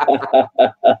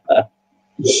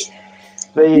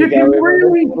 There you go.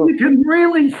 You can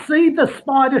really see the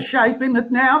spider shape in it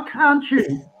now, can't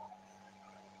you?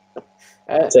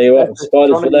 Tell you what,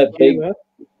 spiders were that big.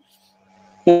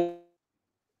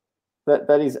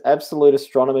 That is absolute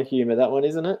astronomer humour, that one,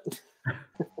 isn't it?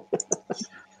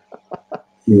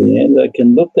 Yeah, they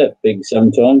can look that big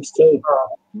sometimes too.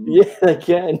 Yeah, they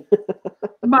can.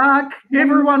 Mark,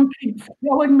 everyone keeps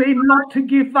telling me not to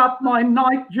give up my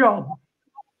night job.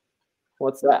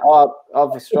 What's that? Oh,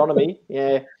 of astronomy,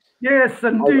 yeah. Yes,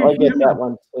 and I get that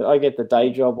one too. I get the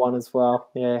day job one as well,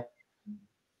 yeah.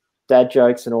 Dad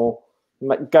jokes and all.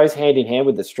 It goes hand in hand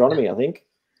with astronomy, I think.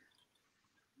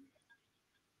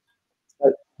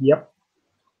 Yep.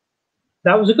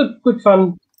 That was a good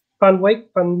fun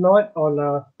week, fun night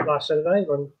on last Saturday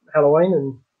on Halloween,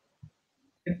 and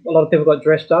a lot of people got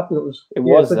dressed up, and it was a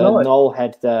good night.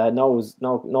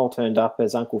 Noel turned up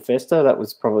as Uncle Fester. That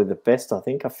was probably the best, I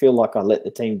think. I feel like I let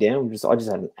the team down. I just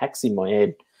had an axe in my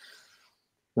head.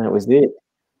 And that was it.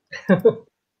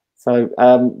 So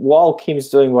while Kim's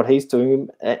doing what he's doing,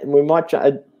 we might.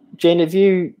 Jen, have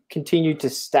you continued to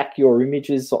stack your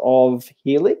images of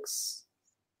Helix?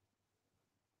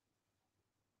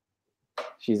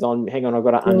 She's on. Hang on, I've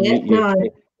got to unmute you. No.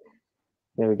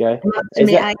 There we go. I'm up to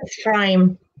my 8th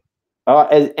frame. Oh,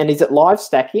 and is it live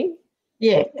stacking?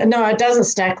 Yeah. No, it doesn't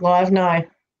stack live. No.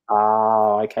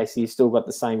 Oh, okay. So you've still got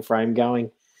the same frame going.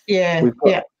 Yeah.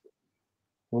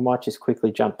 We might just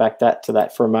quickly jump back to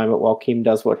that for a moment while Kim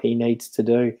does what he needs to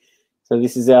do. So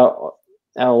this is our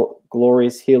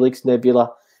glorious Helix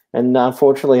Nebula. And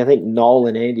unfortunately, I think Noel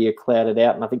and Andy are clouded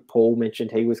out, and I think Paul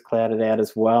mentioned he was clouded out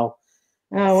as well.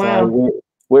 Oh, wow. So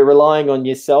we're relying on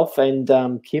yourself and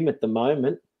Kim at the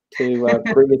moment to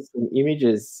bring us some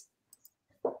images.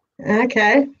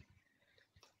 Okay.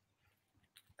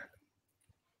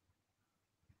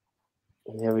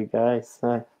 There we go.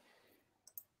 So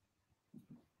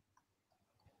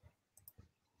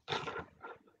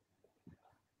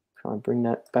try and bring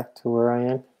that back to where I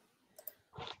am.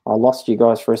 I lost you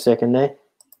guys for a second there.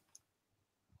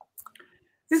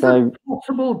 Is it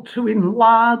possible to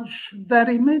enlarge that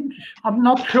image? I'm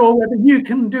not sure whether you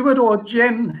can do it or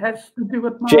Jen has to do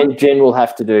it. Mark. Jen will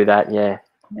have to do that, yeah.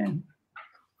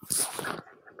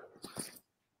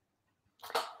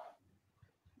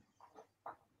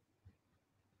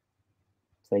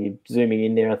 So you're zooming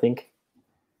in there, I think.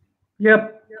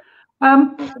 Yep.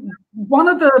 One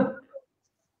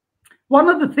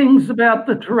of the things about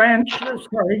the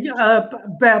tarantula,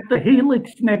 about the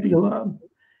Helix Nebula,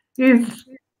 is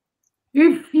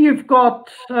if you've got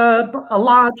a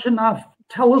large enough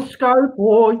telescope,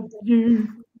 or you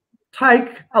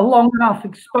take a long enough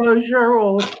exposure,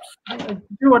 or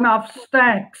do enough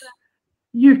stacks,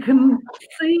 you can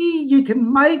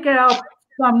make out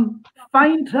some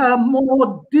fainter,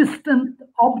 more distant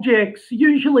objects,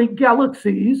 usually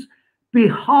galaxies,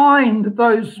 behind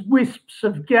those wisps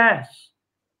of gas.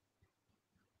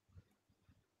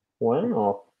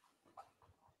 Wow.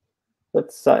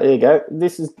 That's there you go.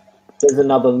 There's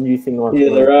another new thing on.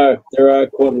 Yeah, there are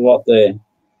quite a lot there.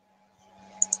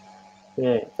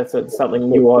 Yeah, that's something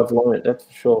new I've learned, that's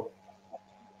for sure.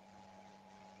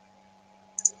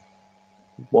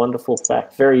 Wonderful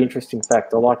fact. Very interesting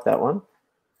fact. I like that one.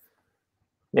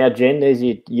 Now, Jen, there's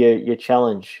your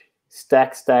challenge.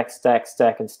 Stack, stack, stack,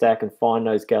 stack, and stack, and find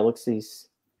those galaxies.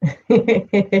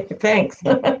 Thanks.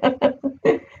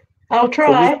 I'll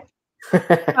try.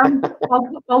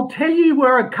 I'll tell you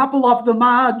where a couple of them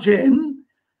are, Jen.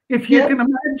 If you can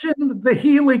imagine the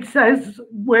Helix as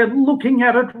we're looking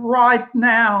at it right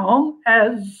now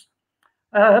as,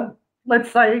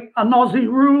 let's say, an Aussie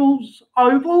Rules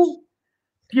oval,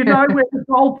 do you know where the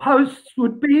goalposts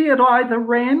would be at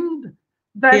either end?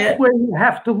 That's where you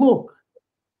have to look.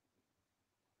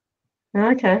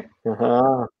 Okay.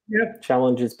 Yep.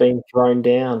 Challenge has been thrown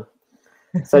down.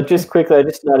 So just quickly, I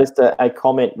just noticed a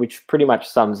comment which pretty much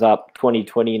sums up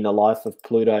 2020 in the life of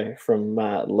Pluto from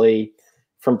Lee.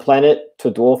 From planet to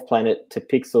dwarf planet to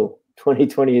pixel,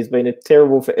 2020 has been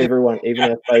terrible for everyone, even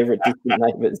our favourite distant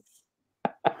neighbours.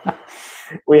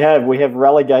 we have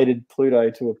relegated Pluto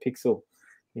to a pixel.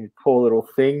 You poor little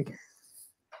thing.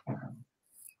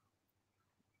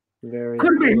 Could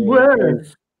have been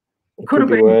worse. Could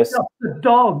have been worse. Just a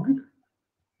dog.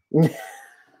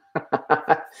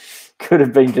 could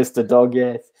have been just a dog,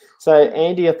 yes. So,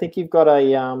 Andy, I think you've got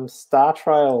a star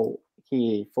trail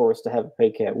here for us to have a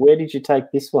peek at. Where did you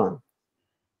take this one?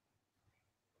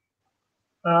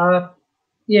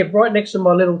 Yeah, right next to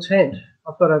my little tent.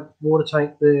 I've got a water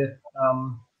tank there.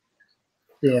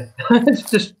 Yeah,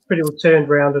 it's just pretty well turned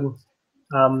round and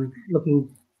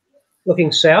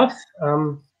looking south.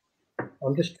 I'm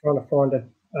just trying to find a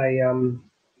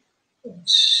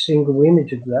single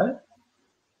image of that.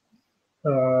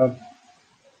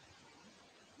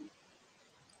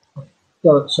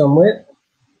 Got it somewhere.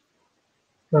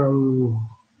 No,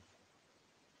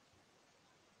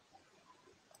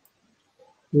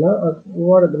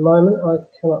 right at the moment I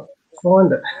cannot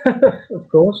find it. Of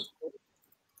course.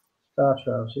 Star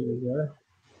Trails. Here we go.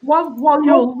 While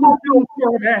you're looking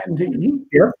for it, Andy,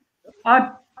 Yeah.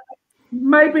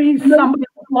 Maybe somebody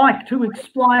would like to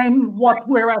explain what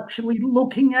we're actually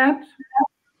looking at.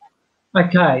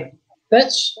 Okay,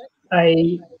 that's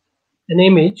an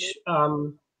image.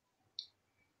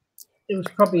 It was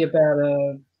probably about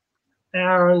an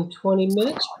hour and 20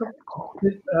 minutes,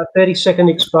 30-second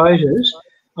exposures.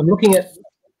 I'm looking at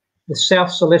the South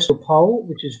Celestial Pole,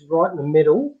 which is right in the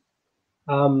middle.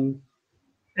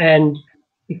 And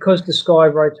because the sky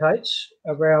rotates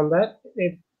around that,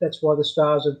 that's why the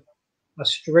stars are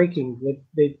streaking.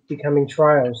 They're becoming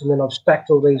trails. And then I've stacked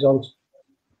all these on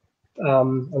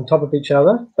top of each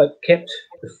other, but kept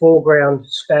the foreground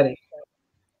static.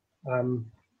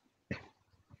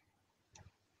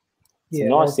 It's a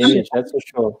nice image, that's for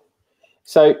sure.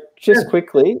 So just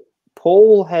quickly,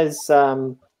 Paul has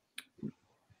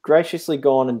graciously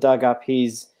gone and dug up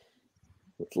his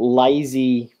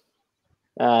lazy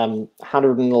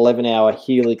 111-hour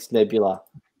Helix Nebula.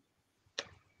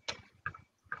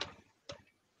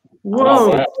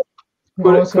 Whoa!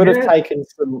 Could have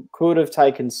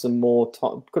taken some more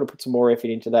time. Could have put some more effort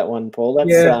into that one, Paul.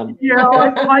 That's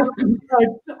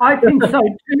I think so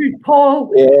too,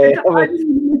 Paul. Yeah, it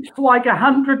looks like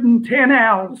 110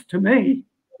 hours to me.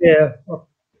 Yeah.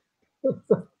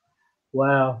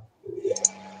 Wow.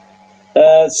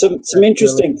 Some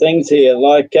interesting things here,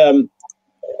 like can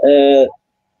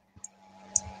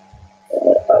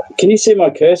you see my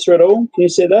cursor at all? Can you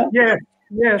see that? Yeah.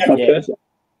 Yes. My cursor?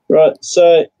 Right.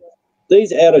 So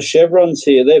these outer chevrons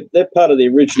here, they're part of the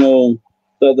original,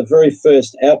 the very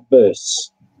first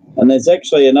outbursts. And there's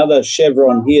actually another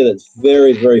chevron here that's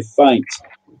very, very faint.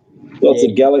 Lots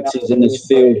of galaxies in this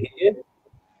field here.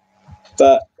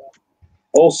 But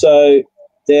also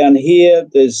down here,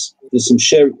 there's some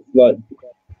like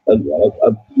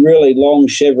a really long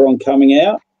chevron coming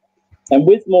out. And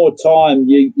with more time,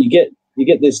 you get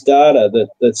this data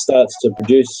that starts to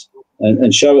produce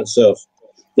and show itself.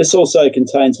 This also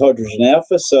contains hydrogen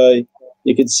alpha, so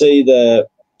you can see the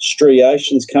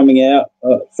striations coming out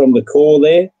from the core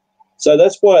there. So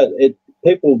that's why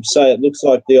people say it looks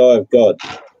like the eye of God.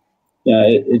 You know,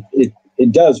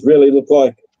 it does really look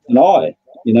like an eye.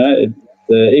 You know,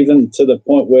 even to the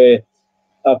point where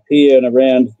up here and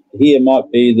around here might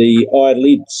be the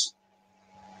eyelids.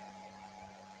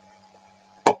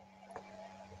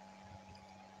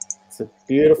 It's a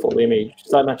beautiful image.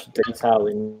 So much detail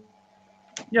in.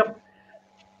 Yep,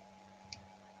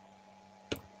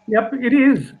 it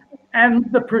is.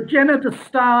 And the progenitor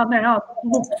star now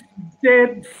looks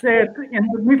dead set in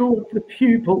the middle of the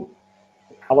pupil.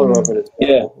 The colour of it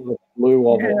is the blue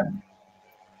of it.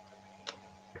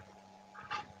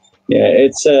 Yeah,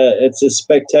 it's a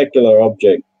spectacular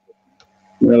object.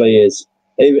 It really is.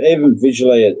 Even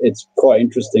visually, it's quite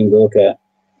interesting to look at.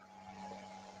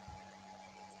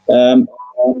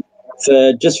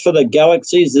 Just for the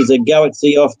galaxies, there's a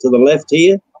galaxy off to the left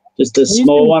here, just a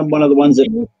small one of the ones that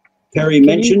Perry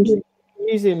mentioned. Can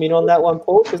you zoom in on that one,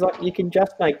 Paul? Because you can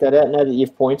just make that out now that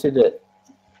you've pointed it.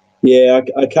 Yeah,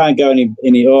 I can't go any.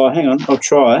 Oh, hang on, I'll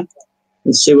try.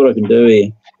 Let's see what I can do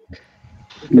here.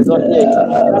 Let's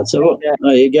have a look.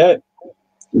 There you go.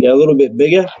 Go a little bit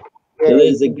bigger. Yeah, so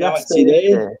there's the galaxy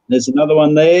there. There's another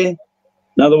one there.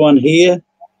 Another one here.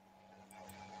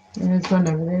 There's one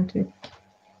over there too.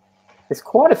 There's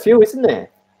quite a few, isn't there?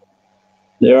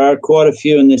 There are quite a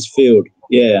few in this field,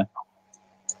 yeah.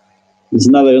 There's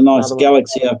another nice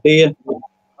galaxy up here.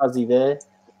 Fuzzy there.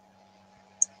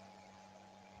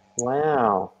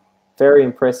 Wow. Very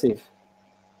impressive.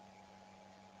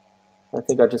 I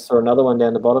think I just saw another one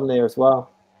down the bottom there as well.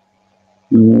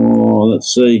 Oh,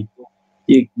 let's see.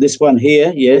 This one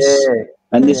here, yes. Yeah.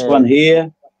 And this one here.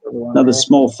 Another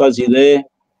small fuzzy there.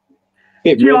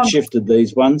 Bit redshifted,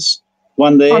 these ones.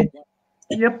 One there.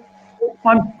 Yep.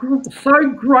 I'm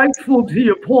so grateful to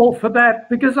you, Paul, for that,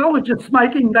 because I was just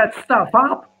making that stuff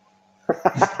up.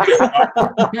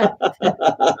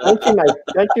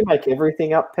 Don't you make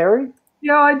everything up, Perry?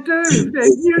 Yeah, I do.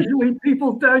 Usually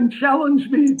people don't challenge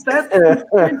me. That's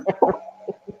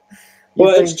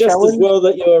well, it's just as well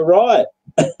that you were right.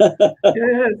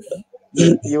 yes.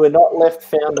 You were not left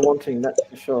found wanting, that's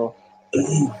for sure.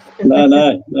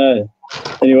 No.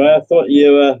 Anyway, I thought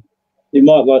you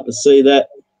might like to see that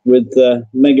with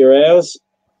mega hours.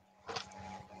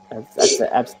 That's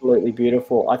absolutely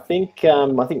beautiful. I think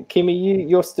Kimmy,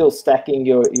 you're still stacking.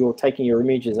 You're taking your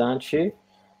images, aren't you?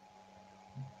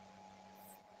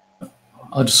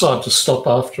 I decided to stop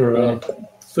after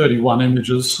 31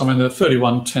 images. I mean, there are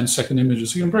 31 10-second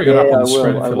images. You can bring it up on the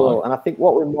screen if you like. And I think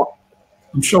what we might...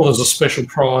 I'm sure there's a special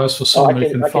prize for someone who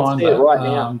can find that. Right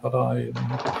now. But I...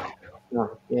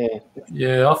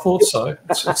 yeah, I thought so.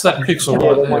 It's that pixel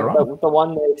right there, right? The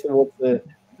one there towards the...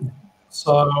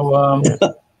 So,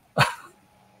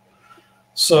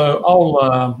 so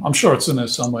I'm sure it's in there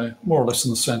somewhere, more or less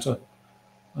in the centre.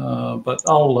 But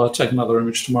I'll take another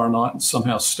image tomorrow night and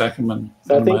somehow stack them. And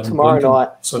so I think tomorrow night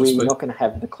we're not going to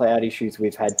have the cloud issues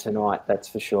we've had tonight, that's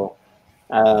for sure.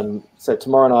 So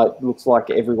tomorrow night looks like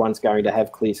everyone's going to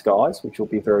have clear skies, which will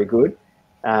be very good.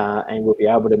 And we'll be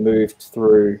able to move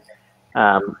through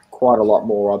quite a lot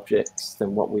more objects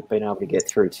than what we've been able to get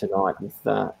through tonight, with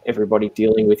everybody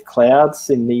dealing with clouds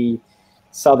in the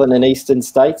southern and eastern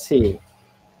states here.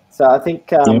 So I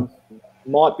think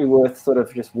might be worth sort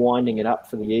of just winding it up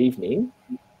for the evening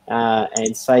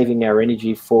and saving our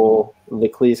energy for the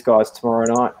clear skies tomorrow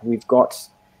night. We've got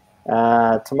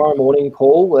tomorrow morning,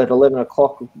 Paul, at 11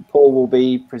 o'clock, Paul will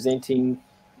be presenting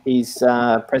his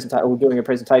doing a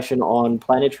presentation on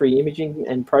planetary imaging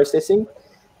and processing.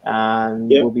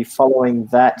 We'll be following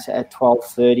that at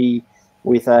 12:30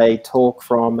 with a talk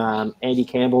from Andy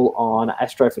Campbell on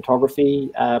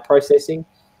astrophotography processing.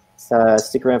 So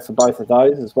stick around for both of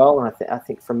those as well. And I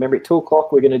think from memory, at 2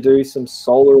 o'clock, we're going to do some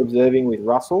solar observing with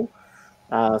Russell.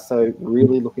 So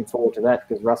really looking forward to that,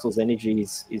 because Russell's energy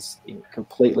is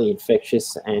completely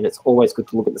infectious, and it's always good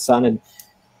to look at the sun. And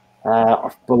I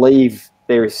believe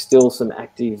there is still some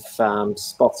active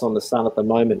spots on the sun at the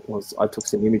moment. I took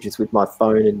some images with my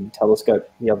phone and telescope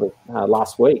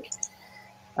last week.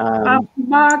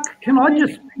 Mark, can I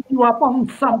just pick you up on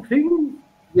something?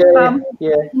 Yeah.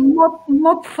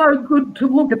 Not so good to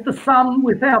look at the sun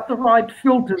without the right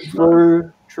filters.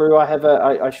 True.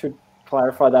 I should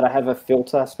clarify that I have a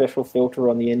special filter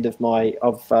on the end of my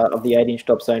of the 8-inch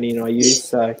Dobsonian I use.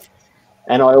 So,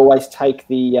 and I always take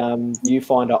the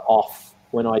viewfinder off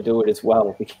when I do it as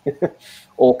well,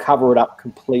 or cover it up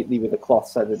completely with a cloth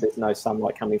so that there's no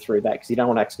sunlight coming through that, because you don't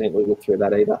want to accidentally look through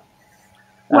that either.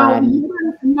 Well,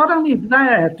 not only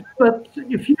that, but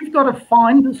if you've got a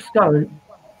finder scope,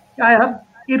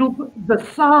 the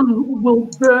sun will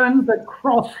burn the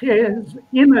crosshairs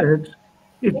in it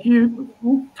if you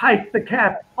take the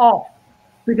cap off,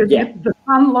 because the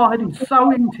sunlight is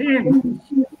so intense,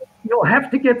 you'll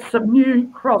have to get some new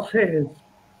crosshairs.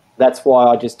 That's why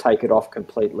I just take it off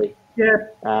completely. Yeah.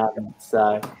 And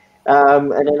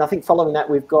then I think following that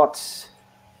we've got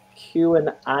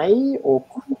Q&A, or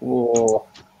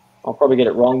I'll probably get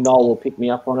it wrong. Noel will pick me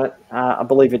up on it. I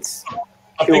believe it's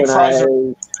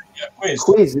Q&A.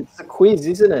 Quiz. It's a quiz,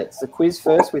 isn't it? It's a quiz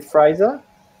first with Fraser,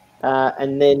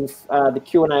 and then the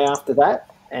Q&A after that.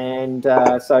 And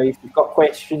so if you've got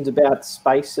questions about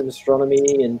space and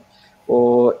astronomy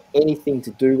or anything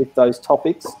to do with those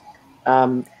topics,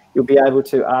 you'll be able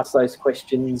to ask those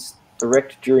questions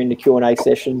direct during the Q&A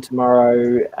session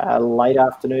tomorrow, late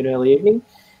afternoon, early evening.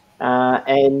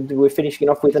 And we're finishing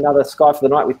off with another Sky for the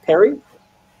Night with Perry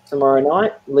tomorrow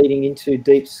night, leading into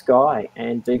Deep Sky.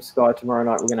 And Deep Sky tomorrow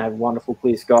night, we're going to have wonderful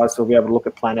clear skies, so we'll be able to look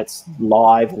at planets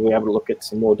live. We'll be able to look at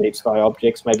some more deep sky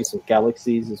objects, maybe some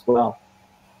galaxies as well.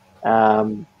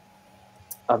 I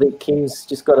think Kim's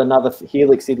just got another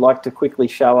helix he'd like to quickly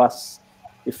show us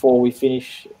before we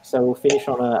finish. So we'll finish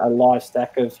on a live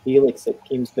stack of helix that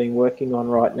Kim's been working on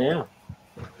right now.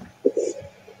 Let's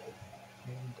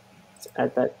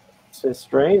add that to the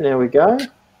stream. There we go.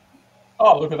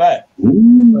 Oh, look at that.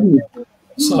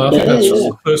 So I think that's just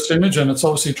the first image, and it's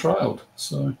obviously trailed.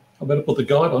 So I better put the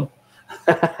guide on.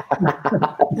 A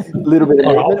little bit of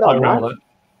movement on that.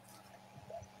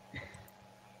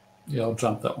 Yeah, I'll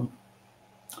jump that one.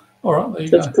 All right, there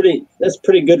you go. That's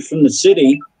pretty good from the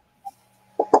city.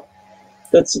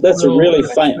 That's a really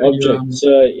faint object.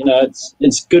 So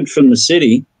it's good from the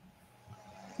city.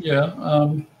 Yeah.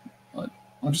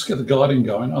 I'll just get the guiding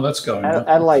going. Oh, that's going.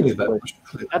 Adelaide's not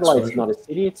a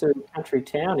city; it's a country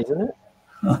town, isn't it?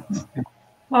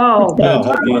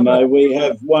 We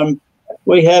have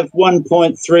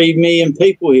 1.3 million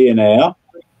people here now.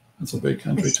 It's a big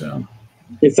country town.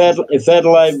 If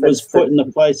Adelaide was put in the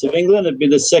place of England, it'd be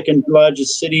the second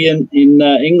largest city in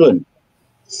England.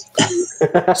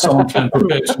 Someone can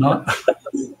prepare tonight.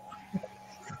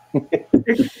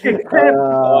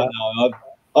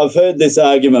 I've heard this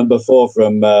argument before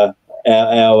from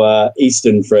our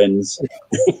Eastern friends.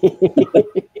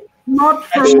 Not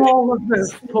from all of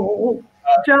this, Paul.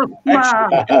 Just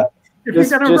Mark. If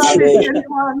you're going to rubbish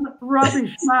anyone,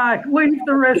 rubbish Mark. Leave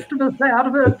the rest of us out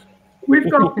of it. We've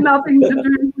got nothing to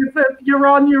do with it. You're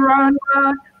on your own,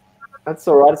 Mark. That's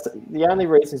all right. The only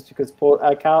reason is because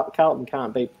Carlton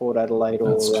can't beat Port Adelaide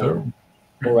or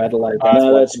Adelaide.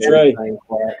 No, that's true. Guys,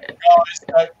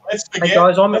 let's begin. Hey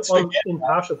guys, I'm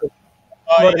impartial.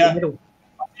 I'm right in the middle.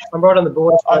 I'm right on the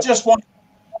border. I just want.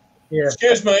 Yeah.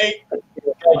 Excuse me.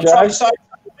 Go, Joe.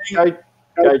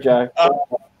 Go, Joe. I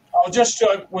just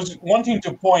was wanting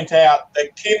to point out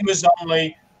that Kim was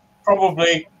only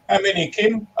probably, how many,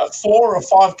 Kim? 4 or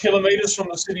 5 kilometres from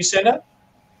the city centre?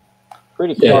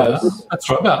 Pretty close. Yeah, that's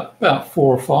right, about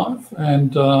 4 or 5,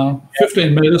 and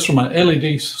 15 metres from an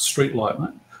LED street light,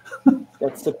 mate.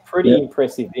 That's a pretty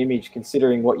impressive image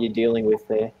considering what you're dealing with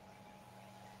there.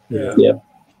 Yeah.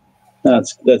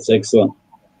 That's excellent.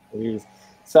 It is.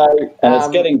 So, and it's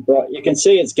getting bright. You can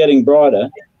see it's getting brighter.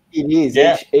 It is.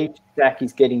 Yeah. Each stack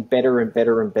is getting better and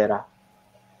better and better.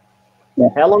 Yeah.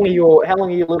 How long are your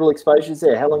little exposures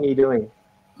there? How long are you doing?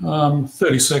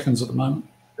 30 seconds at the moment.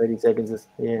 30 seconds is,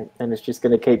 and it's just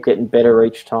going to keep getting better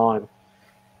each time.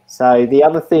 So the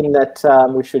other thing that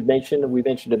we should mention, and we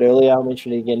mentioned it earlier, I'll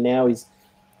mention it again now, is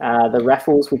the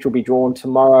raffles, which will be drawn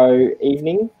tomorrow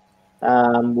evening.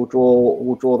 We'll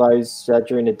draw those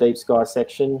during the Deep Sky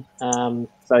section.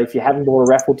 So if you haven't bought a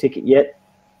raffle ticket yet,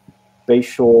 be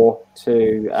sure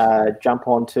to jump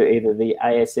onto either the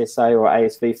ASSA or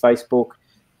ASV Facebook.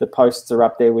 The posts are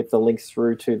up there with the links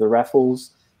through to the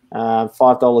raffles.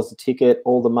 $5 a ticket.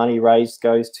 All the money raised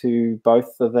goes to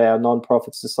both of our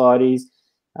non-profit societies.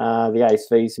 The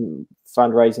ASV's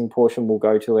fundraising portion will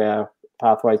go to our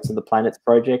Pathways to the Planets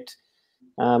project.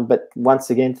 But once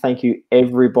again, thank you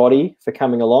everybody for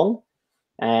coming along.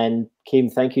 And Kim,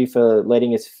 thank you for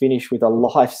letting us finish with a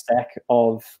live stack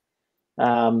of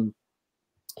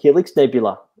Helix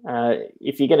Nebula.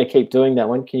 If you're going to keep doing that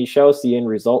one, can you show us the end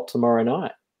result tomorrow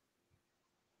night?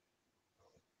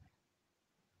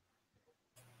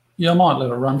 Yeah, I might let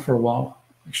it run for a while.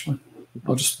 Actually,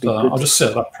 I'll just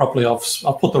set it up properly. I'll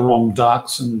put the wrong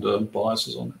darks and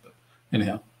biases on it, but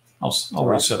anyhow, I'll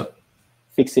reset it.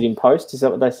 Fix it in post. Is that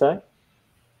what they say?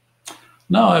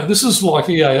 No, this is like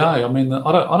EAA. I mean,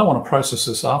 I don't want to process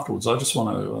this afterwards. I just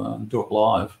want to do it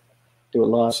live. Do it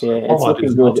live, so yeah. It's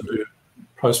looking good. To do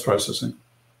post-processing.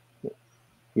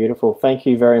 Beautiful. Thank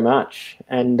you very much,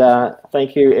 and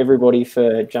thank you everybody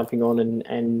for jumping on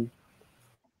and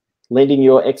lending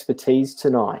your expertise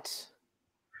tonight.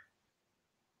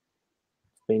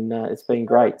 It's been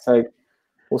great. So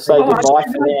we'll say goodbye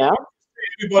for now.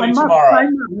 Everybody tomorrow.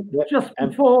 Just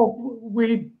before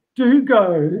we do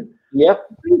go,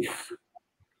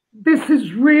 this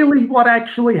is really what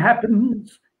actually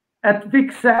happens at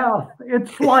Vic South.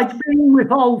 It's like being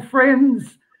with old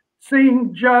friends,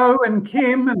 seeing Joe and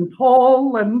Kim and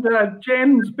Paul, and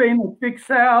Jen's been at Vic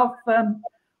South, and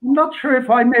I'm not sure if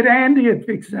I met Andy at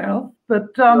Vic South, but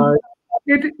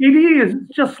it is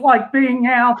just like being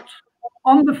out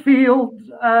on the field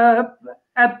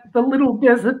at the little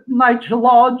desert nature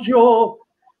lodge, or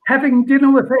having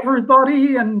dinner with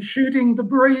everybody and shooting the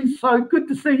breeze. So good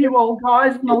to see you all,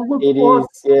 guys, and I'll look forward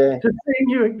to seeing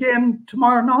you again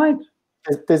tomorrow night.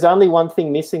 There's only one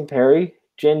thing missing, Perry.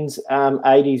 Jen's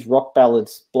 80s rock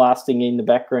ballads blasting in the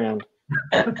background.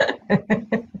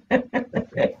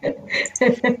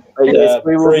 Yes,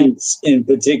 Prince in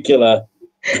particular.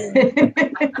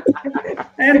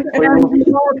 and we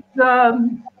got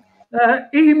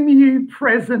emu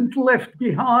present left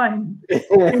behind.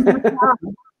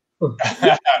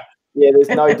 Yeah, there's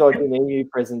no dodging emu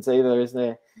presents either, is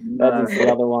there? That is the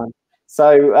other one.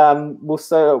 So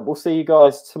we'll see you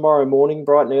guys tomorrow morning,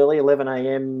 bright and early, 11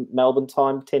 a.m. Melbourne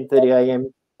time, 10:30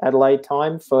 a.m. Adelaide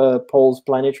time for Paul's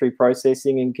planetary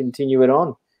processing, and continue it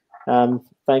on.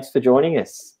 Thanks for joining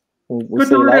us. We'll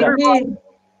see you later. See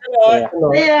ya.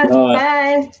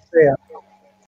 Bye. See ya.